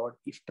said, Lord,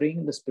 if praying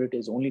in the Spirit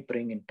is only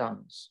praying in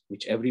tongues,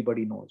 which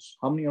everybody knows,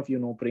 how many of you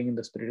know praying in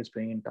the Spirit is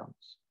praying in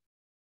tongues?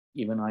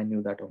 Even I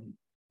knew that only.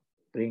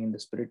 Praying in the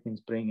Spirit means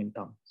praying in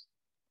tongues.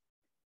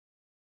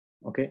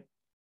 Okay.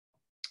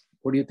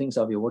 What do you think,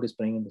 Savio? What is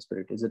praying in the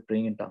Spirit? Is it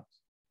praying in tongues?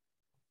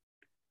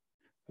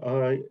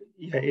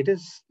 Yeah, it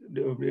is.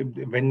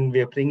 When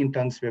we are praying in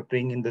tongues, we are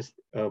praying in this,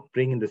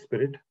 praying in the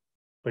Spirit.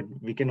 But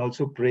we can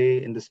also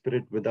pray in the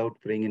Spirit without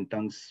praying in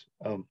tongues.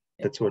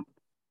 That's what.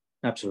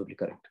 Absolutely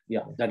correct.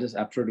 Yeah, that is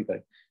absolutely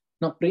correct.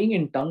 Now, praying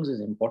in tongues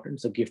is important.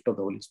 It's a gift of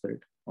the Holy Spirit.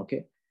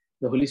 Okay,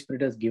 the Holy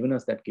Spirit has given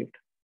us that gift.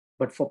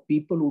 But for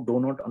people who do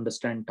not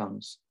understand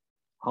tongues,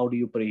 how do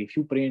you pray? If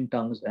you pray in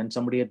tongues and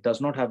somebody does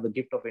not have the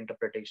gift of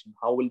interpretation,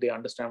 how will they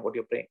understand what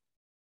you're praying?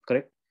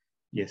 Correct?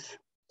 Yes.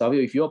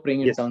 Savio, if you're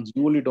praying in tongues,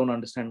 you really don't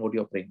understand what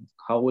you're praying.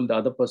 How will the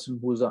other person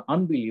who's an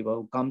unbeliever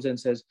who comes and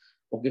says,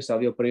 okay,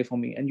 Savio, pray for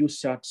me, and you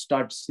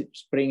start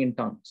praying in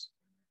tongues?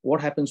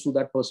 What happens to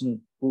that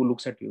person who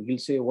looks at you? He'll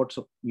say, what's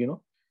up, you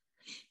know?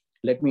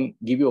 Let me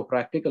give you a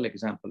practical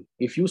example.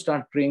 If you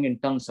start praying in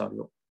tongues,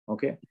 Savio,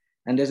 okay,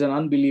 and there's an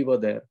unbeliever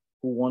there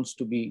who wants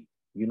to be,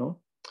 you know,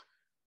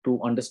 to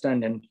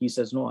understand, and he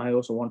says, no, I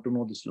also want to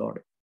know this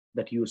Lord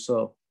that you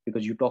serve,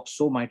 because you talk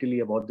so mightily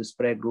about this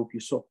prayer group, you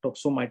talk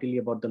so mightily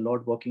about the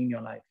Lord working in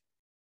your life.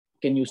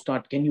 Can you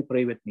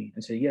pray with me?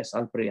 And say, yes,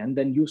 I'll pray. And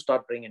then you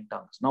start praying in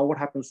tongues. Now what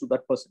happens to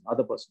that person,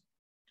 other person?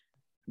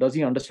 Does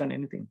he understand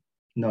anything?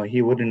 No,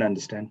 he wouldn't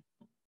understand.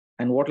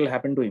 And what will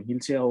happen to him? He'll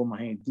say, oh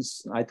my,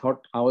 I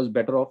thought I was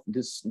better off.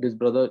 This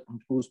brother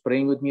who's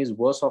praying with me is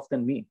worse off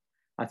than me.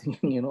 I think,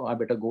 you know, I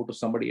better go to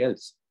somebody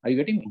else. Are you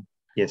getting me?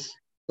 Yes.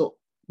 So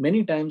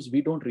many times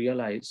we don't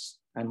realize,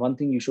 and one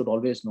thing you should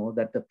always know,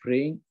 that the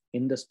praying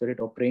in the Spirit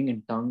or praying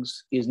in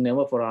tongues is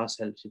never for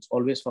ourselves. It's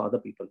always for other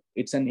people.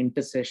 It's an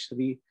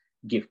intercessory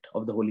gift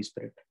of the Holy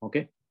Spirit.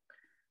 Okay.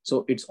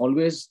 So it's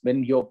always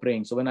when you're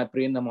praying. So when I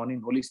pray in the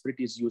morning, Holy Spirit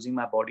is using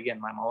my body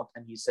and my mouth,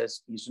 and he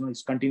says, he's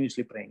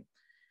continuously praying.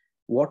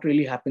 What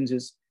really happens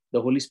is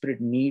the Holy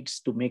Spirit needs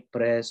to make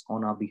prayers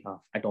on our behalf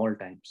at all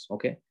times.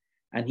 Okay.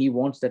 And he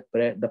wants that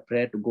the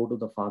prayer to go to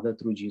the Father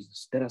through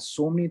Jesus. There are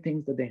so many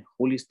things that the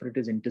Holy Spirit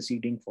is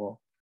interceding for,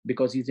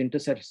 because he's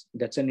intercessor.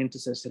 That's an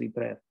intercessory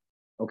prayer.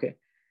 Okay.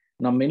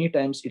 Now, many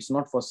times it's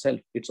not for self.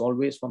 It's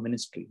always for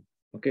ministry.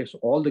 Okay. So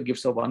all the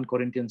gifts of 1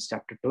 Corinthians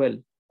chapter 12,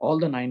 all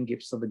the 9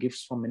 gifts are the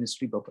gifts for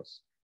ministry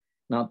purpose.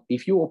 Now,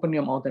 if you open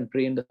your mouth and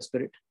pray in the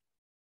Spirit,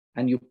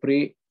 and you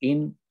pray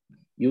in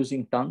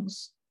using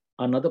tongues,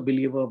 another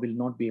believer will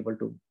not be able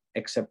to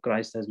accept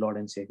Christ as Lord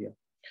and Savior.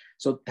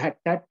 So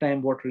that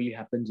time, what really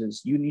happens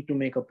is you need to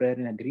make a prayer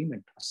in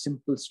agreement, a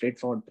simple,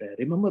 straightforward prayer.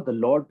 Remember, the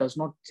Lord does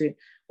not say,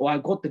 oh, I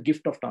got the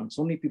gift of tongues.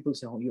 So many people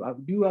say, oh,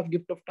 do you have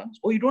gift of tongues?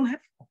 Oh, you don't have?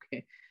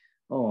 Okay.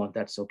 Oh,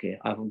 that's okay.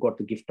 I've got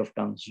the gift of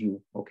tongues.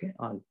 Okay.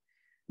 Now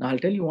I'll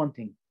tell you one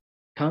thing.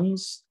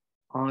 Tongues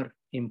are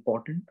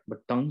important,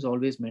 but tongues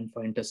always meant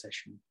for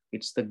intercession.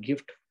 It's the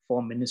gift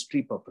for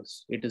ministry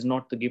purpose. It is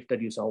not the gift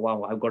that you say, oh,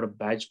 wow, I've got a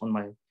badge on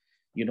my,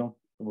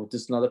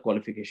 this is another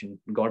qualification.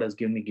 God has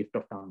given me gift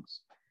of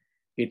tongues.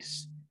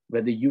 It's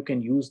whether you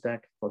can use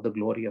that for the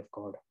glory of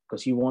God,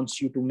 because he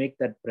wants you to make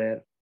that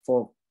prayer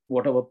for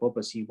whatever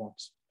purpose he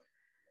wants.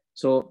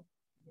 So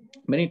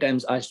Many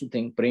times I used to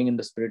think praying in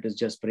the Spirit is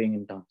just praying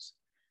in tongues.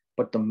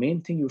 But the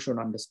main thing you should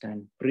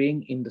understand,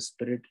 praying in the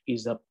Spirit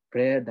is a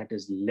prayer that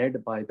is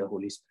led by the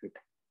Holy Spirit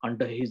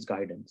under His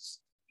guidance.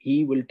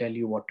 He will tell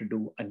you what to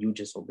do and you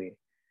just obey.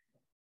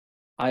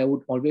 I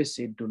would always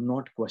say, do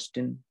not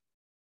question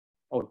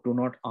or do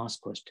not ask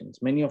questions.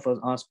 Many of us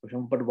ask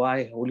questions, but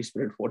why, Holy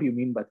Spirit? What do you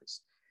mean by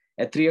this?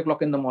 At 3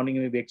 o'clock in the morning,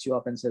 He wakes you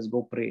up and says,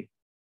 go pray.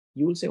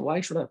 You will say,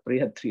 why should I pray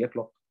at 3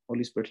 o'clock?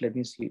 Holy Spirit, let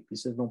me sleep. He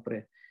says, no,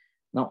 pray.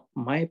 Now,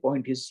 my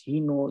point is, He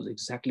knows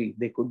exactly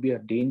there could be a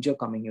danger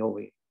coming your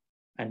way.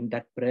 And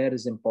that prayer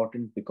is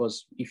important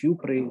because if you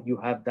pray, you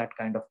have that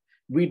kind of,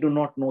 we do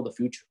not know the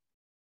future,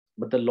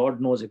 but the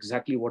Lord knows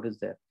exactly what is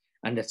there.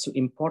 And that's so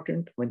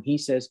important. When He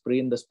says, pray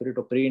in the Spirit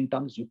or pray in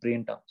tongues, you pray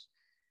in tongues.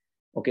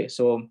 Okay,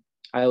 so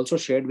I also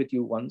shared with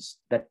you once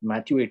that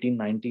Matthew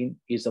 18:19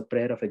 is a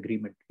prayer of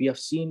agreement. We have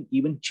seen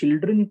even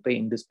children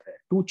praying this prayer,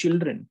 2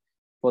 children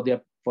for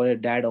their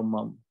dad or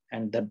mom,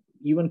 and that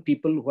even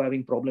people who are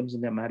having problems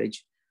in their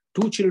marriage,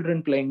 2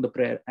 children playing the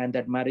prayer, and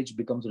that marriage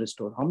becomes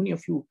restored. How many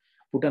of you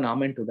put an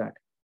amen to that?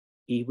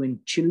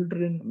 Even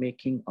children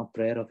making a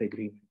prayer of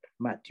agreement.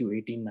 Matthew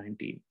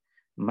 18:19.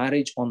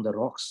 Marriage on the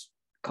rocks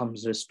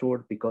comes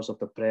restored because of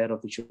the prayer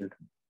of the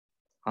children.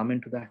 Amen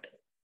to that.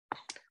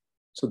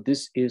 So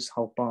this is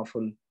how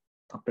powerful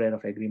a prayer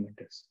of agreement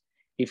is.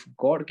 If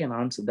God can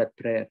answer that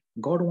prayer,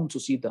 God wants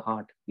to see the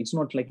heart. It's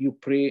not like you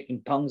pray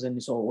in tongues and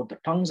you say, oh, the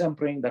tongues I'm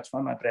praying, that's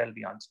why my prayer will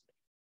be answered.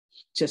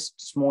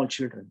 Just small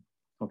children,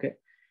 okay?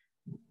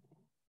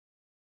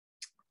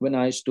 When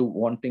I used to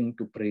wanting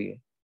to pray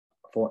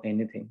for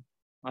anything,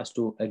 I used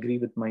to agree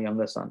with my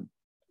younger son.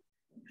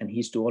 And he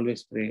used to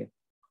always pray,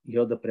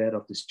 hear the prayer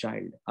of this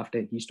child. After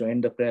he used to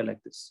end the prayer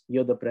like this,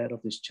 hear the prayer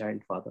of this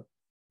child, Father.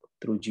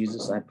 Through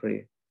Jesus, I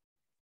pray.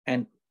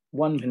 And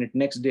 1 minute,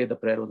 next day, the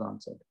prayer was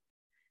answered.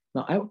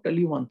 Now, I would tell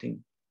you one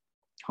thing.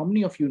 How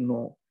many of you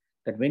know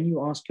that when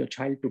you ask your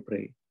child to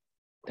pray,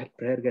 that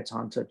prayer gets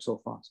answered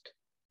so fast?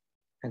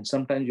 And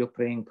sometimes you're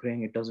praying,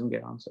 it doesn't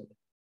get answered.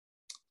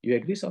 You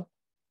agree, sir?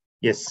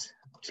 Yes,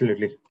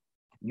 absolutely.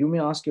 You may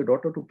ask your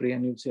daughter to pray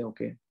and you'll say,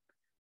 okay,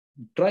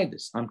 try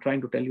this. I'm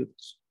trying to tell you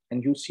this.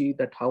 And you see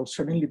that how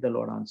suddenly the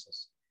Lord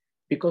answers.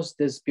 Because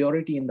there's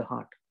purity in the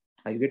heart.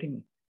 Are you getting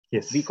me?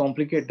 Yes. We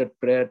complicate that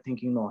prayer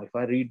thinking, no, if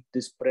I read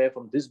this prayer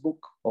from this book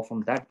or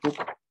from that book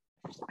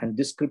and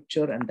this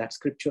scripture and that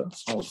scripture,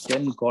 oh,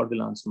 then God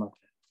will answer my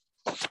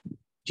prayer.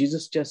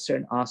 Jesus just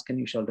said, ask and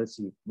you shall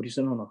receive. But you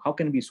say, no, how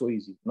can it be so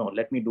easy? No,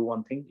 let me do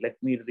one thing. Let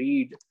me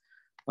read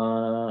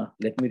 4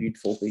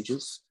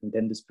 pages and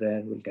then this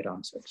prayer will get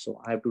answered.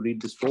 So I have to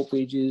read this 4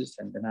 pages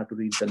and then I have to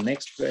read the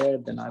next prayer.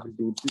 Then I will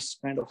do this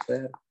kind of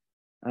prayer.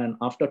 And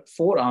after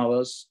 4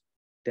 hours,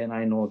 then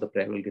I know the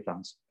prayer will get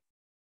answered.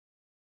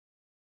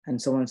 And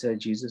someone said,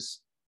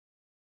 Jesus,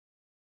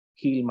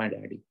 heal my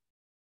daddy.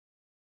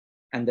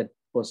 And that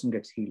person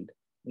gets healed.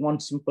 One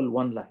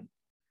line.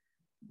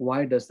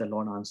 Why does the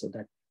Lord answer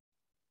that?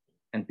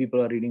 And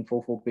people are reading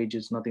 4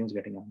 pages, nothing's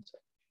getting answered.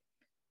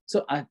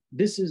 So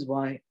this is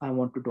why I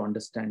wanted to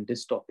understand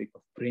this topic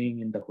of praying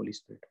in the Holy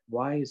Spirit.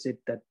 Why is it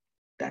that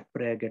that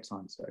prayer gets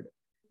answered?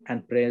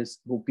 And prayers,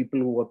 people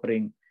who are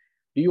praying.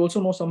 Do you also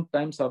know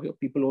sometimes, Savio,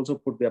 people also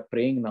put they're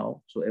praying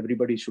now, so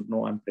everybody should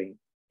know I'm praying.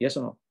 Yes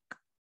or no?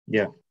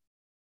 Yeah.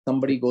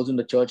 Somebody goes in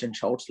the church and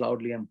shouts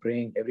loudly, I'm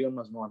praying. Everyone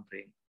must know I'm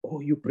praying. Oh,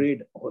 you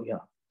prayed? Oh, yeah.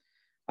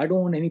 I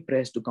don't want any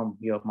prayers to come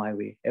here my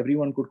way.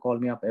 Everyone could call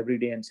me up every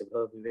day and say,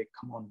 oh, Vivek,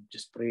 come on,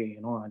 just pray.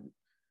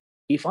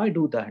 If I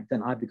do that,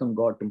 then I become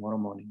God tomorrow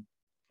morning.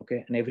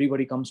 Okay. And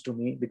everybody comes to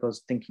me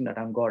because thinking that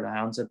I'm God, I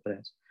answer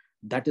prayers.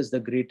 That is the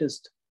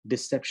greatest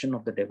deception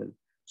of the devil.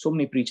 So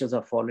many preachers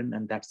are fallen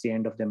and that's the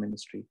end of their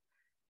ministry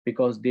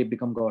because they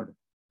become God.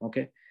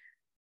 Okay.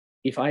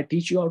 If I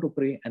teach you how to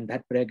pray and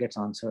that prayer gets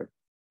answered,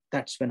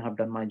 that's when I've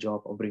done my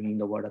job of bringing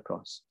the word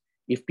across.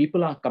 If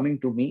people are coming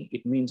to me,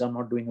 it means I'm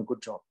not doing a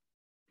good job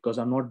because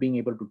I'm not being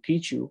able to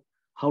teach you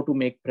how to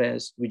make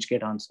prayers which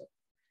get answered.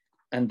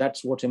 And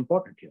that's what's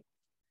important here.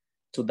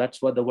 So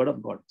that's what the word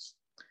of God is.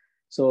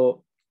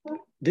 So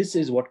this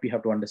is what we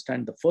have to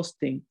understand. The first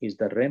thing is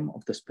the realm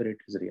of the Spirit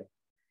is real.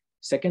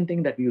 Second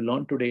thing that we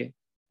learned today,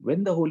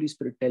 when the Holy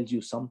Spirit tells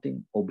you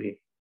something, obey.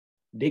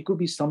 There could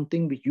be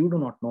something which you do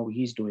not know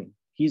He's doing.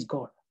 He's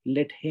God.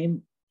 Let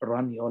Him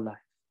run your life.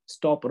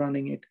 Stop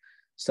running it,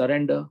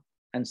 surrender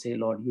and say,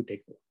 Lord, you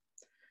take over.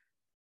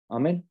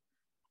 Amen.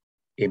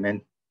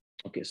 Amen.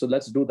 Okay, so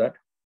let's do that.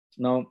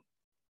 Now,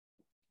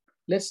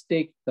 let's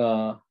take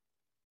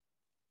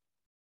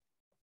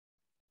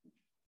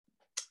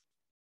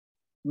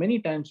many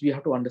times we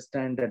have to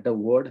understand that the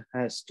word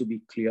has to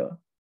be clear.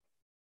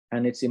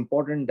 And it's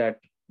important that,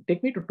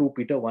 take me to 2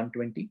 Peter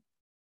 1:20.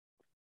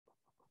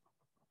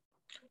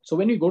 So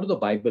when you go to the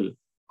Bible,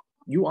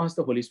 you ask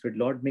the Holy Spirit,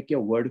 Lord, make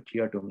your word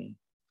clear to me.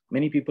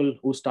 Many people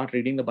who start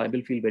reading the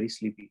Bible feel very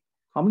sleepy.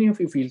 How many of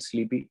you feel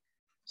sleepy?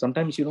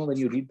 Sometimes, when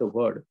you read the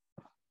word,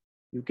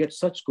 you get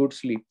such good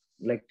sleep.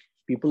 Like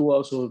people who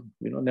also,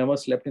 never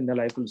slept in their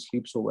life will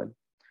sleep so well.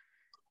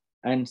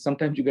 And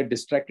sometimes you get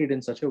distracted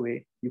in such a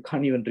way, you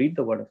can't even read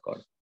the word of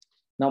God.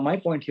 Now, my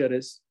point here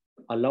is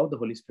allow the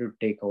Holy Spirit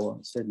to take over.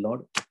 Say,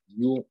 Lord,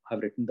 you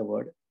have written the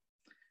word.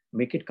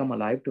 Make it come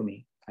alive to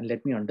me and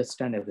let me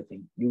understand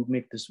everything. You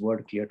make this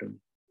word clear to me.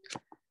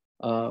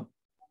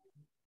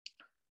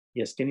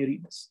 Yes, can you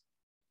read this?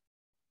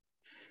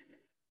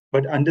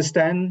 But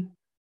understand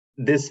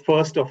this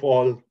first of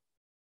all,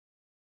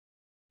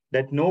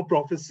 that no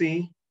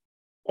prophecy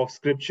of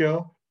Scripture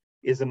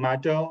is a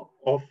matter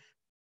of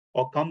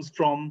or comes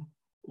from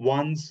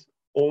one's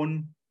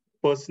own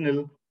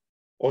personal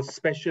or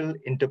special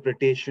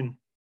interpretation.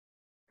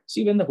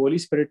 See, when the Holy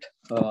Spirit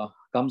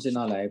comes in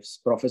our lives,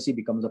 prophecy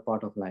becomes a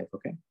part of life,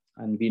 okay?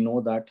 And we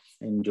know that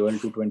in Joel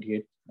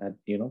 2:28,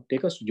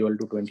 take us to Joel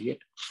 2:28.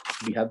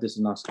 We have this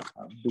in our,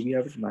 do we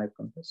have it in my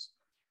compass?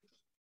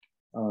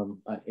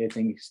 I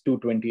think it's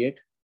 2:28.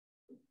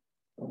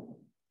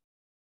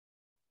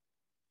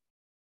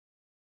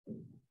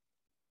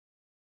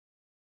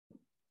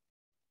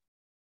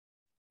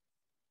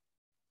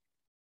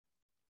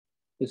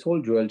 This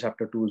whole Joel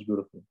chapter 2 is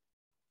beautiful.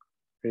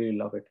 Really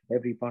love it.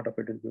 Every part of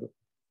it is beautiful.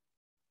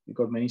 We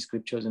got many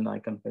scriptures in I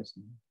confess.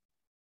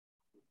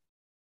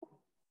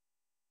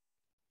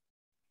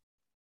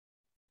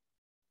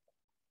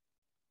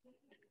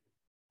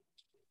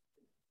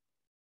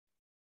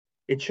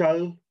 It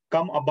shall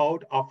come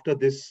about after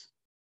this,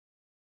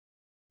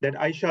 that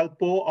I shall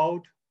pour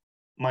out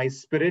my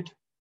spirit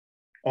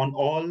on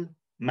all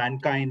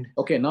mankind.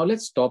 Okay, now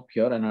let's stop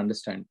here and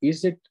understand.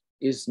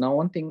 Is now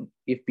one thing,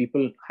 if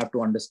people have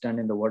to understand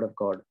in the word of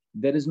God,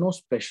 there is no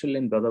special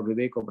in Brother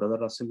Vivek or Brother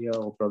Russell here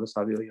or Brother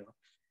Savio here.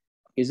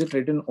 Is it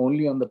written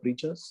only on the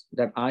preachers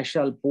that I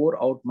shall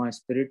pour out my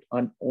spirit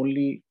on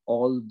only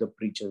all the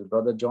preachers?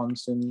 Brother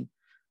Johnson,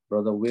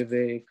 Brother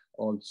Vivek,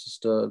 or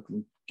Sister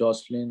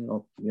Jocelyn,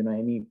 or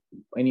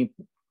any.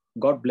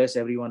 God bless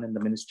everyone in the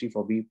ministry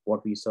for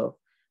what we serve.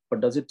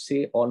 But does it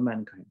say all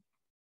mankind?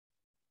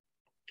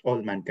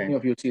 All mankind. Any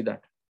of you see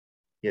that?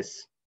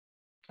 Yes.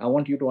 I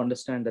want you to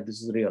understand that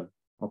this is real.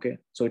 Okay.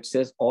 So it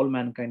says all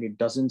mankind. It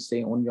doesn't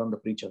say only on the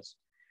preachers.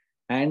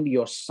 And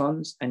your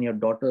sons and your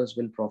daughters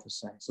will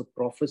prophesy. So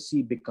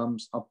prophecy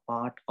becomes a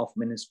part of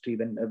ministry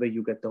whenever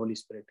you get the Holy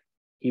Spirit.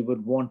 He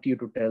would want you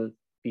to tell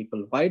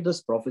people. Why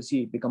does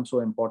prophecy become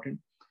so important?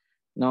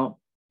 Now,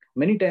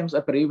 many times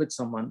I pray with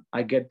someone,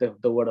 I get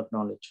the word of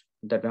knowledge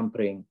that I'm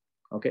praying.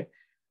 Okay.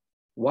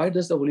 Why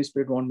does the Holy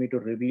Spirit want me to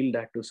reveal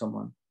that to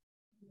someone?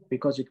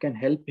 Because it can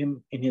help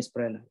him in his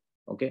prayer life.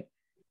 Okay.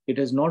 It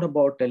is not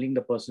about telling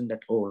the person that,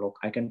 oh, look,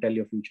 I can tell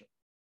your future.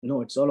 No,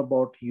 it's all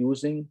about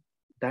using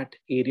that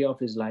area of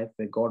his life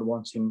where God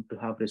wants him to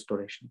have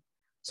restoration.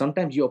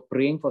 Sometimes you're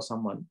praying for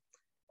someone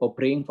or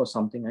praying for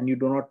something and you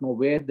do not know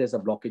where there's a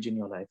blockage in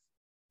your life.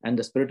 And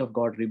the Spirit of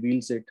God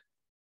reveals it,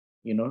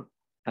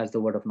 as the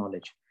word of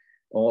knowledge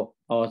or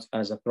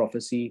as a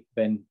prophecy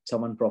when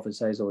someone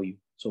prophesies over you.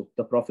 So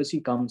the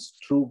prophecy comes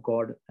through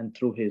God and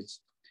through his,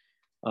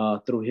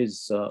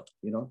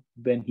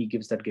 when he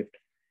gives that gift.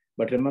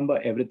 But remember,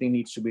 everything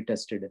needs to be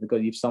tested,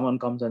 because if someone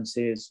comes and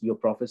says your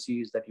prophecy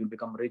is that you'll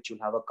become rich,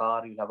 you'll have a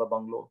car, you'll have a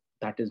bungalow,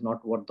 that is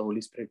not what the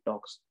Holy Spirit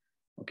talks.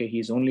 Okay,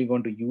 he's only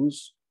going to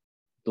use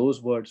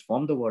those words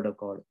from the word of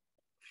God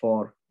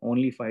for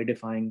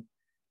edifying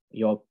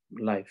your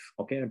life,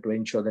 okay, to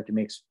ensure that it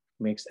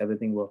makes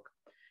everything work.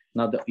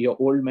 Now, your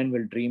old men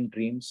will dream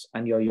dreams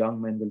and your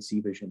young men will see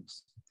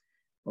visions.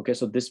 Okay,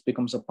 so this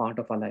becomes a part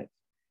of our life.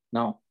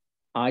 Now,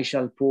 I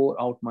shall pour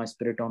out my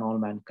spirit on all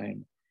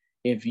mankind.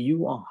 If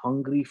you are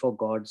hungry for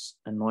God's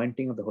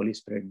anointing of the Holy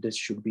Spirit, this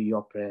should be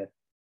your prayer.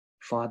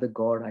 Father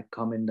God, I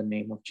come in the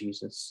name of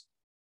Jesus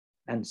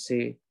and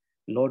say,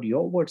 Lord,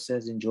 your word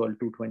says in Joel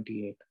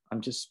 2:28,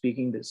 I'm just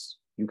speaking this.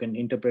 You can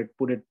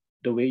put it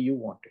the way you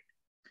want it.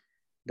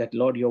 That,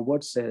 Lord, your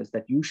word says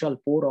that you shall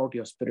pour out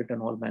your spirit on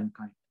all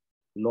mankind.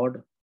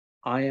 Lord,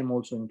 I am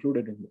also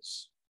included in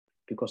this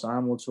because I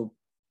am also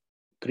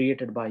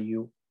created by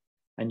you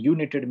and you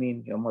knitted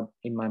me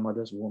in my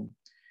mother's womb.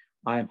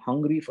 I am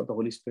hungry for the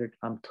Holy Spirit.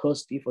 I'm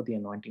thirsty for the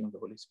anointing of the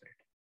Holy Spirit.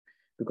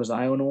 Because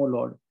I know,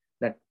 Lord,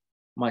 that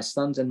my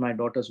sons and my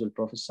daughters will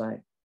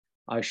prophesy.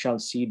 I shall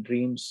see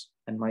dreams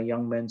and my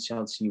young men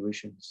shall see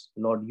visions.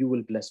 Lord, you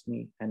will bless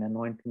me and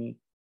anoint me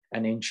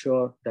and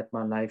ensure that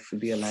my life will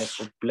be a life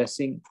of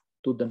blessing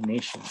to the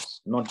nations,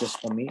 not just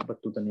for me,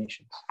 but to the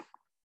nations.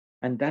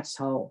 And that's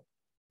how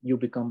you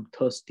become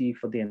thirsty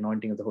for the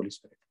anointing of the Holy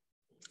Spirit.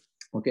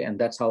 Okay, and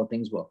that's how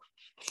things work.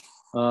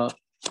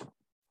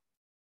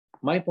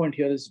 My point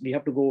here is we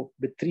have to go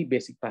with 3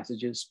 basic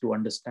passages to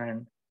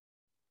understand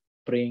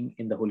praying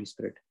in the Holy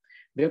Spirit.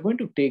 We are going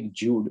to take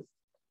Jude,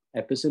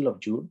 Epistle of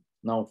Jude.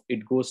 Now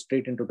it goes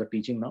straight into the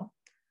teaching now.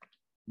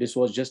 This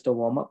was just a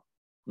warm-up.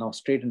 Now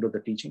straight into the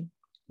teaching.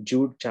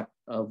 Jude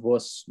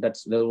verse,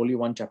 there's only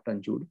one chapter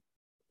in Jude,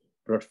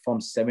 but from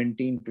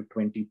 17 to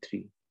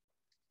 23.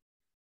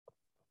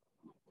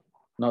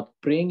 Now,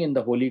 praying in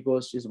the Holy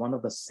Ghost is one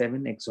of the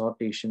 7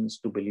 exhortations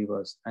to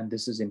believers. And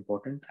this is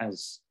important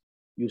as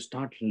you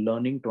start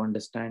learning to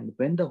understand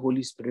when the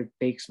Holy Spirit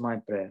takes my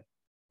prayer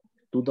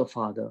to the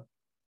Father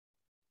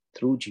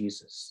through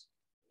Jesus,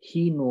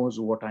 he knows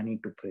what I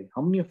need to pray.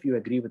 How many of you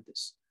agree with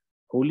this?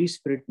 Holy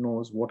Spirit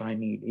knows what I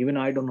need. Even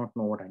I do not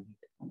know what I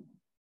need.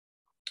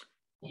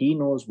 He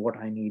knows what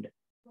I need.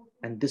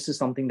 And this is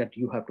something that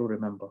you have to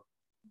remember.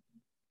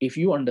 If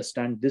you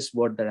understand this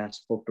word that I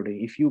spoke today,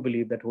 if you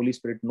believe that Holy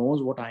Spirit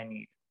knows what I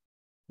need,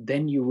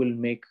 then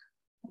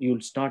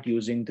you'll start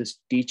using this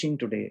teaching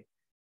today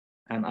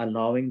and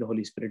allowing the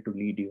Holy Spirit to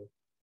lead you.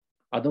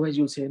 Otherwise,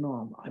 you'll say,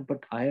 no,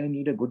 but I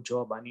need a good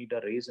job. I need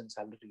a raise in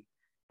salary.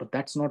 But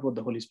that's not what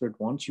the Holy Spirit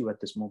wants you at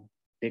this moment.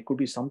 There could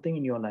be something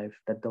in your life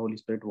that the Holy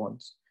Spirit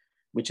wants,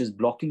 which is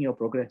blocking your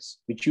progress,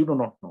 which you do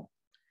not know.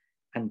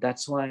 And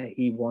that's why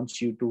he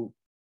wants you to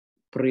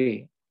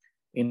pray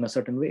in a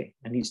certain way.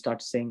 And he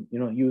starts saying,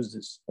 use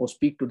this or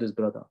speak to this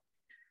brother.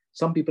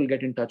 Some people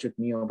get in touch with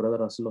me or Brother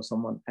Russell or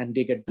someone, and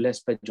they get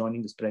blessed by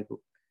joining this prayer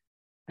group.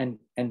 And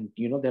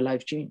their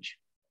life change.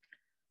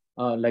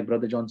 Like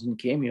Brother Johnson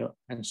came here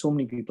and so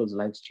many people's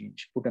lives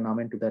changed. Put an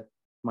amen to that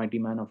mighty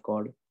man of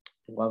God.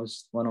 I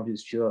was one of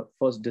his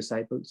first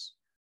disciples,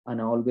 and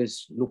I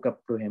always look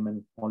up to him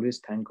and always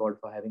thank God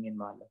for having him in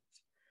my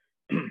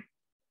life.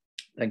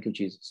 Thank you,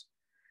 Jesus.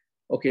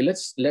 Okay,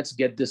 let's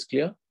get this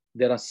clear.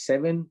 There are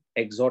 7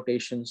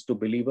 exhortations to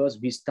believers.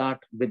 We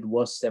start with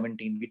verse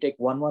 17. We take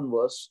one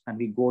verse and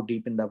we go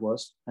deep in the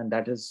verse, and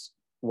that is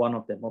one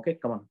of them. Okay,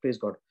 come on, praise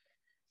God.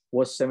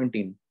 Verse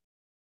 17.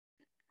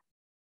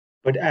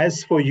 But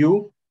as for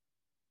you,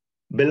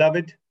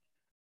 beloved,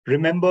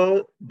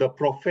 remember the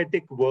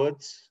prophetic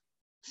words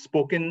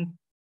spoken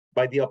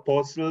by the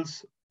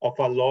apostles of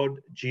our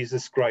Lord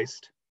Jesus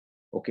Christ.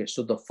 Okay,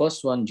 so the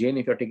first one, Jane,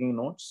 if you're taking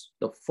notes,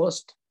 the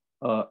first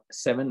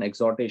 7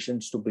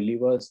 exhortations to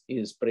believers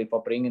is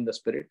praying in the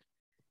Spirit,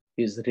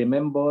 is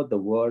remember the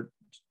word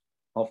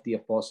of the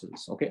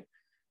apostles. Okay,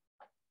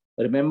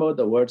 remember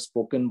the word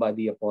spoken by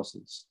the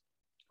apostles.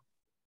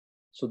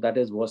 So that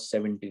is verse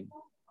 17.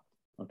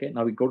 Okay,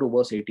 now we go to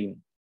verse 18.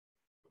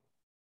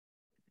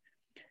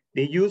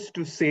 They used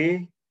to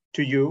say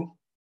to you,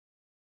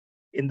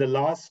 in the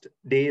last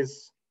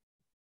days,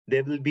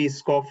 there will be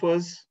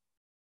scoffers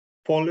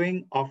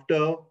following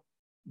after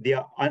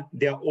their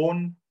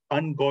own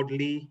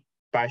ungodly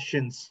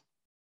passions.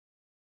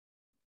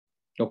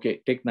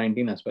 Okay, take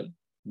 19 as well.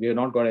 We have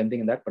not got anything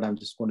in that, but I'm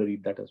just going to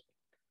read that as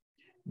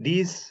well.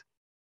 These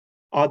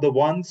are the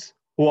ones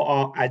who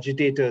are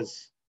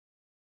agitators,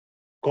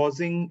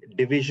 causing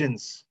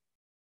divisions,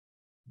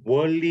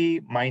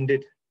 worldly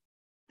minded,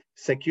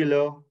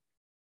 secular,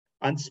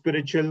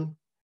 unspiritual,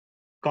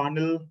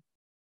 carnal,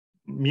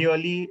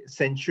 merely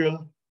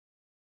sensual,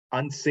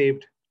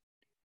 unsaved,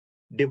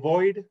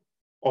 devoid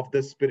of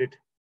the Spirit.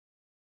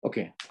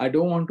 Okay, I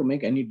don't want to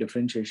make any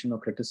differentiation or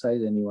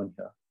criticize anyone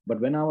here. But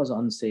when I was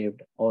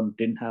unsaved or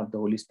didn't have the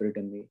Holy Spirit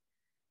in me,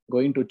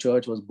 going to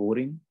church was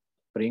boring.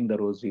 Praying the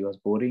rosary was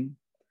boring.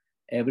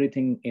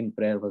 Everything in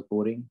prayer was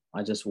boring.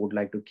 I just would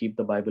like to keep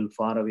the Bible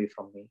far away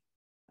from me.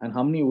 And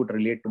how many would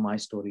relate to my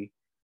story?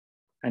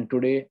 And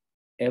today,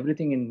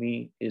 everything in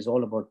me is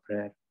all about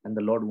prayer. And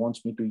the Lord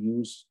wants me to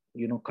use,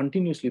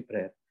 continuously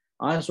prayer.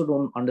 I also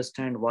don't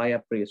understand why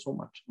I pray so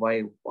much.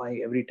 Why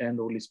every time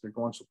the Holy Spirit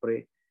wants to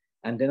pray.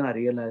 And then I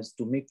realized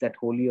to make that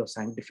holy or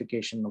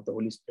sanctification of the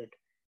Holy Spirit,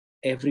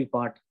 every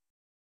part,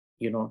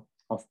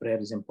 of prayer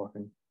is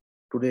important.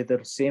 Today,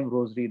 the same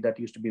rosary that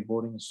used to be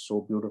boring is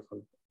so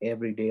beautiful.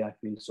 Every day I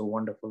feel so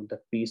wonderful. The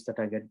peace that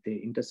I get, the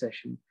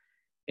intercession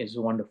is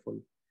wonderful.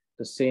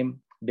 The same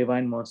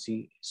divine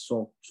mercy is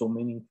so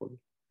meaningful.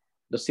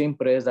 The same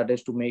prayers that I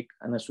used to make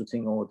and I used to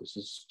think, oh, this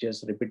is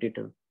just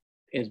repetitive,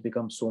 has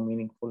become so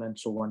meaningful and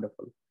so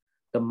wonderful.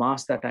 The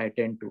Mass that I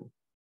attend to,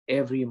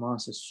 every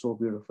Mass is so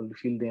beautiful. You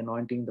feel the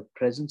anointing, the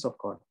presence of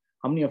God.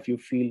 How many of you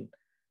feel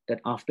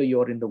that after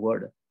you're in the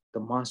Word, the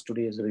Mass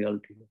today is real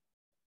to you?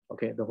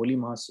 Okay, the Holy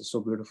Mass is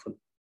so beautiful.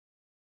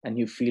 And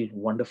you feel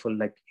wonderful,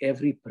 like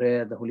every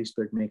prayer the Holy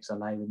Spirit makes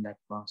alive in that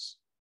Mass,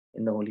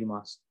 in the Holy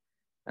Mass.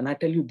 And I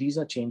tell you, these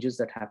are changes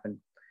that happen.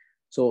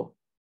 So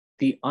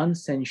the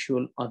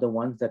unsensual are the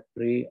ones that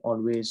pray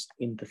always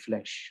in the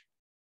flesh.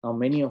 Now,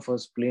 many of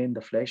us play in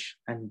the flesh,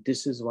 and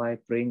this is why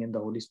praying in the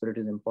Holy Spirit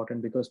is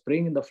important, because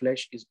praying in the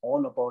flesh is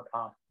all about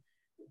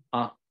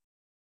our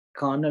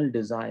carnal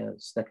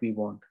desires that we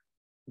want.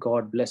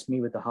 God, bless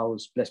me with a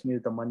house, bless me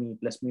with the money,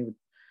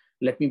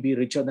 let me be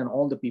richer than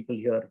all the people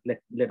here.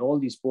 Let all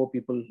these poor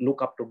people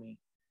look up to me.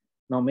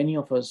 Now, many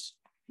of us,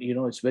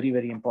 it's very,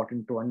 very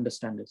important to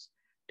understand this.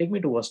 Take me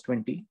to verse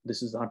 20.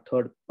 This is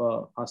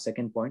our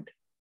second point.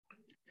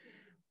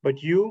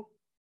 But you,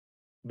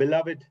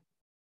 beloved,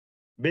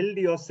 build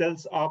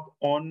yourselves up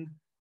on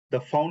the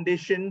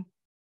foundation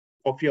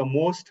of your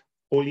most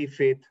holy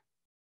faith.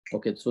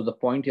 Okay, so the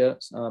point here,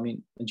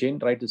 Jane,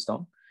 write this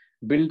down.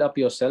 Build up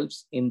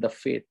yourselves in the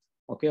faith,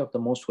 okay, of the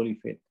most holy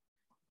faith.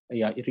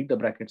 Yeah, you read the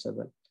brackets as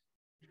well.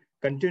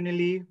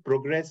 Continually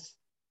progress,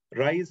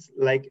 rise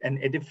like an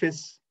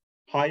edifice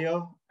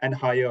higher and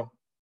higher.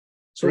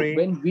 So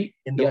when we,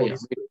 in the Holy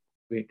Spirit.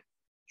 Wait.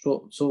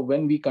 So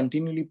when we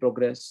continually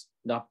progress,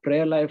 the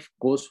prayer life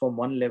goes from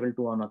one level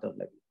to another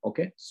level.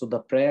 Okay, so the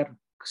prayer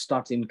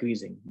starts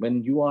increasing.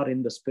 When you are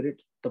in the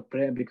Spirit, the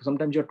prayer, because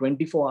sometimes you're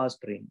 24 hours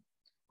praying.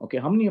 Okay,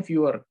 how many of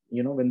you are,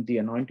 when the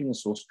anointing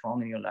is so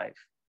strong in your life,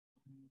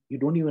 you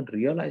don't even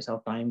realize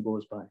how time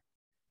goes by.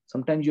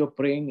 Sometimes you're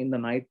praying in the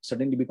night,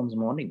 suddenly becomes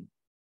morning.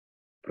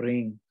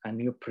 Praying,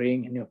 and you're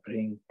praying and you're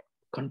praying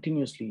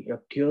continuously.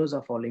 Your tears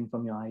are falling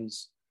from your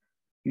eyes.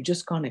 You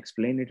just can't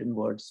explain it in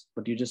words,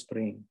 but you're just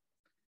praying.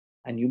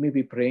 And you may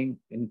be praying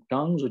in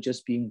tongues or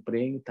just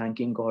praying,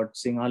 thanking God,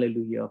 saying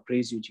hallelujah,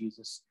 praise you,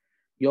 Jesus.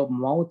 Your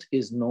mouth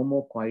is no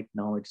more quiet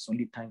now. It's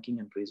only thanking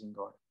and praising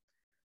God.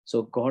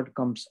 So God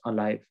comes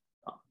alive.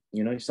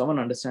 If someone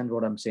understands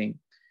what I'm saying,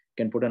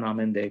 can put an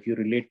amen there. If you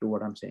relate to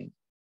what I'm saying,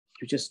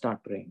 you just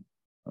start praying.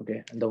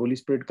 Okay. And the Holy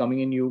Spirit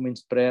coming in you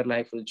means prayer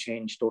life will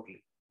change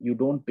totally. You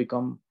don't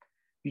become,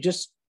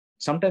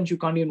 sometimes you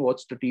can't even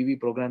watch the TV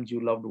programs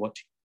you loved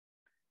watching.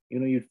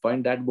 You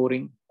find that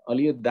boring.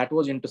 Earlier, that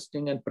was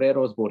interesting and prayer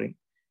was boring.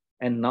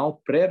 And now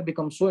prayer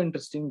becomes so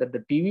interesting that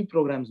the TV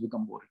programs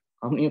become boring.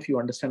 How many of you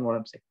understand what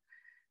I'm saying?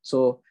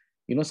 So,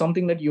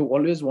 something that you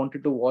always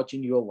wanted to watch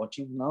and you are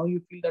watching, now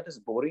you feel that is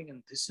boring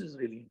and this is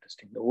really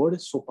interesting. The word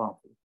is so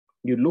powerful.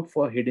 You look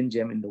for a hidden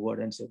gem in the word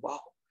and say, wow,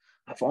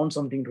 I found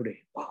something today.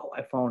 Wow,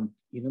 I found,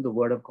 the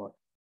word of God.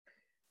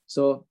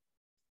 So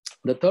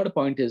the third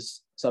point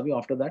is, Savio,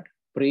 after that,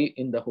 pray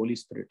in the Holy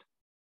Spirit.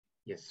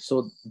 Yes.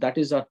 So that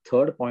is our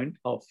third point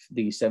of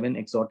the 7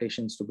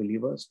 exhortations to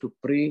believers, to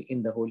pray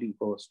in the Holy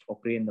Ghost or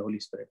pray in the Holy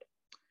Spirit.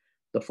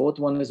 The fourth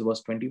one is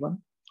verse 21.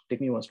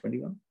 Take me verse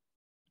 21.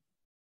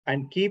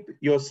 And keep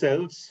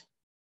yourselves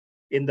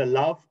in the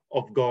love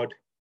of God,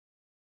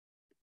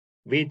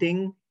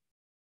 waiting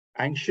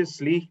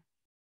anxiously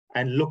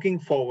and looking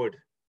forward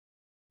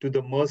to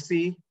the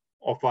mercy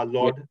of our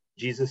Lord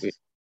Jesus.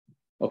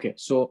 Okay,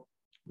 so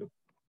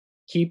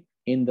keep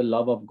in the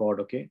love of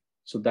God, okay?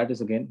 So that is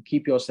again,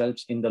 keep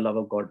yourselves in the love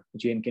of God.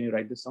 Jane, can you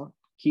write this down?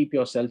 Keep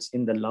yourselves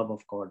in the love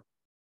of God.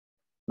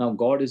 Now,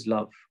 God is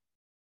love.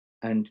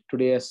 And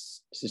today,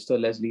 as Sister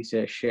Leslie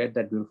shared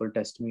that beautiful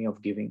testimony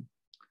of giving,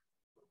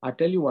 I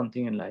tell you one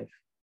thing in life.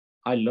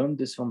 I learned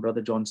this from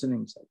Brother Johnson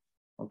himself,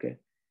 okay?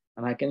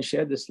 And I can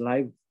share this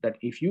live, that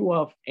if you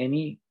have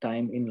any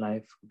time in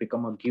life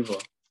become a giver,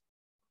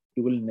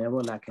 you will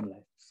never lack in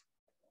life.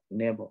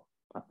 Never.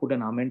 I put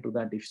an amen to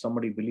that. If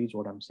somebody believes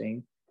what I'm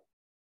saying,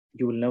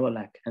 you will never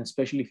lack. And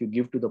especially if you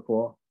give to the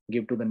poor,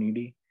 give to the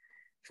needy.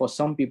 For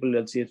some people,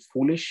 they'll say it's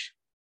foolish,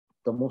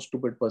 the most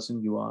stupid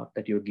person you are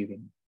that you're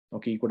giving.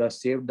 Okay, you could have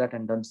saved that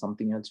and done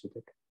something else with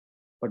it.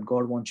 But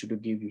God wants you to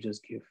give, you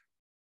just give.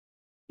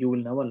 You will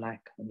never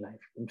lack in life.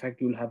 In fact,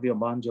 you'll have your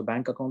bonds, your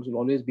bank accounts will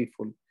always be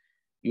full.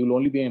 You'll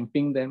only be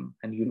emptying them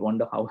and you'll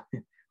wonder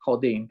how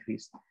they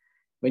increase.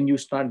 When you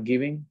start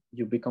giving,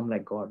 you become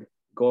like God.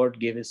 God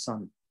gave his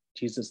son.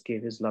 Jesus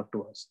gave his love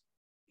to us.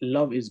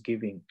 Love is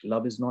giving.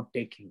 Love is not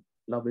taking.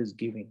 Love is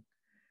giving.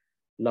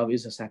 Love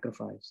is a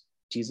sacrifice.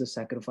 Jesus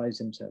sacrificed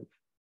himself.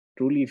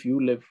 Truly, if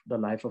you live the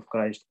life of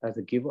Christ as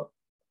a giver,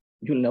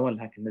 you'll never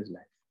lack in this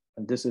life.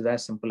 And this is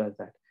as simple as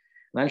that.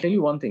 And I'll tell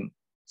you one thing.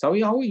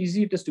 Savi, how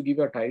easy it is to give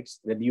your tithes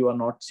when you are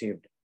not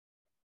saved.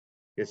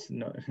 Yes,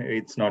 no,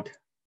 it's not.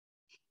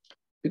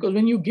 Because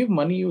when you give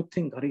money, you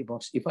think, Hare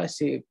boss, if I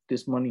save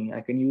this money, I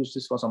can use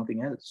this for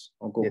something else,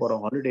 or go for a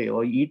holiday,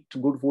 or eat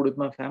good food with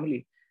my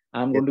family.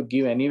 I'm going to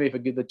give anyway. If I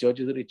give, the church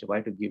is rich,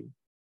 why to give?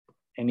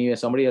 Anyway,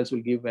 somebody else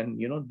will give, and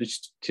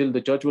till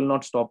the church will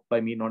not stop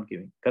by me not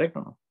giving. Correct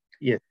or not?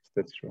 Yes,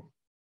 that's true.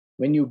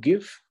 When you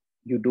give,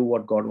 you do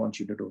what God wants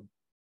you to do.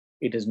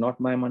 It is not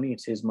my money,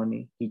 it's his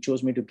money. He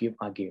chose me to give,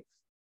 I gave.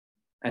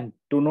 And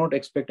do not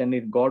expect any.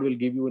 God will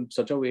give you in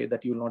such a way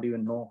that you will not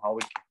even know how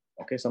it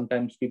came. Okay,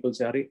 sometimes people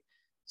say, Hare,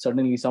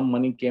 suddenly some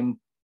money came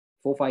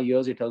 4-5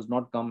 years, it has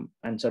not come,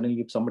 and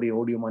suddenly somebody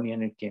owed you money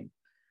and it came.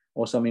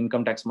 Or some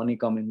income tax money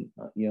come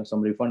in,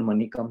 some refund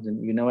money comes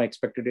in. You never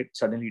expected it,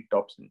 suddenly it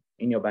drops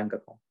in your bank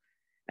account.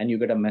 And you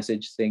get a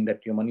message saying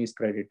that your money is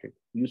credited.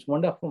 You just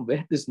wonder from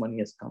where this money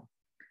has come.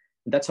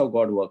 That's how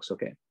God works,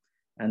 okay?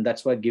 And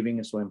that's why giving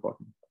is so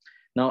important.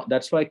 Now,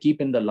 that's why keep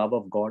in the love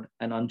of God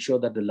and ensure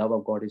that the love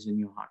of God is in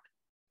your heart,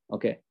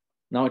 okay?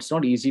 Now, it's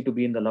not easy to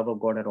be in the love of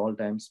God at all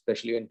times,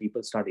 especially when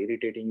people start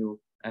irritating you.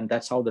 And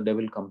that's how the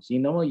devil comes.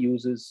 He always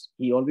uses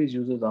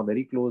our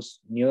very close,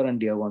 near and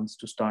dear ones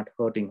to start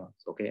hurting us,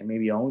 okay?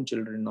 Maybe our own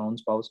children, our own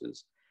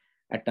spouses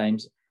at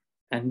times.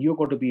 And you've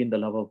got to be in the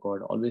love of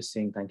God, always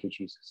saying, thank you,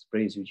 Jesus.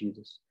 Praise you,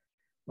 Jesus,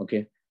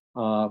 okay?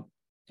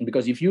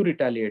 Because if you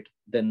retaliate,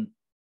 then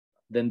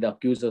the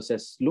accuser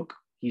says, look,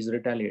 he's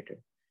retaliated.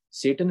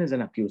 Satan is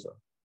an accuser.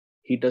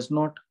 He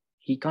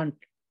can't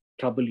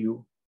trouble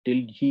you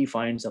till he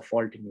finds a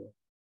fault in you.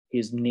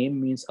 His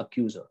name means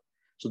accuser.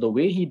 So the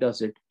way he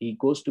does it, he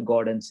goes to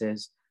God and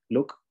says,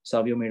 look,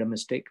 Savio made a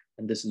mistake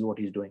and this is what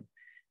he's doing.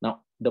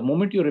 Now, the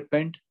moment you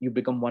repent, you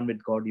become one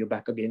with God. You're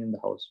back again in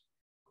the house.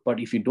 But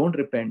if you don't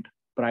repent,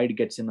 pride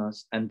gets in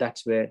us. And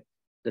that's where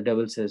the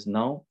devil says,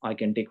 now I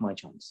can take my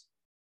chance.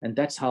 And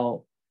that's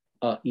how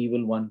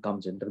evil one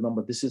comes in.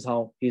 Remember, this is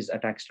how his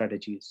attack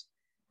strategy is.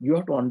 You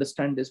have to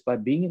understand this by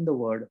being in the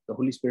word. The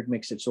Holy Spirit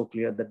makes it so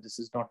clear that this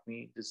is not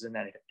me. This is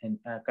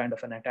a kind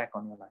of an attack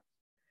on your life.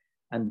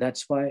 And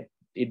that's why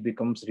it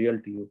becomes real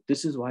to you.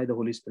 This is why the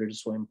Holy Spirit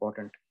is so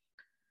important.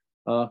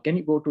 Can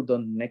you go to the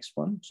next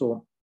one?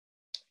 So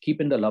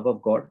keep in the love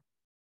of God.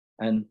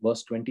 And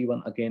verse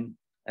 21 again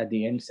at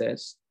the end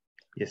says,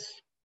 yes,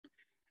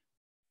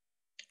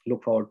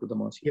 look forward to the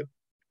mercy. Yep.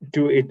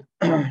 To it,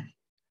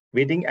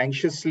 waiting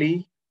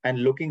anxiously and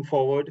looking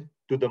forward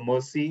to the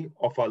mercy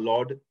of our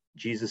Lord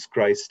Jesus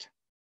Christ.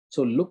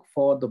 So look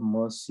for the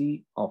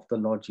mercy of the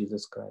Lord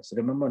Jesus Christ.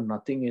 Remember,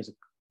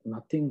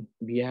 nothing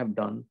we have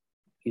done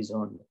is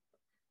earned.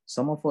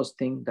 Some of us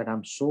think that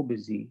I'm so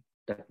busy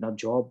that the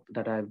job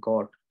that I've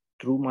got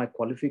through my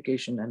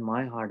qualification and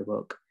my hard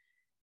work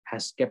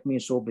has kept me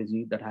so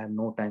busy that I have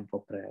no time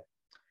for prayer.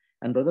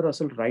 And Brother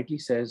Russell rightly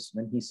says,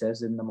 when he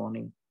says in the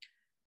morning,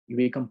 you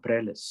become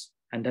prayerless.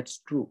 And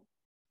that's true.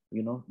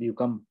 You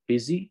become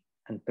busy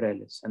and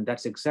prayerless. And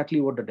that's exactly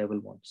what the devil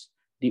wants.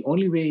 The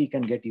only way he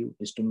can get you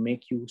is to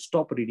make you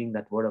stop reading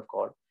that word of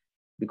God.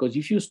 Because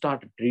if you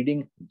start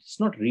reading, it's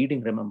not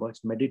reading, remember,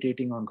 it's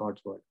meditating on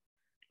God's word.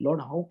 Lord,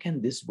 how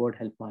can this word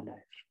help my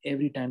life?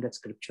 Every time that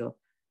scripture,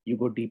 you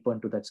go deeper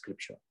into that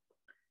scripture.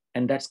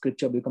 And that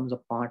scripture becomes a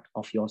part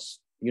of yours.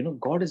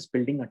 God is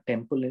building a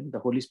temple the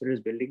Holy Spirit is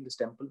building this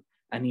temple,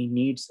 and he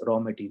needs raw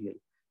material.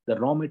 The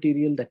raw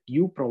material that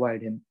you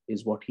provide him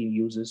is what he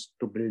uses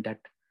to build that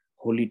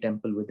holy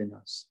temple within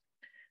us.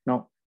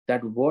 Now,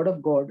 that word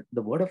of God,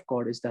 the word of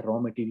God is the raw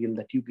material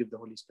that you give the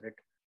Holy Spirit.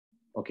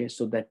 Okay,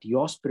 so that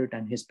your spirit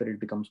and his spirit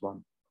becomes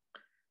one.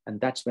 And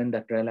that's when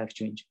that prayer life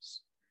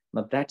changes.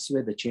 Now, that's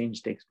where the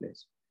change takes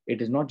place.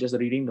 It is not just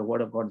reading the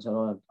word of God.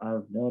 So,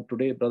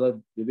 today, Brother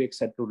Vivek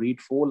said to read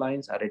 4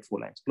 lines. I read 4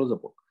 lines. Close the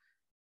book.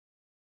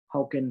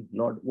 How can,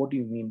 Lord, what do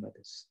you mean by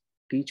this?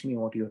 Teach me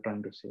what you're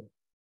trying to say.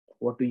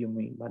 What do you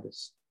mean by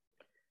this?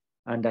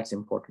 And that's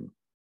important.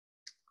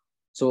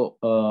 So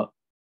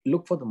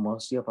look for the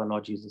mercy of our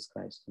Lord Jesus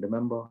Christ.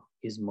 Remember,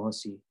 his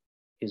mercy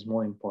is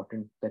more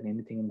important than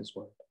anything in this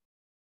world.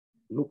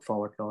 Look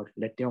forward, Lord.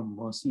 Let your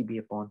mercy be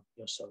upon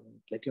your servant.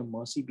 Let your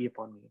mercy be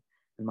upon me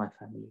and my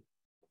family.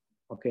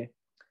 Okay.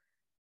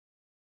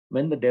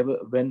 When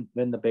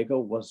the beggar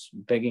was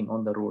begging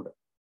on the road,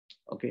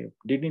 okay,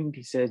 didn't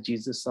he say,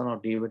 Jesus, son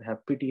of David,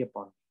 have pity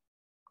upon me?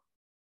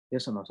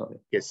 Yes or no? Sorry.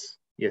 Yes.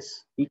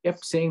 Yes. He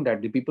kept saying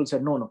that. The people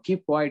said, no,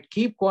 keep quiet,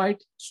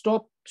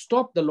 stop,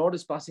 the Lord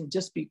is passing,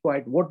 just be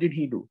quiet. What did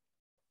he do?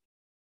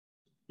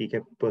 He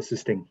kept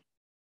persisting.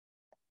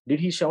 Did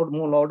he shout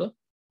more louder?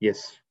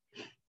 Yes.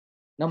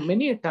 Now,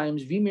 many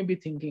times we may be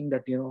thinking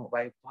that,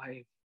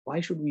 why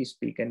should we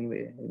speak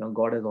anyway?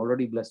 God has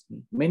already blessed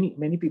me.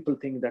 Many people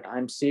think that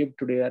I'm saved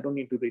today. I don't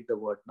need to read the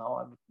word. Now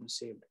I'm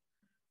saved.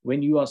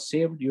 When you are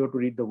saved, you have to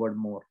read the word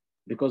more,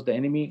 because the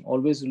enemy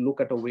always look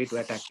at a way to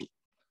attack you.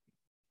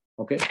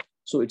 Okay.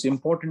 So it's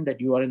important that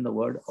you are in the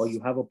word, or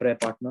you have a prayer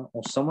partner,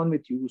 or someone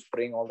with you who's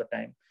praying all the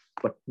time.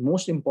 But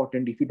most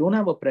important, if you don't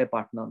have a prayer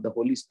partner, the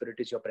Holy Spirit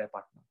is your prayer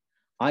partner.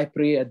 I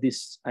pray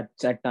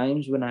at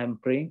times when I'm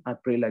praying, I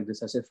pray like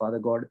this. I say, Father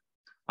God,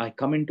 I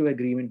come into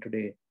agreement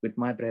today with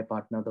my prayer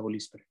partner, the Holy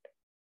Spirit.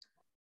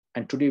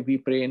 And today we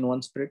pray in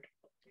one spirit.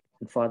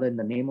 And Father, in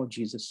the name of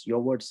Jesus,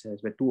 your word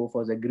says, where 2 of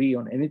us agree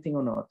on anything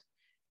on earth,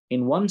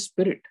 in one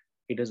spirit,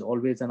 it is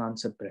always an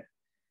answered prayer.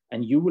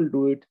 And you will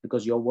do it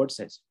because your word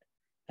says it.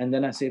 And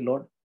then I say,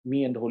 Lord,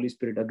 me and the Holy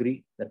Spirit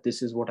agree that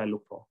this is what I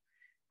look for.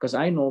 Because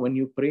I know when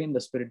you pray in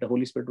the Spirit, the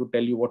Holy Spirit will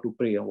tell you what to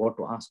pray or what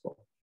to ask for.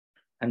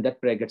 And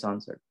that prayer gets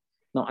answered.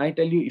 Now, I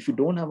tell you, if you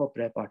don't have a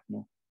prayer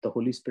partner, the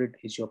Holy Spirit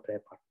is your prayer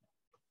partner.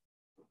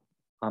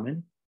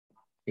 Amen.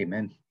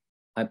 Amen.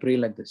 I pray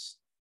like this.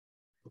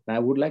 And I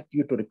would like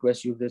you to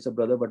request you, if there's a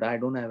brother, but I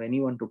don't have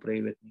anyone to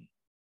pray with me.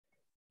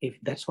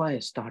 That's why I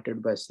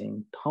started by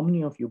saying, how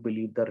many of you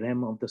believe the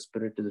realm of the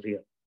Spirit is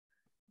real?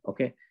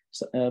 Okay.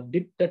 So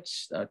did that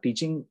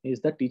teaching, is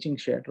that teaching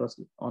shared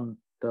on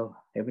the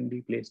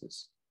heavenly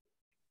places?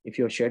 If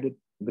you have shared it,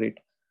 great.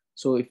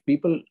 So if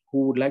people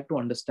who would like to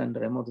understand the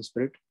realm of the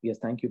Spirit, yes,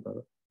 thank you,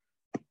 brother.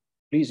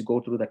 Please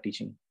go through that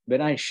teaching.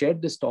 When I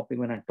shared this topic,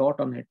 when I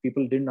taught on it,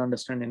 people didn't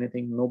understand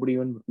anything. Nobody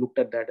even looked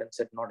at that and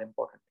said, not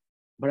important.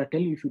 But I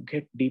tell you, if you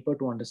get deeper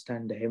to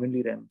understand the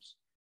heavenly realms,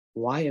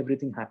 why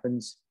everything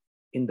happens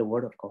in the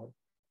Word of God,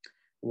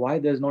 why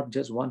there's not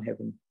just one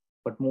heaven,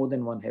 but more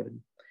than one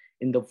heaven.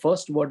 In the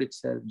first word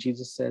itself,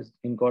 Jesus says,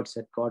 in God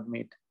said, God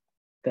made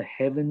the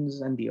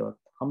heavens and the earth.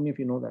 How many of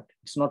you know that?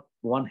 It's not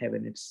one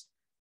heaven, it's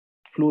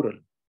plural.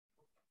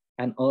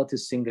 And earth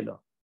is singular.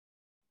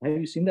 Have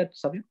you seen that,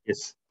 Savya?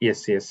 Yes,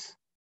 yes, yes.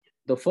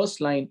 The first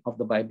line of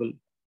the Bible,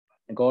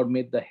 God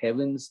made the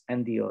heavens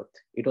and the earth.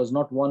 It was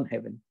not one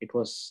heaven, it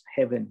was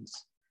heavens.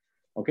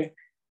 Okay?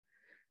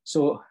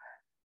 So,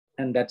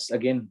 and that's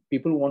again,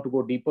 people who want to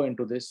go deeper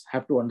into this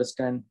have to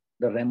understand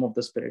the realm of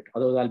the Spirit.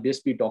 Otherwise, I'll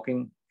just be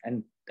talking,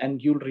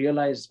 and you'll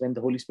realize when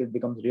the Holy Spirit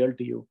becomes real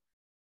to you,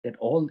 that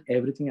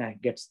everything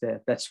gets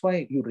there. That's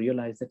why you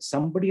realize that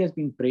somebody has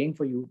been praying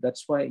for you.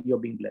 That's why you're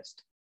being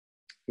blessed.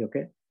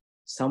 Okay?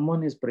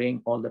 Someone is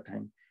praying all the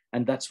time.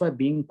 And that's why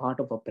being part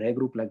of a prayer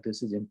group like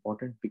this is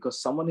important,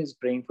 because someone is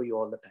praying for you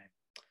all the time.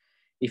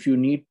 If you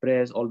need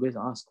prayers, always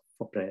ask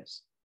for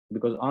prayers.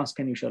 because ask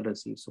and you shall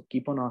receive. So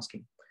keep on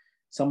asking.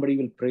 Somebody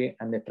will pray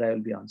and their prayer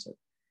will be answered.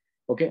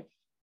 Okay.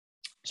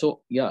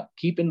 So yeah,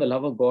 keep in the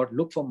love of God.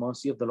 Look for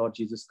mercy of the Lord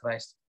Jesus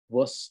Christ.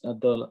 Verse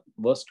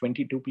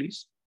 22,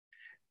 please.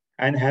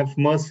 And have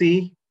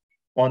mercy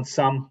on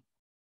some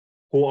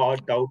who are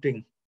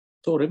doubting.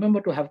 So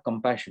remember to have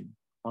compassion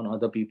on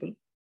other people.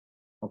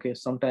 Okay.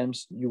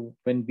 Sometimes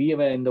when we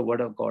were in the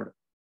Word of God,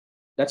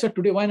 that's why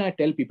today when I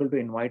tell people to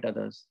invite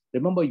others,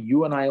 remember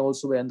you and I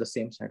also were on the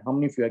same side. How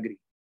many of you agree?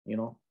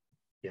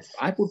 Yes.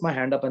 I put my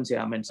hand up and say,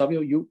 Amen.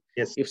 Savio,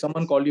 yes. If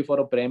someone called you for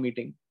a prayer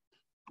meeting,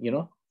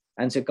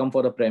 and say, come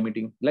for a prayer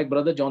meeting, like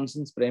Brother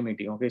Johnson's prayer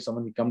meeting. Okay.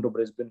 Someone will come to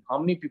Brisbane. How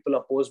many people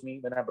opposed me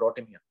when I brought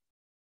him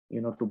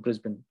here, to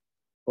Brisbane?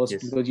 First,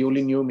 yes. Because he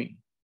only knew me.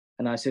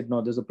 And I said,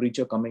 no, there's a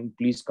preacher coming.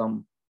 Please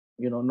come.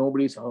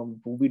 Nobody's,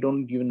 we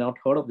don't even not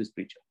heard of this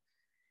preacher.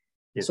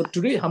 Yes. So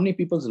today, how many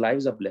people's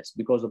lives are blessed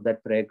because of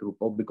that prayer group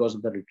or because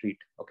of the retreat?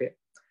 Okay.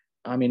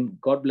 I mean,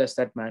 God bless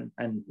that man.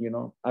 And,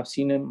 I've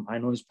seen him. I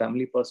know his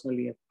family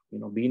personally,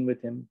 been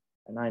with him.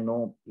 And I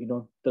know,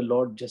 the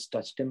Lord just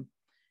touched him.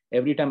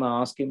 Every time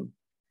I ask him,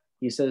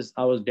 he says,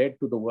 I was dead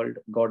to the world.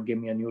 God gave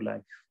me a new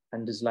life.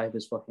 And this life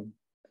is for him.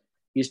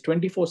 He's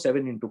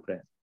 24/7 into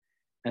prayer.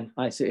 And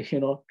I say,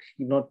 not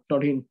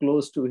even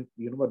close to,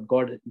 but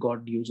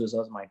God uses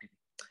us mightily.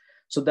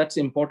 So that's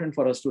important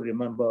for us to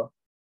remember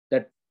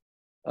that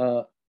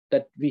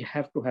we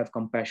have to have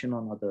compassion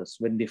on others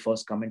when they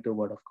first come into the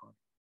Word of God.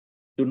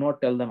 Do not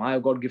tell them,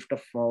 I've got gift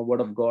of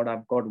Word of God.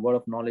 I've got word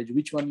of knowledge.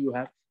 Which one you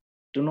have?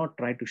 Do not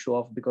try to show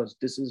off, because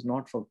this is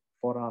not for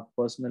our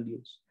personal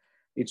use.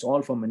 It's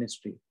all for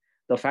ministry.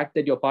 The fact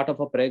that you're part of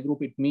a prayer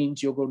group, it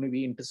means you're going to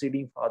be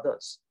interceding for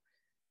others.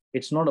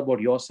 It's not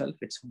about yourself.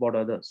 It's about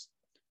others.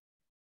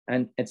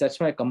 And that's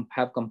why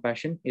have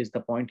compassion is the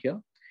point here.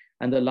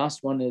 And the last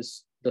one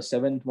is, the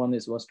seventh one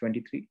is verse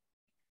 23.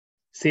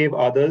 Save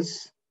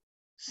others,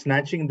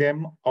 snatching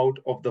them out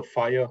of the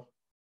fire.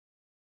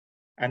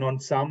 And on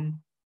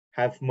some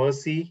have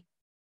mercy,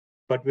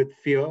 but with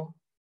fear,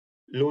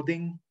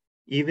 loathing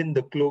even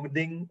the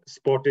clothing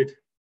spotted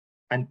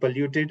and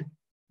polluted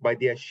by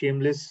their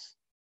shameless,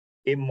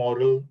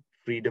 immoral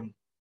freedom.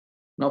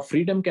 Now,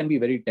 freedom can be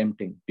very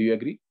tempting. Do you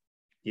agree?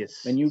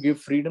 Yes. When you give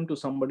freedom to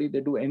somebody,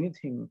 they do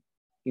anything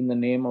in the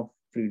name of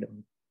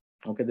freedom.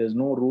 Okay, there's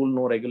no rule,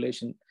 no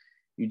regulation.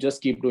 You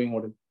just keep doing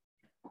what,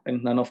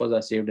 and none of us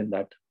are saved in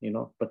that,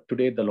 But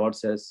today the Lord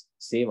says,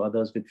 save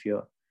others with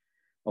fear.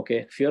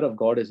 Okay, fear of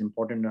God is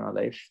important in our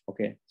life.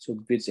 Okay, so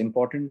it's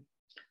important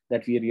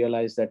that we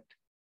realize that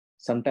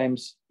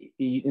sometimes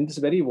in this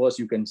very verse,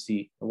 you can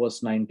see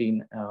verse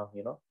 19,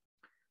 there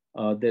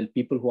are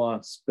people who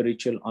are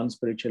spiritual,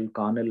 unspiritual,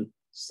 carnal,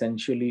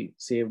 sensually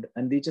saved,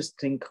 and they just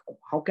think,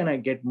 how can I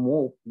get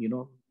more,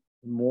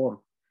 more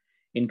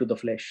into the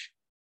flesh?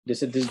 They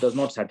said, this does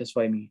not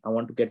satisfy me. I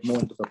want to get more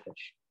into the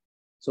flesh.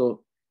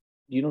 So,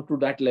 to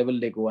that level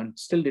they go, and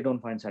still they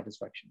don't find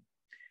satisfaction.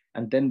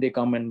 And then they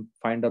come and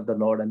find out the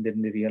Lord, and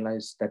then they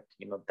realize that,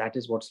 that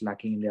is what's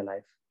lacking in their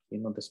life,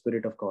 the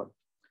Spirit of God.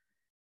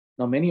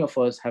 Now, many of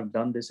us have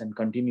done this and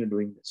continue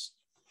doing this.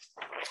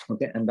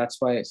 Okay, and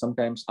that's why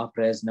sometimes our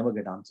prayers never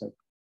get answered.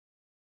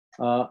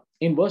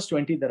 In verse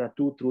 20, there are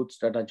two truths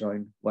that are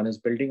joined. One is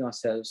building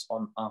ourselves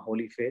on our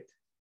holy faith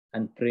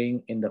and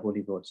praying in the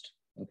Holy Ghost.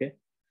 Okay,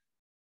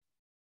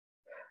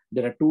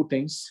 there are two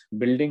things: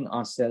 building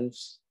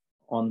ourselves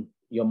on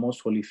your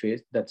most holy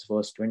faith, that's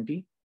verse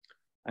 20,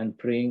 and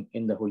praying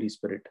in the Holy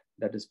Spirit,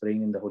 that is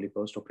praying in the Holy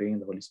Ghost or praying in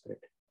the Holy Spirit.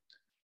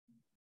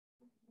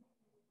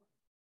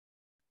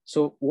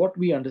 So what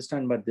we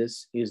understand by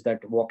this is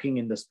that walking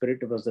in the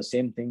Spirit was the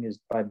same thing as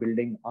by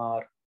building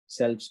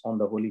ourselves on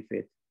the holy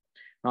faith.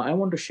 Now, I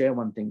want to share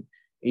one thing.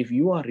 If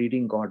you are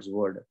reading God's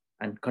word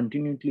and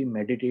continually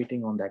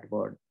meditating on that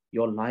word,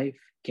 your life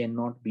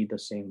cannot be the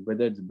same.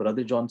 Whether it's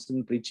Brother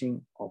Johnson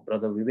preaching or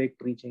Brother Vivek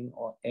preaching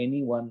or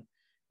anyone,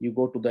 you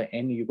go to the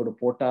end, you go to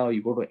Pota, or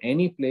you go to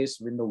any place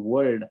in the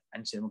world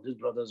and say, oh, this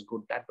brother is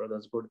good, that brother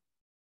is good.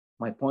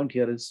 My point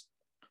here is,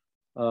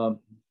 okay,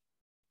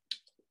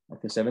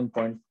 7th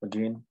point for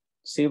Jane,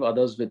 save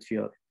others with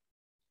fear,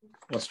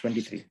 verse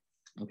 23.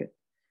 Okay.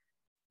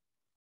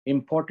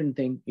 Important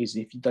thing is,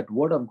 if that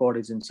word of God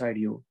is inside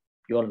you,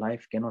 your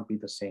life cannot be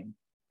the same,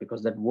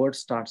 because that word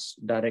starts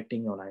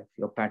directing your life,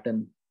 your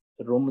pattern.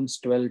 Romans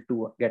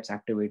 12:2 gets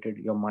activated,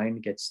 your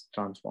mind gets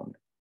transformed.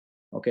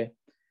 Okay.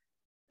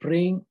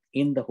 Praying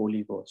in the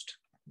Holy Ghost.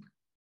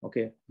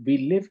 Okay.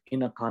 We live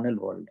in a carnal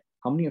world.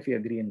 How many of you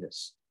agree in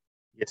this?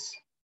 Yes.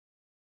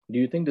 Do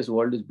you think this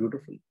world is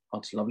beautiful?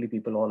 It's lovely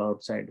people all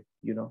outside,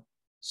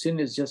 Sin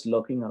is just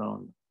lurking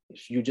around.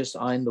 If you just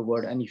are in the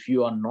word, and if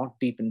you are not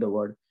deep in the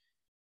word,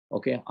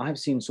 okay, I've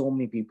seen so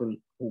many people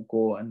who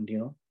go and,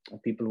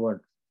 people who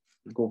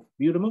go.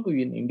 You remember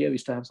in India, we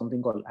used to have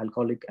something called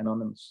Alcoholic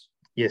Anonymous.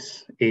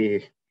 Yes. AA.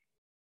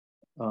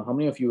 How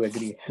many of you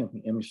agree?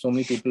 So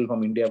many people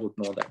from India would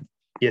know that.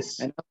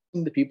 Yes. And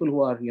the people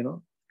who are,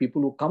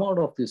 people who come out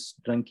of this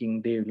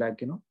drinking, they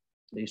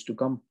they used to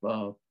come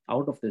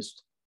out of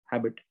this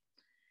habit.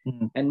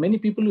 And many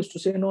people used to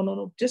say,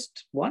 no,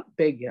 just one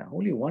peg, yeah,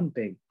 only one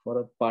peg for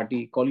a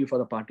party, call you for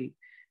the party.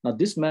 Now,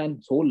 this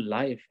man's whole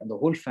life and the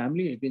whole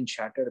family has been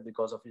shattered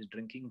because of his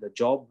drinking. The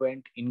job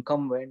went,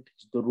 income went,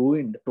 the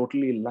ruined,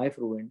 totally life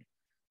ruined,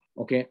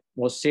 okay,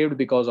 was saved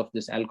because of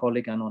this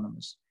Alcoholic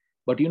Anonymous.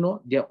 But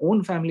their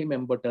own family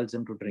member tells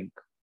them to drink.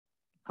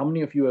 How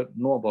many of you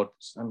know about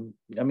this?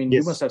 I mean,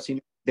 Yes. You must have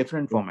seen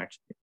different formats.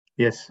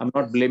 Yes. I'm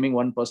not blaming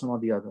one person or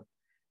the other.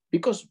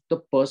 Because the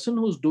person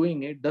who's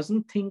doing it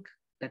doesn't think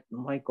that,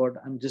 oh my God,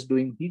 I'm just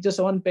doing, he just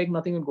one peg,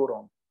 nothing will go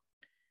wrong.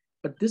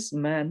 But this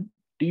man,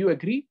 do you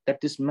agree that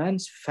this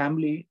man's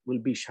family will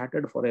be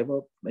shattered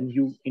forever when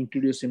you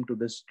introduce him to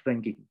this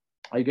drinking?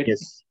 Are you getting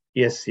Yes.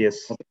 Yes.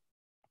 Yes. Okay.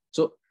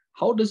 So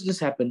how does this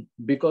happen?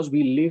 Because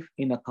we live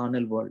in a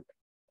carnal world.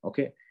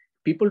 Okay.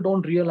 People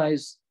don't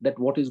realize that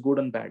what is good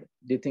and bad.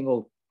 They think,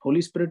 oh,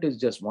 Holy Spirit is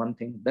just one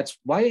thing. That's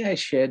why I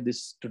share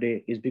this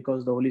today, is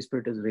because the Holy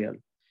Spirit is real.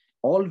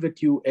 All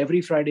with you,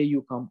 every Friday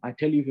you come. I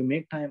tell you, if you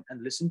make time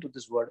and listen to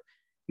this word,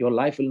 your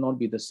life will not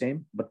be the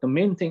same. But the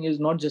main thing is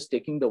not just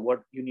taking the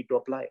word, you need to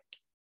apply it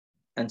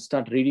and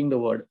start reading the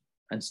word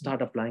and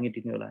start applying it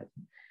in your life.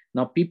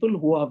 Now, people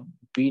who have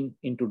been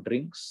into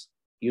drinks,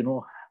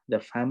 their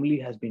family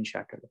has been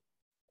shattered.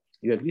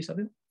 You agree,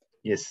 Sabir?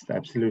 Yes,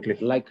 absolutely.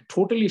 Like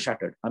totally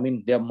shattered. I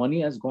mean, their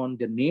money has gone,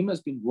 their name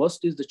has been,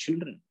 worst is the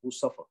children who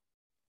suffer.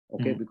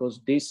 Okay,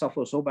 because they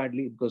suffer so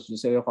badly because you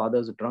say your father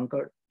is a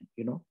drunkard,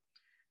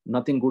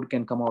 nothing good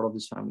can come out of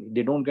this family.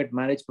 They don't get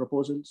marriage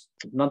proposals.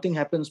 Nothing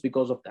happens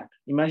because of that.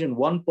 Imagine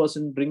one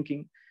person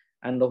drinking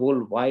and the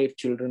whole wife,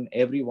 children,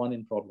 everyone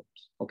in problems.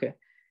 Okay.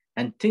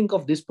 And think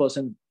of this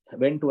person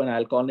went to an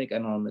Alcoholic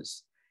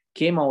Anonymous,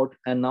 came out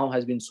and now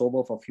has been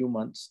sober for a few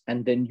months.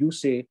 And then you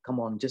say, come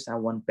on, just have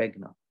one peg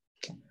now.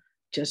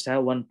 Just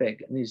have one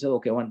peg. And he said,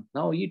 okay, one.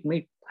 Now eat,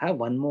 mate, have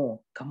one more.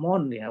 Come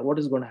on, yeah, what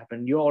is going to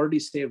happen? You're already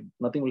saved.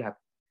 Nothing will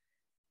happen.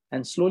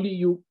 And slowly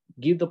you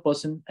give the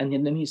person, and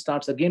then he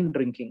starts again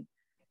drinking.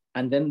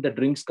 And then the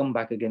drinks come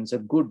back again. So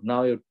good,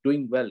 now you're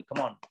doing well.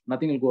 Come on,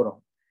 nothing will go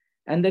wrong.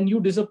 And then you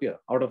disappear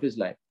out of his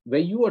life. Were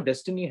you a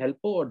destiny helper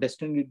or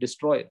destiny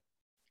destroyer?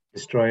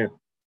 Destroyer.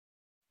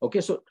 Okay,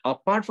 so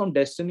apart from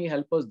destiny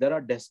helpers, there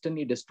are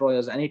destiny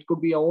destroyers. And it could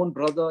be your own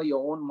brother,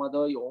 your own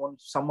mother, your own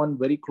someone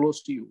very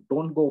close to you.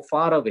 Don't go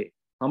far away.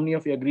 How many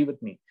of you agree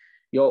with me?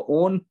 Your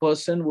own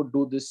person would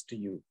do this to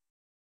you.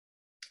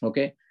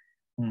 Okay.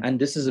 And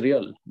this is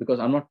real, because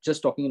I'm not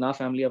just talking in our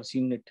family. I've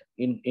seen it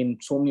in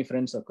so many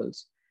friend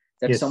circles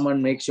that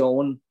someone makes your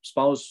own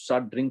spouse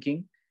start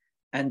drinking.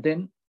 And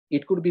then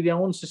it could be their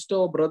own sister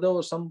or brother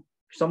or some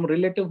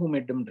relative who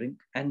made them drink.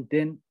 And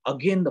then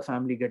again, the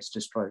family gets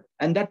destroyed.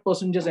 And that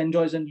person just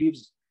enjoys and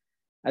leaves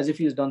as if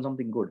he's done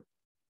something good.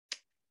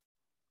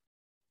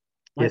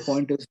 My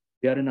point is,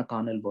 we are in a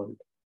carnal world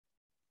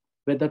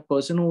where that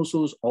person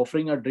who's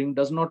offering a drink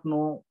does not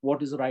know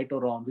what is right or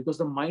wrong, because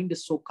the mind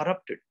is so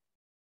corrupted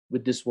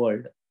with this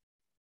world,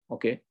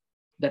 okay,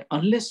 that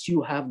unless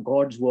you have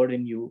God's word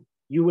in you,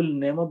 you will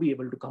never be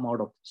able to come out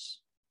of this,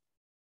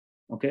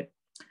 okay?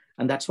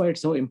 And that's why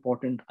it's so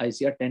important.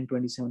 Isaiah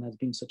 10:27 has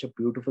been such a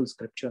beautiful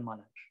scripture in my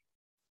life.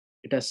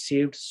 It has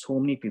saved so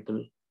many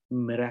people.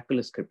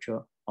 Miraculous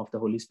scripture of the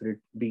Holy Spirit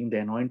being the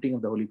anointing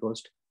of the Holy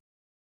Ghost,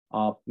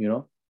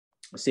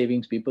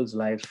 saving people's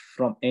life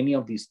from any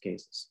of these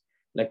cases,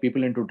 like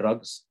people into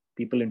drugs,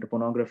 people into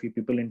pornography,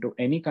 people into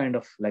any kind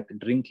of like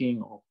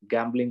drinking or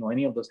gambling or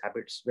any of those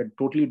habits were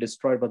totally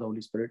destroyed by the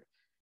Holy Spirit.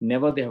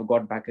 Never they have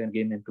got back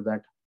again into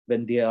that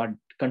when they are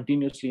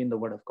continuously in the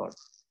Word of God.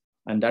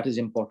 And that is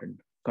important,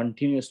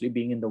 continuously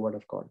being in the Word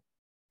of God.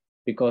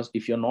 Because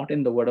if you're not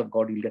in the Word of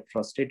God, you'll get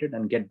frustrated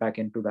and get back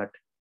into that,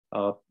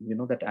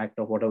 that act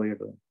of whatever you're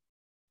doing.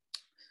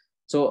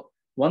 So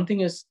one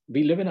thing is,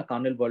 we live in a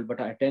carnal world, but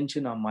our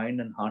attention, our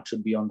mind and heart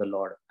should be on the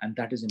Lord. And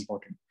that is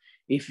important.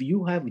 If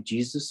you have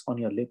Jesus on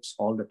your lips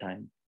all the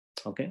time,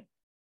 okay,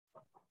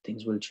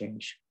 things will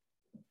change.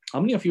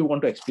 How many of you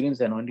want to experience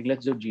the anointing?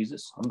 Let's do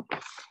Jesus.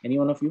 Any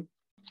one of you?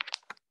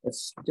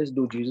 Let's just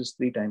do Jesus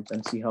 3 times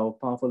and see how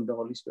powerful the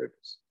Holy Spirit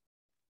is.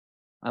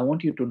 I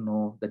want you to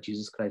know that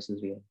Jesus Christ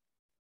is real.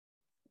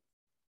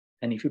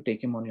 And if you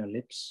take him on your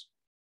lips,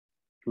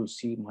 you'll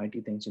see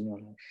mighty things in your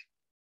life.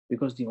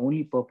 Because the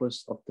only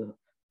purpose of the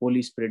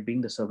Holy Spirit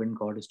being the servant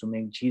God is to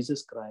make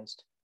Jesus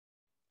Christ,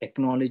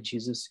 acknowledge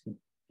Jesus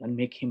and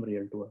make him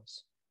real to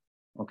us.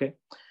 Okay,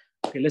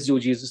 let's do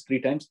Jesus 3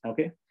 times.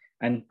 Okay,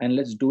 and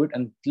let's do it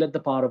and let the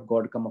power of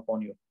God come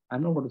upon you.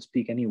 I'm not going to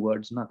speak any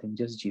words, nothing,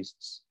 just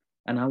Jesus.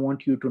 And I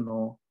want you to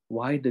know,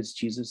 why is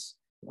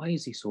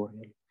he so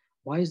real?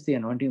 Why is the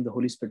anointing of the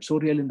Holy Spirit so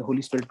real in the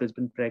Holy Spirit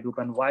Brisbane Prayer Group?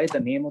 And why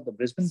the name of the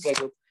Brisbane Prayer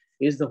Group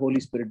is the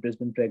Holy Spirit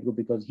Brisbane Prayer Group?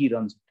 Because he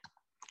runs it,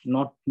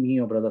 not me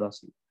or Brother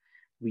Russell.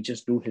 We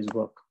just do his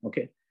work.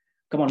 Okay,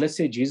 come on, let's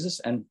say Jesus.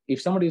 And if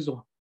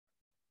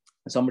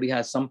somebody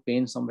has some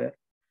pain somewhere,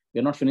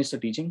 we're not finished the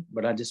teaching,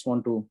 but I just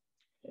want to,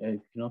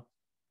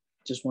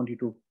 just want you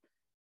to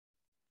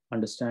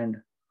understand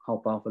how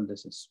powerful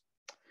this is.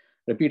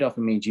 Repeat after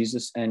me,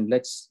 Jesus, and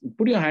let's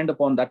put your hand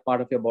upon that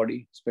part of your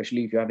body,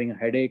 especially if you're having a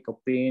headache or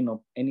pain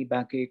or any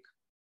backache,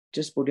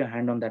 Just put your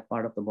hand on that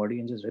part of the body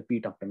and just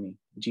repeat after me.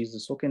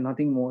 Jesus. Okay,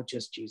 nothing more,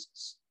 just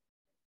Jesus.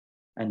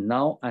 And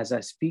now, as I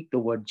speak the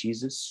word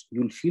Jesus,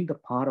 you'll feel the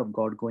power of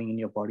God going in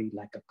your body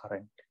like a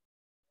current.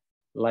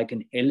 Like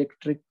an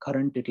electric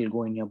current, it will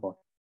go in your body.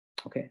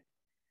 Okay.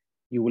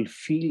 You will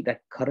feel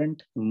that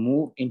current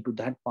move into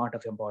that part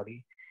of your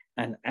body.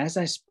 And as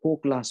I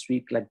spoke last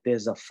week, like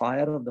there's a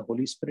fire of the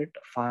Holy Spirit,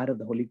 a fire of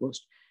the Holy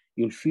Ghost,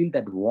 you'll feel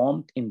that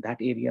warmth in that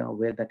area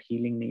where that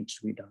healing needs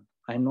to be done.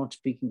 I'm not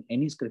speaking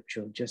any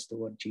scripture, just the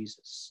word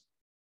Jesus.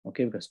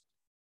 Okay, because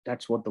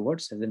that's what the word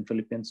says in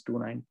Philippians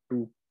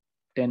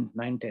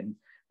 9:10.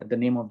 At the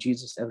name of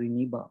Jesus, every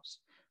knee bows.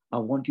 I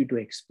want you to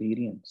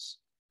experience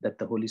that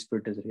the Holy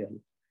Spirit is real.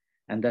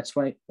 And that's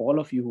why all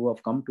of you who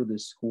have come to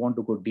this, who want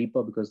to go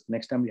deeper, because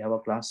next time we have a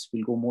class,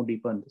 we'll go more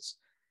deeper in this.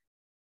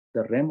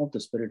 The realm of the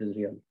Spirit is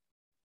real.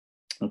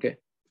 Okay,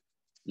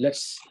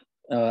 let's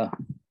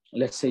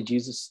say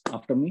Jesus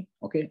after me.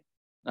 Okay,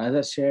 as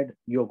I shared,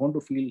 you're going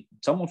to feel,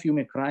 some of you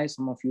may cry,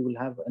 some of you will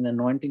have an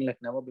anointing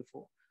like never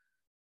before,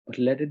 but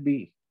let it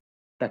be.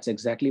 That's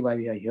exactly why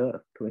we are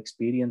here, to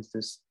experience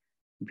this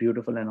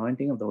beautiful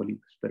anointing of the Holy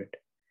Spirit.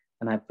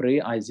 And I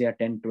pray Isaiah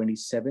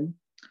 10:27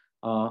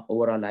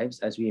 over our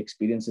lives as we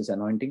experience this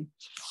anointing.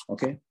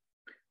 Okay.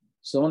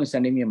 Someone is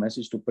sending me a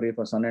message to pray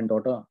for son and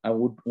daughter. I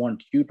would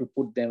want you to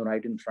put them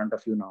right in front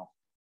of you now.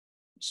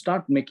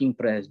 Start making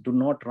prayers. Do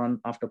not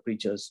run after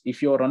preachers.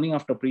 If you're running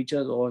after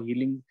preachers or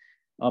healing,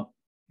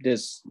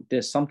 there's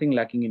something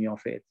lacking in your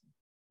faith.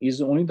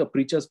 Is only the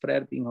preacher's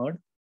prayer being heard?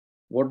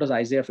 What does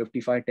Isaiah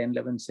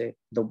 55:10-11 say?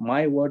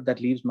 My word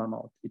that leaves my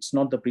mouth. It's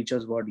not the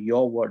preacher's word,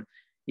 your word.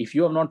 If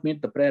you have not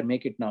made the prayer,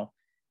 make it now.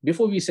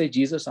 Before we say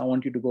Jesus, I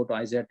want you to go to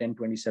Isaiah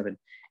 10:27.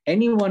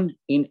 Anyone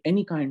in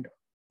any kind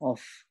of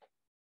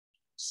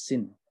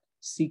sin,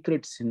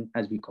 secret sin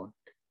as we call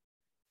it.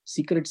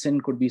 Secret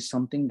sin could be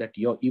something that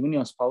even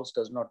your spouse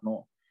does not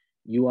know.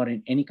 You are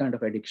in any kind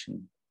of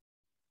addiction.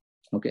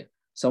 Okay.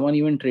 Someone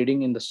even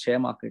trading in the share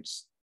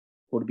markets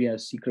could be a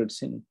secret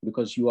sin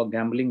because you are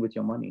gambling with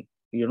your money.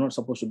 You're not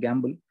supposed to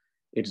gamble.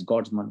 It's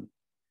God's money.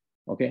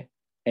 Okay.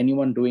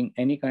 Anyone doing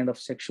any kind of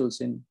sexual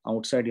sin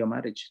outside your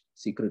marriage,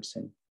 secret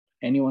sin.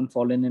 Anyone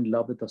fallen in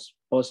love with a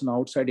person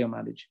outside your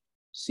marriage,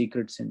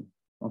 secret sin.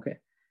 Okay.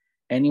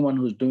 Anyone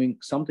who's doing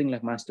something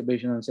like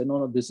masturbation and say,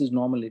 no, this is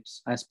normal.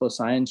 It's as per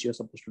science, you're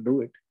supposed to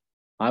do it.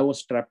 I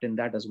was trapped in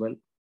that as well.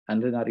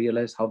 And then I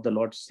realized how the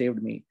Lord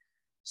saved me.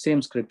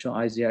 Same scripture,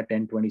 Isaiah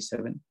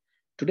 10:27.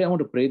 Today, I want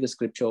to pray the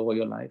scripture over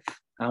your life.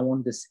 I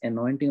want this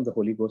anointing of the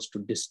Holy Ghost to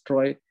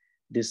destroy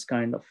this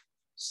kind of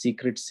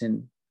secret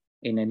sin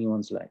in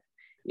anyone's life.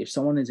 If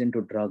someone is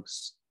into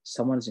drugs,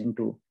 someone is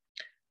into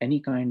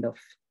any kind of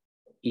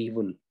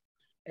evil,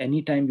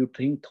 anytime you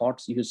think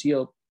thoughts, you see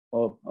a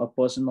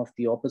person of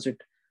the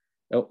opposite,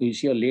 you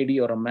see a lady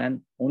or a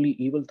man, only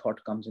evil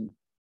thought comes in.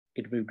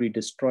 It will be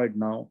destroyed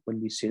now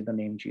when we say the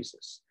name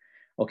Jesus.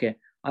 Okay,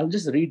 I'll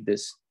just read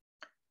this.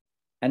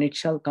 And it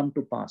shall come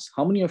to pass.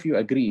 How many of you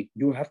agree?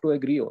 You have to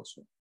agree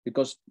also,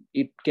 because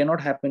it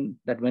cannot happen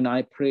that when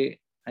I pray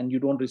and you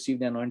don't receive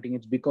the anointing,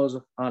 it's because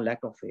of our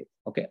lack of faith.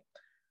 Okay.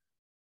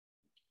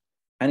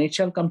 And it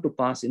shall come to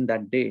pass in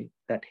that day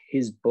that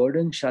his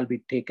burden shall be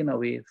taken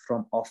away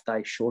from off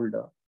thy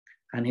shoulder,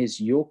 and his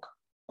yoke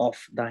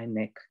off thy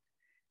neck,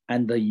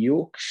 and the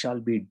yoke shall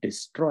be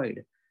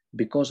destroyed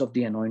because of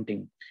the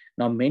anointing.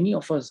 Now, many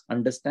of us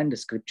understand the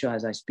scripture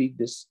as I speak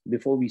this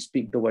before we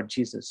speak the word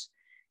Jesus.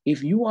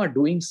 If you are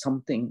doing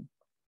something,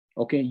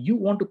 okay, you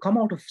want to come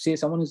out of, say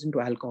someone is into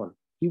alcohol.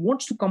 He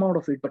wants to come out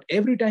of it, but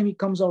every time he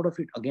comes out of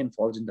it, again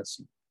falls in the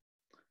sin.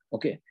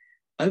 Okay.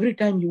 Every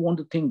time you want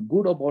to think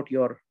good about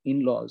your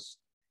in-laws,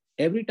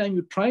 every time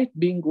you try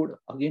being good,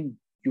 again,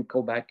 you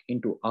go back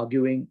into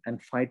arguing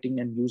and fighting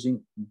and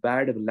using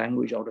bad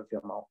language out of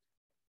your mouth.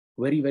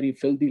 Very, very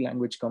filthy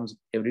language comes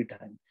every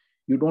time.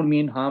 You don't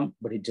mean harm,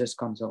 but it just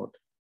comes out.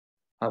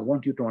 I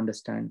want you to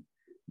understand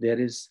there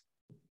is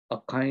a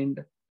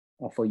kind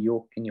of a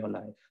yoke in your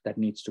life that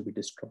needs to be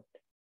destroyed.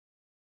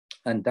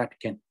 And that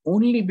can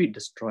only be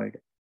destroyed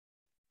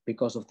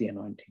because of the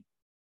anointing.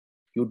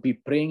 You'd be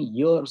praying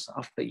years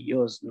after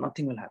years,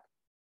 nothing will happen.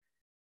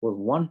 With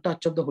one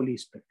touch of the Holy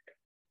Spirit,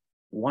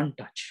 one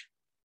touch,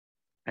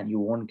 and you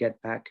won't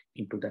get back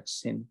into that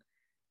sin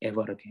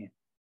ever again.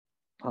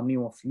 How many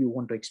of you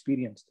want to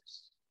experience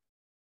this?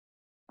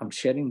 I'm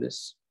sharing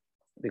this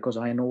because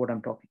I know what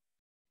I'm talking.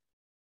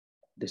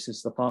 This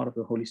is the power of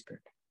the Holy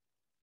Spirit.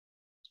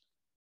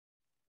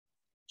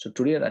 So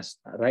today,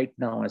 right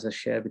now, as I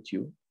share with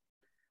you,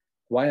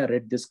 why I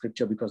read this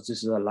scripture, because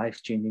this is a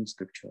life-changing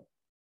scripture.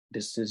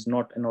 This is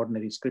not an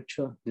ordinary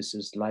scripture. This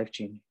is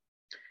life-changing.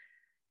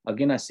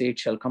 Again, I say it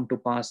shall come to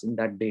pass in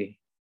that day.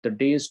 The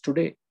day is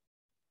today,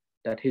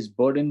 that his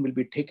burden will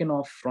be taken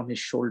off from his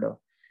shoulder.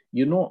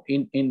 You know,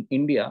 in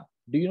India,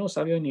 do you know,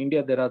 Savio, in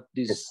India, there are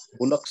these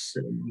bullocks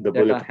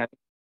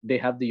they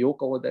have the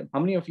yoke over them. How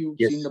many of you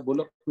seen the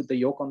bullock with the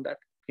yoke on that?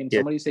 Can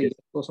somebody say yes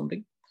or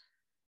something?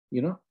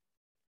 You know?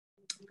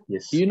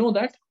 Yes. Do you know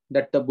that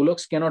the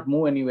bullocks cannot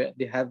move anywhere?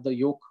 They have the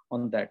yoke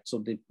on that. So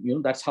they,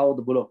 that's how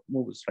the bullock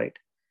moves, right?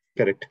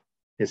 Correct.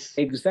 Yes.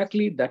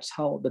 Exactly, that's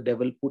how the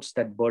devil puts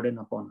that burden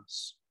upon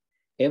us.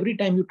 Every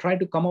time you try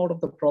to come out of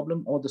the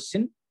problem or the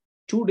sin,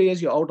 2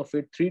 days you're out of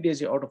it, 3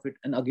 days you're out of it,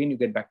 and again you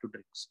get back to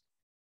drinks.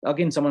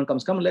 Again, someone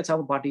comes, come, let's have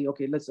a party.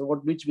 Okay,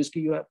 which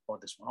whiskey you have? Oh,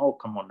 this one. Oh,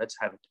 come on, let's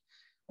have it.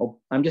 Oh,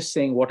 I'm just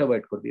saying whatever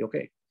it could be,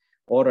 okay?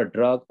 Or a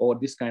drug or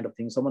this kind of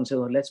thing. Someone says,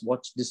 oh, let's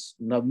watch this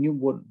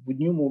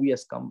new movie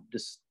has come.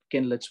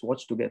 Let's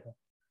watch together.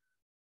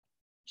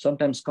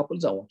 Sometimes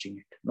couples are watching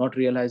it, not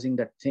realizing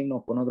that thing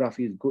of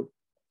pornography is good.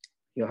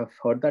 You have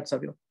heard that,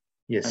 Savio?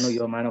 Yes. I know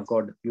you're a man of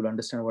God. You'll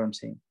understand what I'm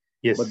saying.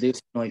 Yes. But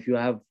if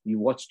you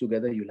watch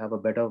together, you'll have a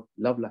better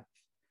love life.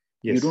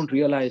 Yes. You don't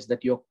realize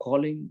that you're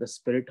calling the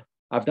spirit.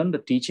 I've done the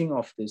teaching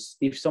of this.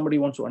 If somebody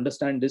wants to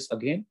understand this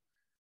again,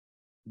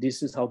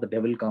 this is how the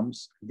devil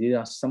comes. There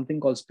are something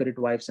called spirit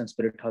wives and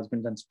spirit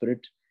husbands and spirit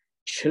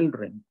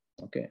children.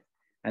 Okay.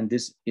 And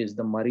this is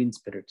the marine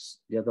spirits.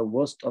 They are the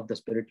worst of the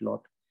spirit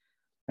lot.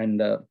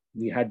 And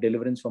we had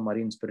deliverance from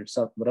marine spirits.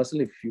 So,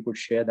 Russell, if you could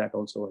share that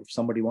also, if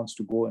somebody wants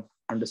to go and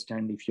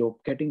understand, if you're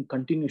getting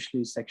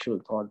continuously sexual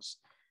thoughts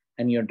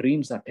and your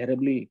dreams are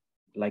terribly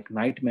like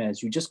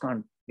nightmares, you just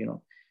can't,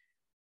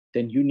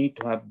 then you need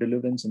to have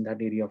deliverance in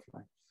that area of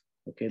life.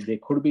 Okay, there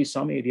could be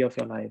some area of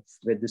your life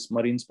where this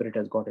marine spirit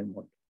has got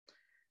involved.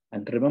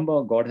 And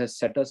remember, God has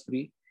set us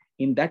free.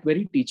 In that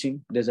very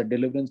teaching, there's a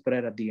deliverance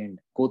prayer at the end.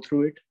 Go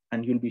through it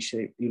and you'll be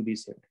saved.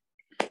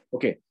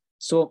 Okay,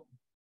 so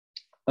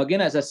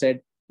again, as I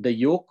said, the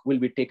yoke will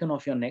be taken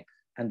off your neck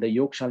and the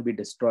yoke shall be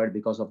destroyed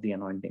because of the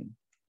anointing.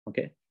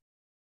 Okay,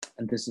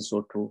 and this is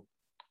so true.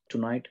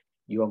 Tonight,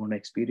 you are going to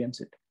experience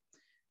it.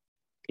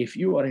 If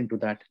you are into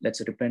that,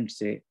 let's repent,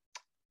 say,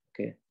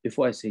 okay,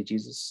 before I say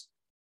Jesus,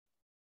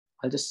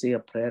 I'll just say a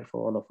prayer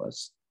for all of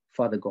us.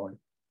 Father God,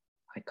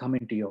 I come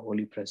into your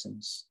holy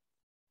presence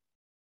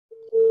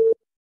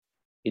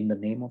in the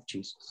name of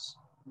Jesus.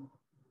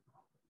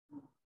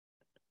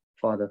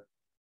 Father,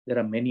 there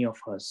are many of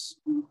us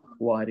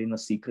who are in a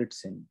secret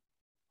sin.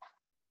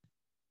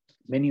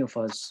 Many of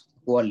us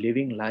who are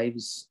living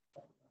lives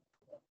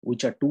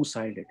which are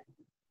two-sided.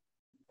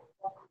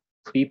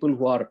 People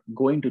who are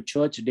going to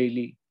church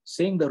daily,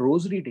 saying the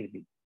rosary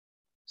daily,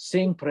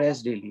 saying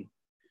prayers daily,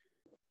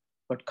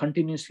 but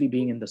continuously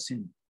being in the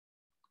sin,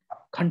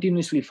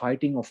 continuously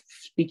fighting of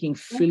speaking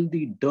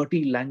filthy,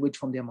 dirty language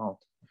from their mouth.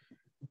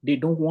 They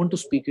don't want to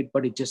speak it,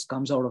 but it just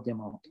comes out of their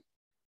mouth.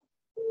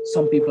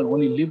 Some people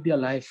only live their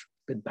life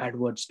with bad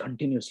words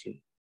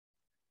continuously.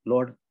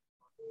 Lord,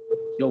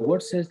 your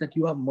word says that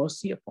you have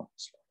mercy upon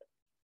us, Lord.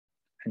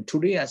 And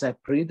today, as I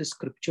pray the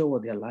scripture over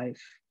their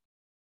life,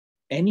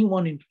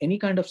 anyone in any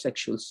kind of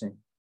sexual sin,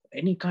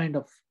 any kind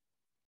of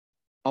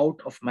out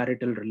of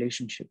marital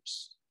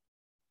relationships,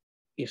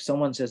 if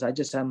someone says,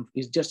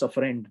 he's just a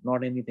friend,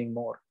 not anything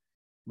more,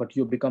 but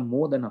you become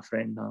more than a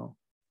friend now,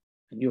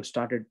 and you've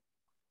started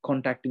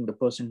contacting the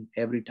person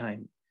every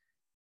time,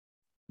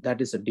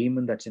 that is a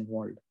demon that's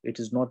involved. It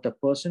is not the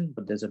person,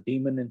 but there's a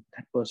demon in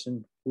that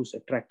person who's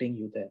attracting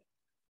you there.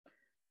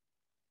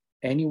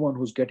 Anyone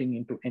who's getting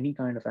into any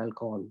kind of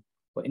alcohol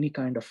or any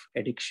kind of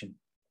addiction,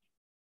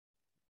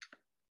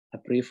 I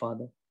pray,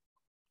 Father,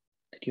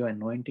 that your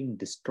anointing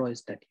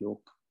destroys that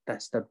yoke.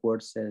 That's that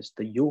word says,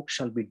 the yoke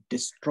shall be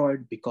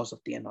destroyed because of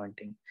the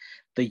anointing.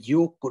 The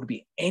yoke could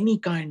be any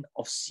kind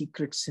of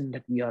secret sin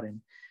that we are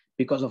in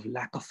because of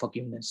lack of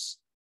forgiveness.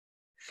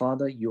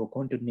 Father, you are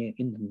going to,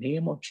 in the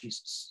name of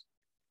Jesus,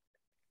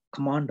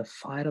 command the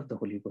fire of the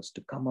Holy Ghost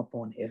to come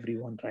upon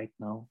everyone right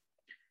now,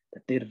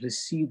 that they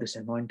receive this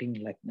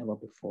anointing like never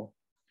before.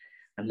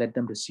 And let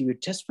them receive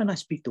it. Just when I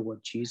speak the word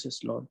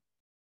Jesus, Lord,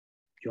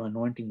 your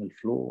anointing will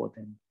flow over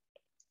them.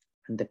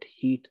 And that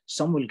heat,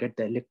 some will get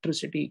the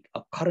electricity,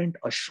 a current,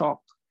 a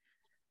shock,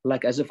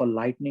 like as if a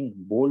lightning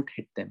bolt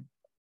hit them.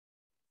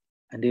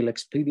 And they'll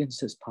experience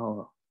this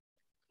power.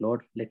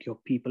 Lord, let your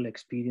people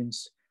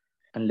experience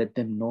and let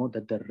them know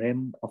that the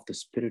realm of the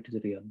Spirit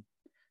is real.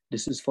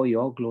 This is for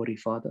your glory,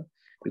 Father,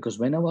 because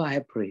whenever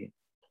I pray,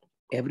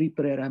 every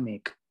prayer I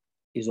make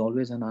is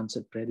always an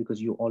answered prayer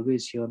because you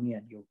always hear me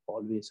and you've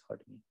always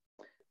heard me.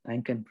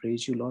 Thank and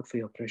praise you, Lord, for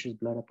your precious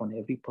blood upon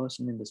every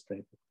person in this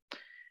prayer book.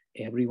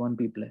 Everyone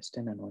be blessed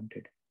and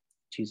anointed.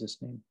 In Jesus'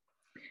 name.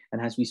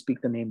 And as we speak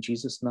the name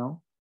Jesus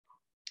now,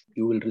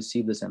 you will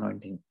receive this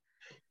anointing.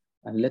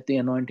 And let the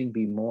anointing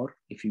be more.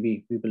 If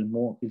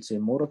we'll say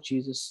more of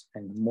Jesus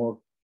and more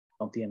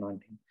of the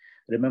anointing.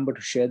 Remember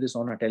to share this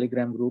on our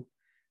Telegram group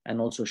and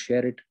also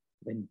share it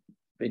when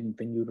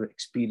you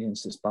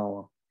experience this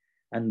power.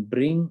 And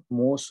bring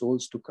more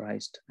souls to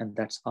Christ. And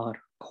that's our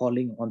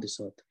calling on this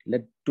earth.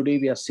 Today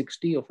we are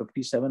 60 or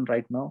 57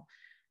 right now.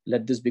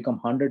 Let this become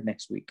 100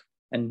 next week.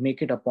 And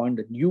make it a point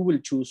that you will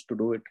choose to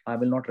do it. I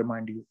will not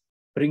remind you.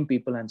 Bring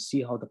people and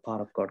see how the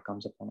power of God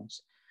comes upon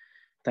us.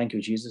 Thank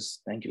you,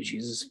 Jesus. Thank you,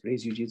 Jesus.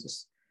 Praise you,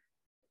 Jesus.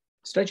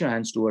 Stretch your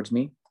hands towards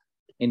me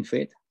in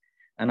faith.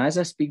 And as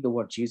I speak the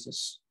word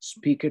Jesus,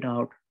 speak it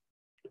out,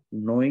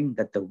 knowing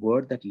that the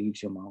word that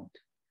leaves your mouth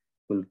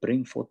will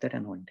bring forth that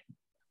anointing.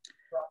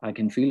 I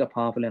can feel a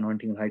powerful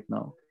anointing right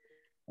now.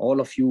 All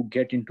of you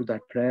get into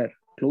that prayer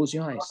Close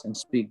your eyes and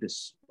speak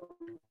this.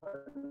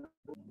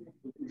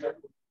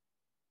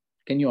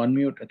 Can you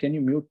unmute? Can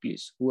you mute,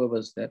 please?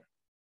 Whoever's there.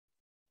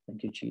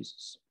 Thank you,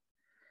 Jesus.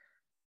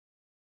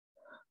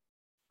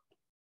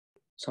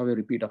 So we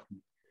repeat after me.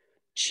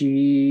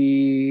 Jesus.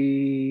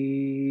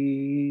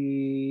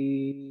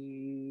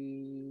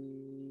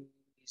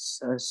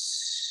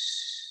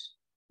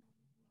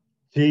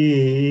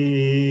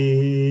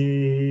 Jesus.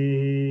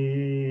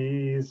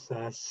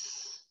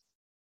 Jesus.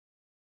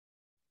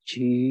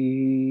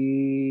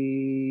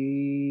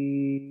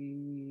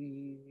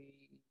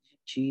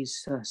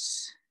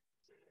 Jesus.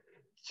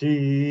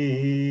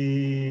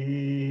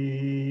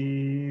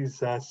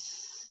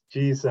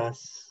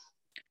 Jesus.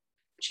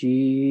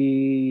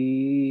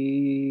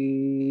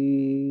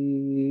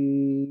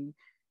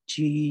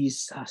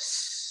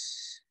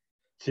 Jesus.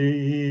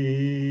 Jesus.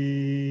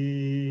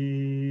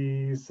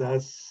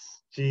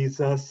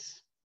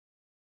 Jesus.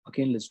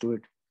 Again, let's do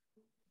it.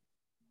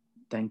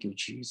 Thank you,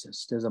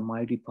 Jesus. There's a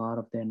mighty power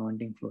of the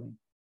anointing flowing.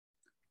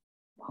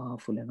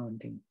 Powerful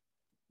anointing.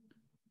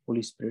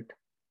 Holy Spirit,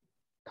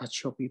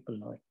 touch your people,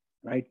 Lord,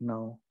 right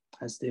now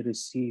as they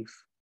receive.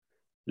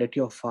 Let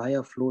your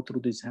fire flow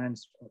through these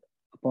hands, Lord,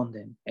 upon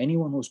them.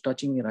 Anyone who's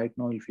touching me right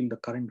now will feel the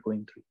current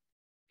going through.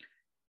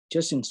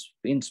 Just in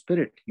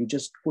spirit, you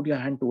just put your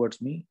hand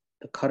towards me.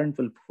 The current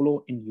will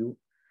flow in you.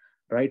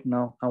 Right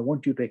now, I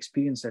want you to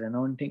experience that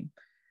anointing,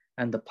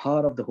 and the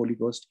power of the Holy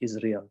Ghost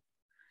is real.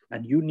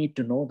 And you need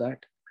to know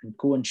that and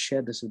go and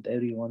share this with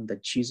everyone,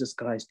 that Jesus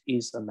Christ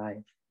is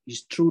alive.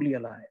 He's truly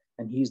alive,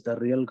 and he's the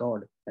real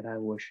God that I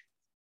worship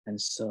and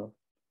serve.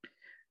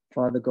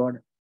 Father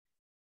God,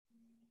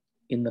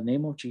 in the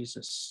name of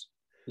Jesus,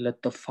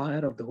 let the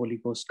fire of the Holy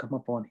Ghost come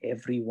upon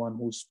everyone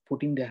who's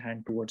putting their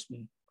hand towards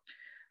me.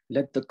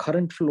 Let the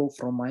current flow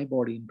from my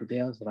body into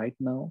theirs right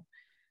now,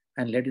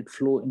 and let it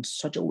flow in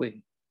such a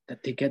way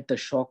that they get the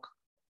shock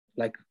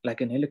like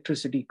an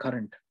electricity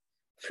current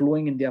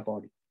flowing in their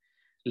body.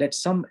 Let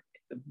some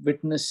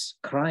witness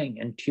crying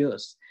and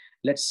tears.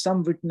 Let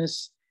some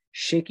witness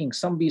shaking.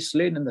 Some be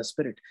slain in the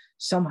Spirit.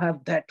 Some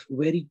have that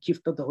very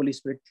gift of the Holy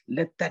Spirit.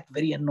 Let that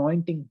very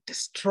anointing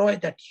destroy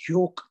that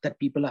yoke that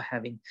people are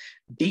having.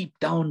 Deep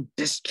down,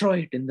 destroy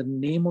it in the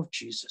name of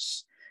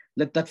Jesus.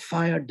 Let that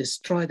fire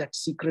destroy that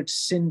secret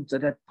sin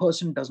that that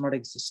person does not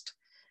exist.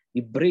 We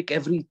break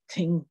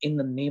everything in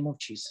the name of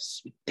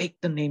Jesus. We take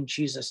the name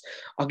Jesus.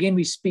 Again,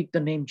 we speak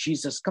the name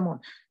Jesus. Come on.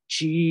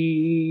 Jesus.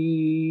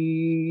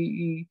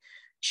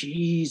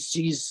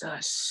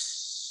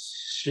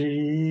 Jesus.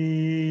 Jesus.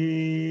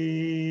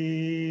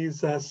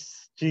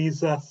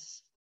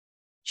 Jesus.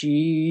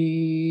 Jesus.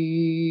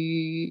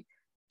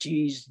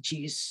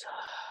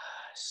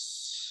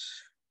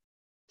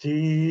 Jesus.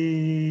 Jesus.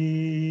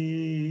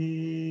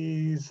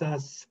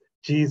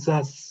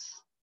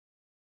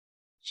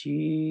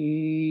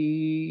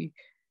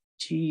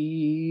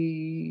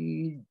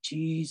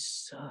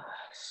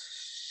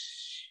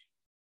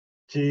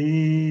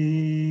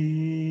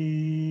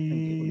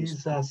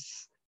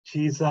 Jesus. Jesus.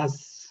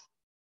 Jesus.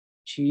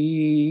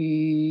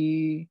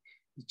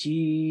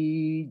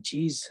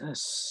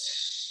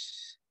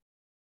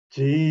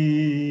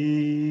 Jesus.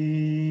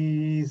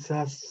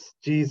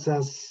 Jesus.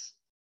 Jesus.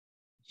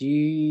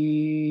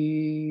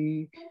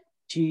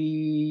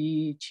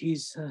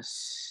 Jesus.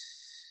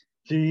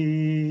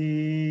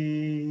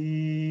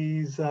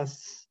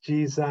 Jesus.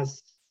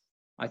 Jesus.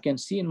 I can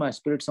see in my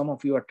spirit some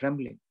of you are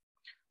trembling.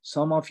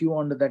 Some of you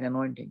under that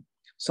anointing.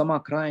 Some are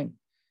crying.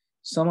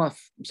 Some are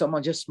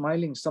just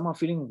smiling. Some are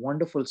feeling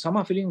wonderful. Some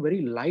are feeling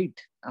very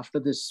light after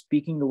this,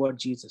 speaking the word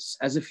Jesus,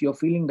 as if you're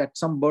feeling that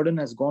some burden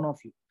has gone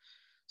off you.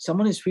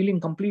 Someone is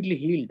feeling completely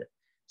healed.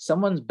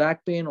 Someone's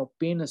back pain or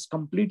pain is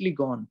completely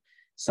gone.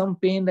 Some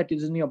pain that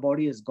is in your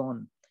body is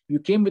gone. You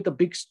came with a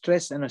big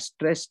stress and a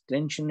stress,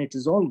 tension. It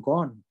is all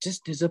gone,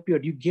 just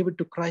disappeared. You gave it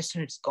to Christ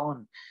and it's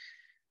gone.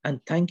 And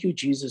thank you,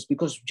 Jesus,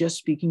 because just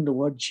speaking the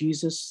word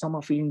Jesus, some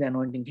are feeling the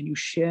anointing. Can you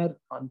share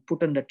and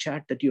put in the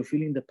chat that you're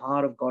feeling the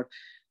power of God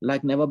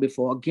like never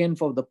before? Again,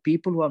 for the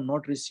people who have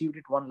not received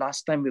it, one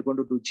last time, we're going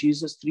to do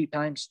Jesus 3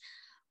 times.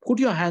 Put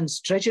your hands,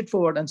 stretch it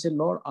forward and say,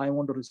 Lord, I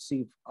want to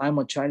receive. I'm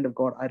a child of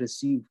God. I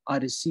receive, I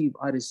receive,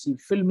 I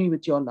receive. Fill me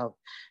with your love.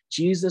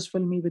 Jesus,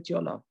 fill me with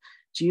your love.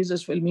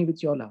 Jesus, fill me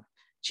with your love.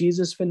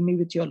 Jesus, fill me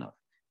with your love.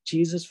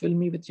 Jesus, fill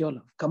me with your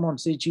love. Come on,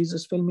 say,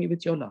 Jesus, fill me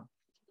with your love.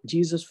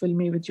 Jesus, fill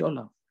me with your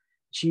love.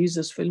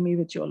 Jesus, fill me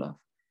with your love.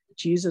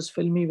 Jesus,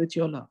 fill me with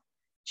your love.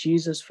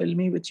 Jesus, fill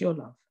me with your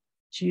love.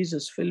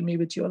 Jesus, fill me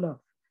with your love.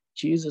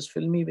 Jesus,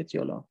 fill me with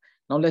your love.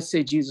 Now let's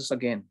say Jesus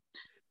again.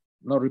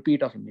 Now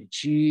repeat after me.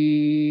 Jesus.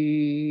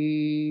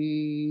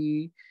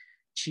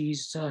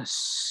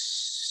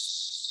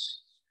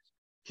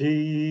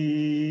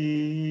 Jesus.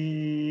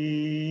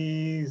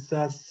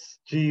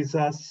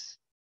 Jesus.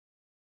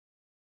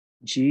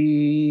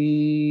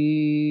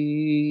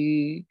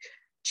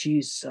 Jesus.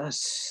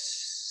 Jesus.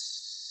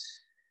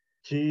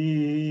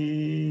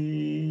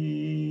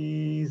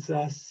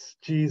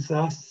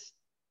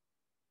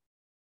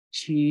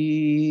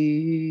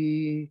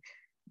 Jesus.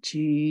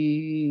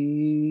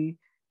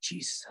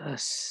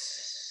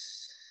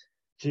 Jesus.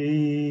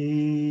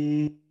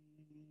 Jesus,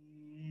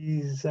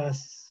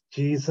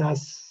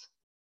 Jesus.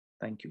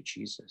 Thank you,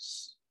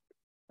 Jesus.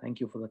 Thank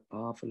you for the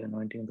powerful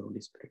anointing of the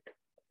Holy Spirit.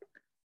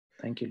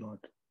 Thank you, Lord.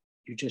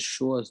 You just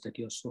show us that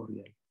you're so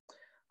real.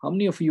 How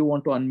many of you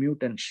want to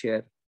unmute and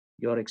share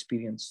your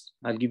experience?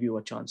 I'll give you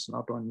a chance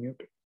now to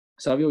unmute.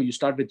 Savio, you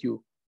start with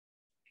you.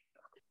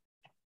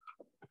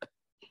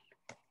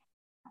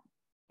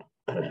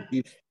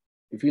 You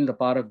feel the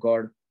power of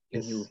God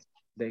in you,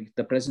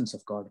 the presence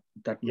of God.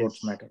 That what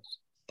matters.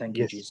 Thank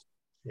you, Jesus.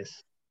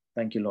 Yes.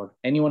 Thank you, Lord.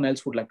 Anyone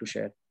else would like to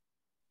share?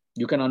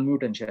 You can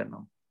unmute and share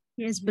now.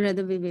 Yes,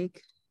 Brother Vivek.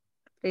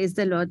 Praise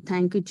the Lord.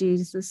 Thank you,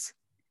 Jesus.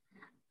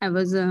 I've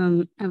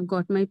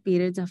got my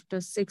periods after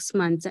 6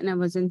 months and I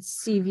was in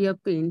severe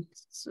pain.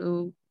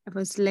 So I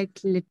was like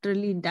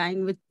literally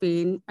dying with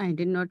pain. I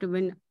did not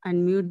even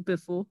unmute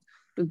before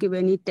to give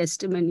any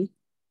testimony.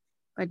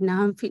 But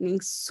now I'm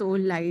feeling so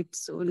light,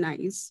 so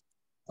nice.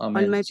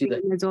 Amen. All my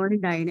pain has all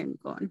died and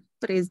gone.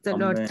 Praise the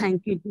Lord.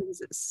 Thank you,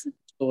 Jesus.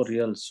 So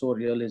real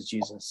is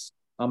Jesus.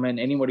 Amen.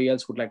 Anybody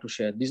else would like to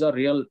share? These are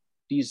real.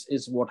 This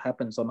is what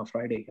happens on a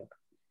Friday here.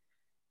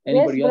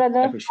 Anybody else would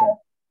like to share?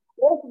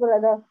 Yes,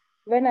 brother.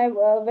 When I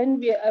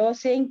was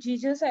saying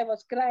Jesus, I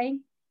was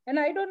crying. And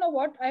I don't know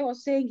what I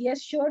was saying.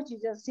 Yes, sure,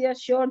 Jesus. Yes,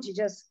 sure,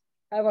 Jesus.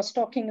 I was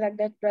talking like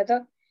that,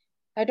 brother.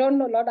 I don't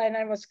know, Lord. And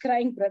I was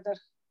crying, brother.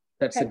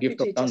 That's the gift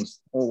of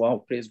tongues. Oh,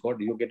 wow. Praise God.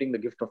 You're getting the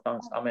gift of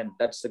tongues. Amen.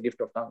 That's the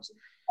gift of tongues.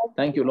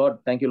 Thank you, Lord.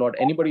 Thank you, Lord.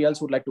 Anybody else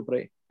would like to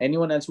pray?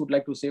 Anyone else would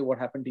like to say what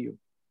happened to you?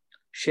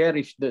 Share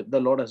if the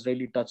Lord has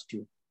really touched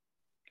you.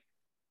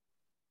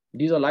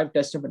 These are live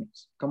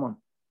testimonies. Come on.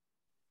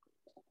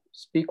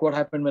 Speak what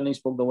happened when he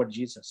spoke the word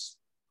Jesus.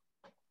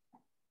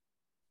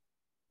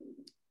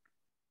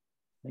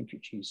 Thank you,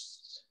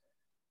 Jesus.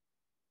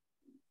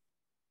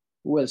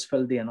 Who else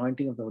felt the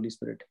anointing of the Holy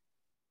Spirit?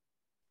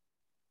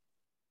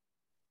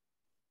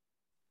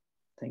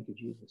 Thank you,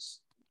 Jesus.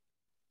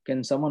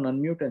 Can someone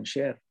unmute and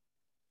share?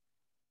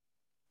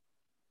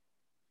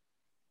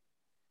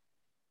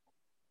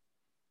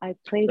 I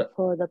prayed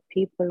for the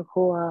people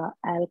who are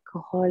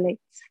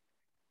alcoholics,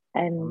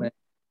 and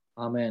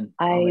Amen.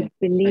 I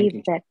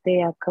believe that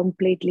they are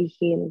completely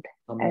healed.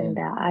 Amen. And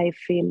I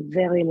feel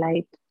very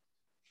light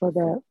for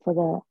the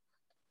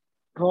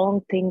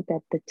wrong thing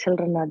that the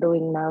children are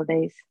doing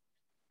nowadays.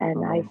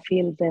 And I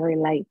feel very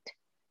light.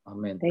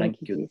 Amen.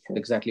 Thank you, Jesus.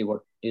 Exactly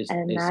what is.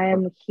 And I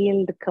am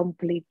healed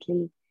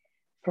completely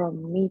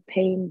from knee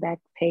pain, back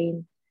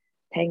pain.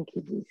 Thank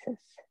you, Jesus.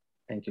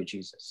 Thank you,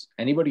 Jesus.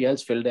 Anybody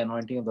else feel the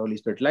anointing of the Holy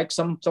Spirit? Like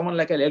someone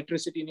like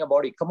electricity in your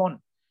body. Come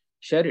on,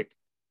 share it.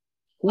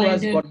 Who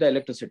has got the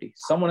electricity?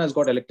 Someone has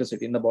got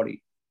electricity in the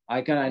body.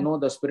 I know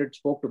the Spirit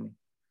spoke to me.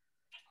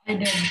 I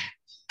did.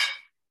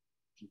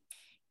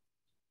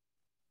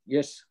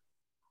 Yes.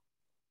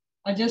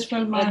 I just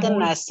felt my Brother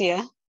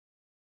Nasia.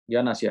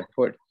 Yeah, Nasia,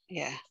 go ahead.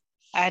 Yeah.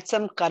 I had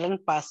some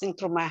current passing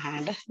through my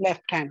hand,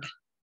 left hand.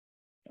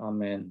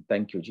 Amen.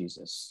 Thank you,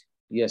 Jesus.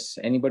 Yes.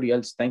 Anybody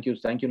else? Thank you.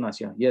 Thank you,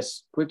 Nasia.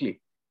 Yes. Quickly.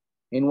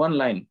 In one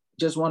line.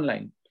 Just one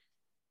line.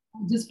 I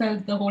just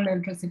felt the whole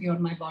electricity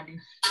on my body.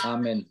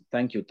 Amen.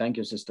 Thank you. Thank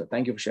you, sister.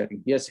 Thank you for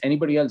sharing. Yes.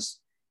 Anybody else?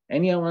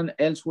 Anyone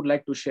else would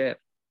like to share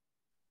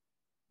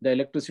the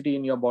electricity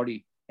in your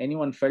body?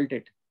 Anyone felt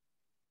it?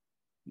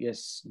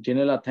 Yes.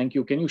 Janela, thank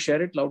you. Can you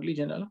share it loudly,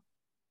 Janela?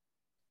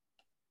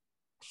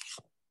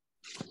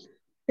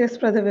 Yes,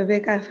 Brother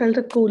Vivek, I felt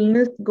a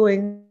coolness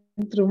going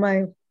through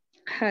my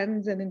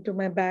hands and into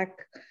my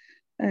back,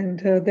 and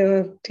there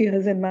were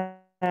tears in my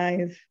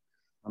eyes.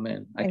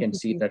 Amen. I can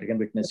see that. I can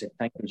witness it.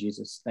 Thank you,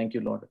 Jesus. Thank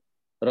you, Lord.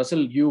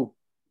 Russell,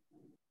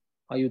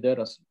 are you there,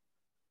 Russell?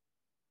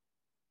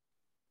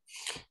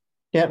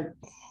 Yeah,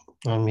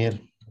 I'm here.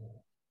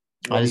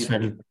 I just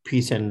felt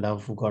peace and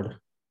love for God.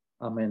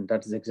 Amen.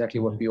 That's exactly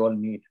what we all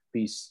need,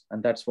 peace.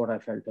 And that's what I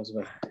felt as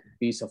well,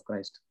 peace of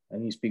Christ.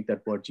 And you speak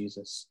that word,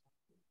 Jesus.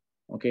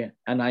 Okay.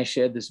 And I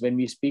share this when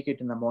we speak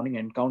it in the morning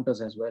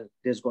encounters as well.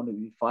 There's going to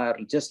be fire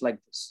just like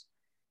this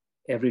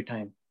every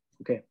time.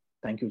 Okay.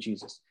 Thank you,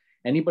 Jesus.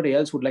 Anybody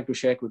else would like to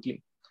share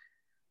quickly?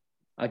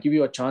 I'll give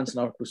you a chance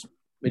now to,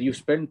 when you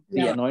spend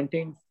the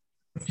anointing,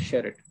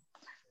 share it.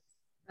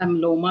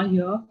 I'm Loma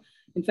here.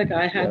 In fact,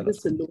 I had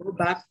this lower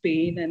back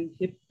pain and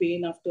hip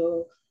pain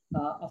after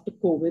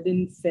COVID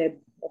in Feb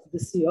of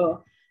this year,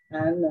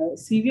 and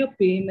severe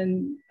pain.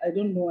 And I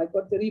don't know, I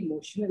got very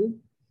emotional.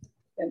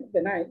 And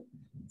when I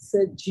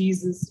said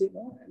Jesus,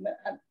 and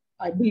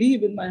I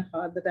believe in my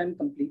heart that I'm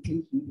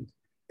completely healed.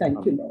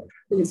 Thank you, Lord.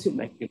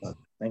 Thank you, Lord.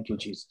 Thank you,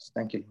 Jesus.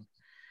 Thank you, Lord.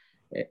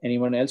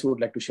 Anyone else who would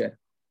like to share?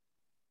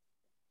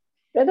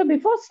 Brother,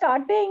 before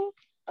starting,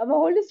 the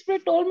Holy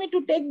Spirit told me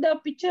to take the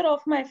picture of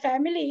my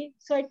family.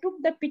 So I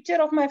took the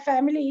picture of my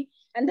family.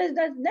 And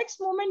the next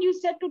moment you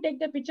said to take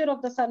the picture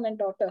of the son and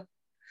daughter.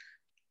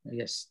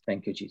 Yes.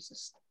 Thank you,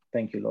 Jesus.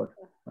 Thank you, Lord.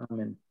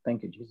 Amen.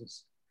 Thank you,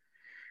 Jesus.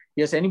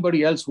 Yes.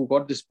 Anybody else who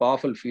got this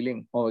powerful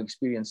feeling or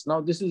experience?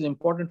 Now, this is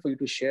important for you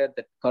to share.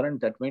 That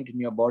current that went in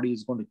your body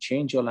is going to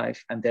change your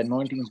life, and the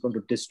anointing is going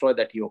to destroy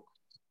that yoke.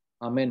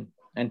 Amen.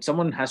 And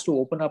someone has to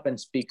open up and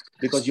speak,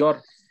 because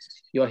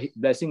Your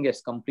blessing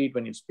is complete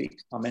when you speak.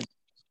 Amen.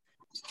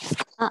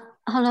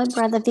 Hello,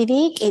 Brother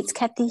Vivek. It's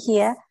Kathy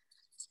here.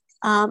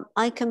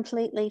 I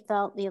completely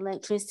felt the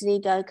electricity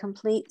go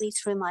completely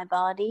through my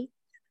body,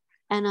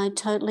 and I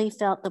totally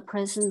felt the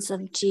presence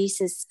of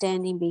Jesus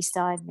standing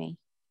beside me.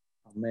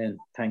 Amen.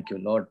 Thank you,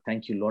 Lord.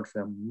 Thank you, Lord, for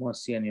your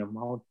mercy and your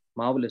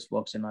marvelous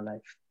works in our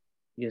life.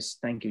 Yes,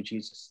 thank you,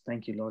 Jesus.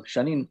 Thank you, Lord.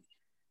 Shanine.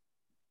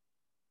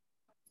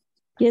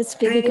 Yes,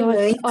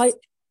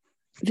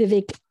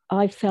 Vivek,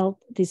 I felt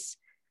this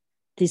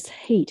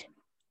heat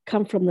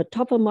come from the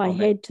top of my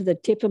head to the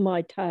tip of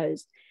my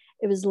toes.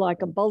 It was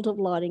like a bolt of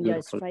lightning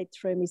go straight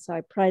through me. So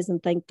I praise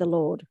and thank the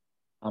Lord.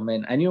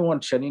 Amen. And you know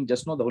what, Shanine,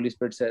 just know the Holy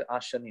Spirit said,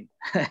 ask Shanine.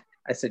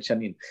 I said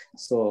Shanine.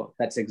 So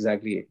that's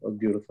exactly it. Oh,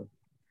 beautiful.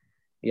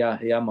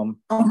 Yeah, Mom.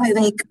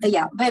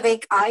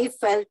 Vivek, I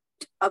felt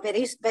a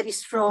very, very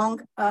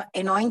strong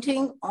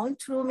anointing all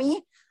through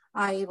me.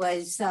 I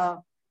was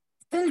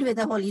filled with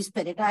the Holy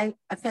Spirit. I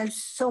felt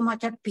so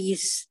much at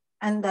peace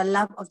and the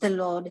love of the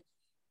Lord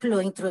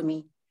flowing through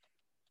me.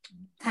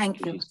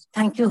 Thank you.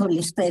 Thank you,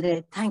 Holy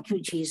Spirit. Thank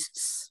you,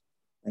 Jesus.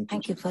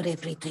 Thank you for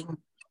everything.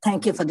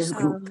 Thank you for this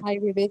group. Hi,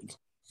 Vivek.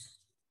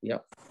 Yeah.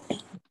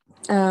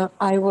 I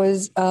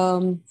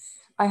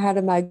had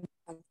a migraine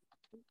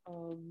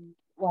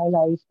while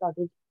I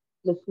started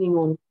listening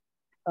on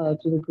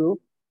to the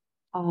group.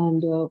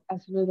 And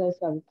as soon as I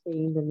started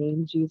saying the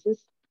name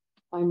Jesus,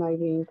 my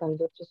migraine kind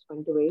of just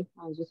went away.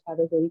 I just had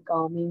a very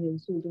calming and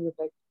soothing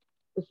effect.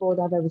 Before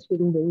that, I was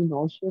feeling very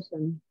nauseous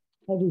and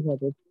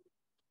heavy-headed.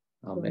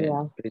 Amen.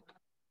 So, yeah.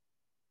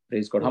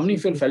 Praise God. How many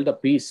of you felt the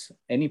peace?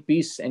 Any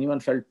peace? Anyone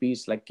felt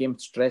peace? Like came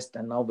stressed,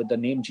 and now with the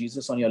name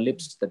Jesus on your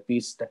lips, that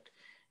peace, that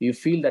you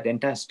feel that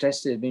entire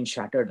stress is being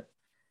shattered,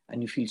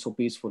 and you feel so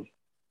peaceful.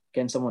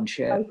 Can someone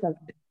share? I felt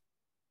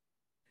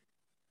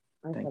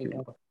Thank you,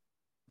 Lord.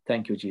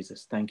 Thank you,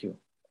 Jesus. Thank you.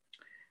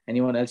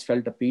 Anyone else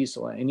felt the peace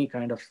or any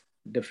kind of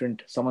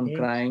different, someone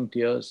crying,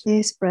 tears?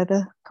 Yes,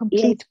 brother.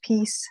 Complete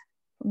peace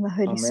from the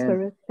Holy Amen.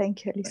 Spirit.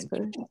 Thank you, Holy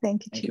Spirit.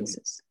 Thank you,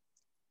 Jesus.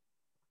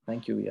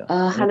 Thank you.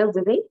 Yeah. Hello,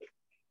 Vivek.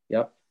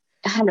 Yep.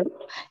 Hello.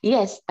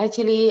 Yes,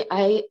 actually,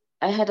 I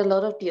had a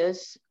lot of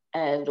tears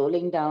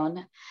rolling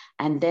down,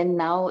 and then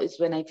now is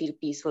when I feel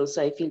peaceful.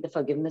 So I feel the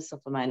forgiveness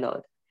of my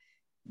Lord.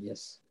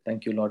 Yes.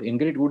 Thank you, Lord.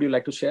 Ingrid, would you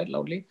like to share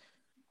loudly?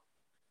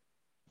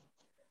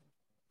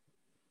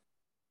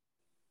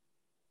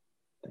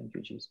 Thank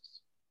you,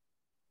 Jesus.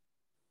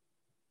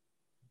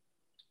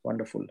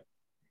 Wonderful.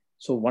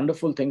 So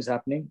wonderful things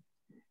happening.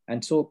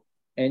 And so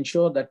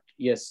ensure that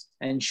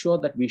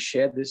we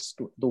share this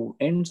to the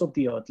ends of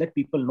the earth. Let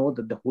people know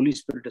that the Holy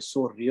Spirit is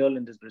so real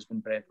in this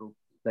Brisbane prayer group,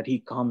 that he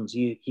comes,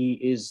 he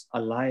is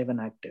alive and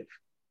active.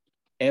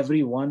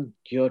 Everyone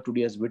here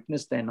today has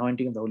witnessed the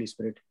anointing of the Holy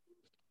Spirit.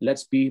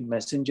 Let's be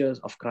messengers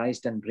of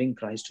Christ and bring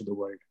Christ to the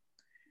world.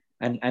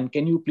 And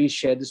can you please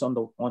share this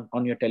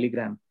on your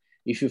Telegram?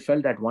 If you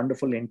felt that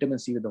wonderful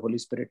intimacy with the Holy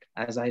Spirit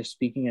as I am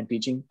speaking and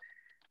teaching,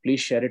 please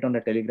share it on the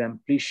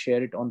Telegram. Please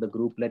share it on the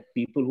group. Let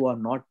people who are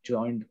not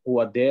joined, who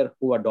are there,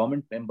 who are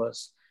dormant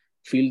members,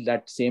 feel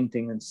that same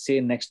thing and say,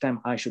 next time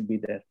I should be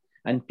there.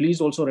 And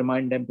please also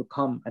remind them to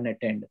come and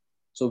attend.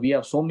 So we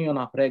have so many on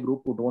our prayer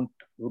group who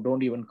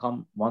don't even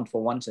come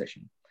for one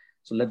session.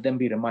 So let them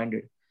be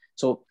reminded.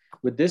 So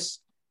with this,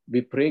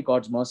 we pray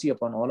God's mercy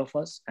upon all of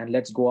us, and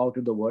let's go out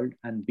to the world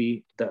and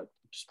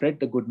spread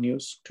the good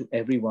news to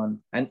everyone.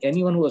 And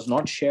anyone who has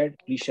not shared,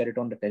 please share it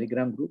on the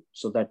Telegram group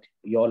so that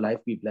your life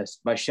be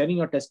blessed. By sharing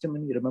your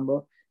testimony,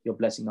 remember, you're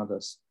blessing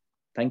others.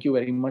 Thank you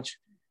very much.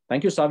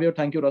 Thank you, Savio.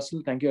 Thank you,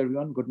 Russell. Thank you,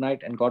 everyone. Good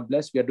night and God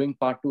bless. We are doing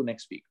part 2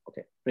 next week.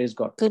 Okay. Praise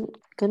God. Good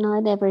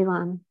night,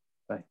 everyone.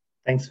 Bye.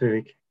 Thanks,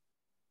 Vivek.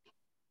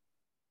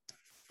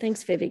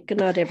 Thanks, Vivek. Good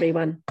night,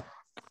 everyone.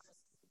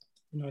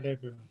 Good night,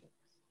 everyone.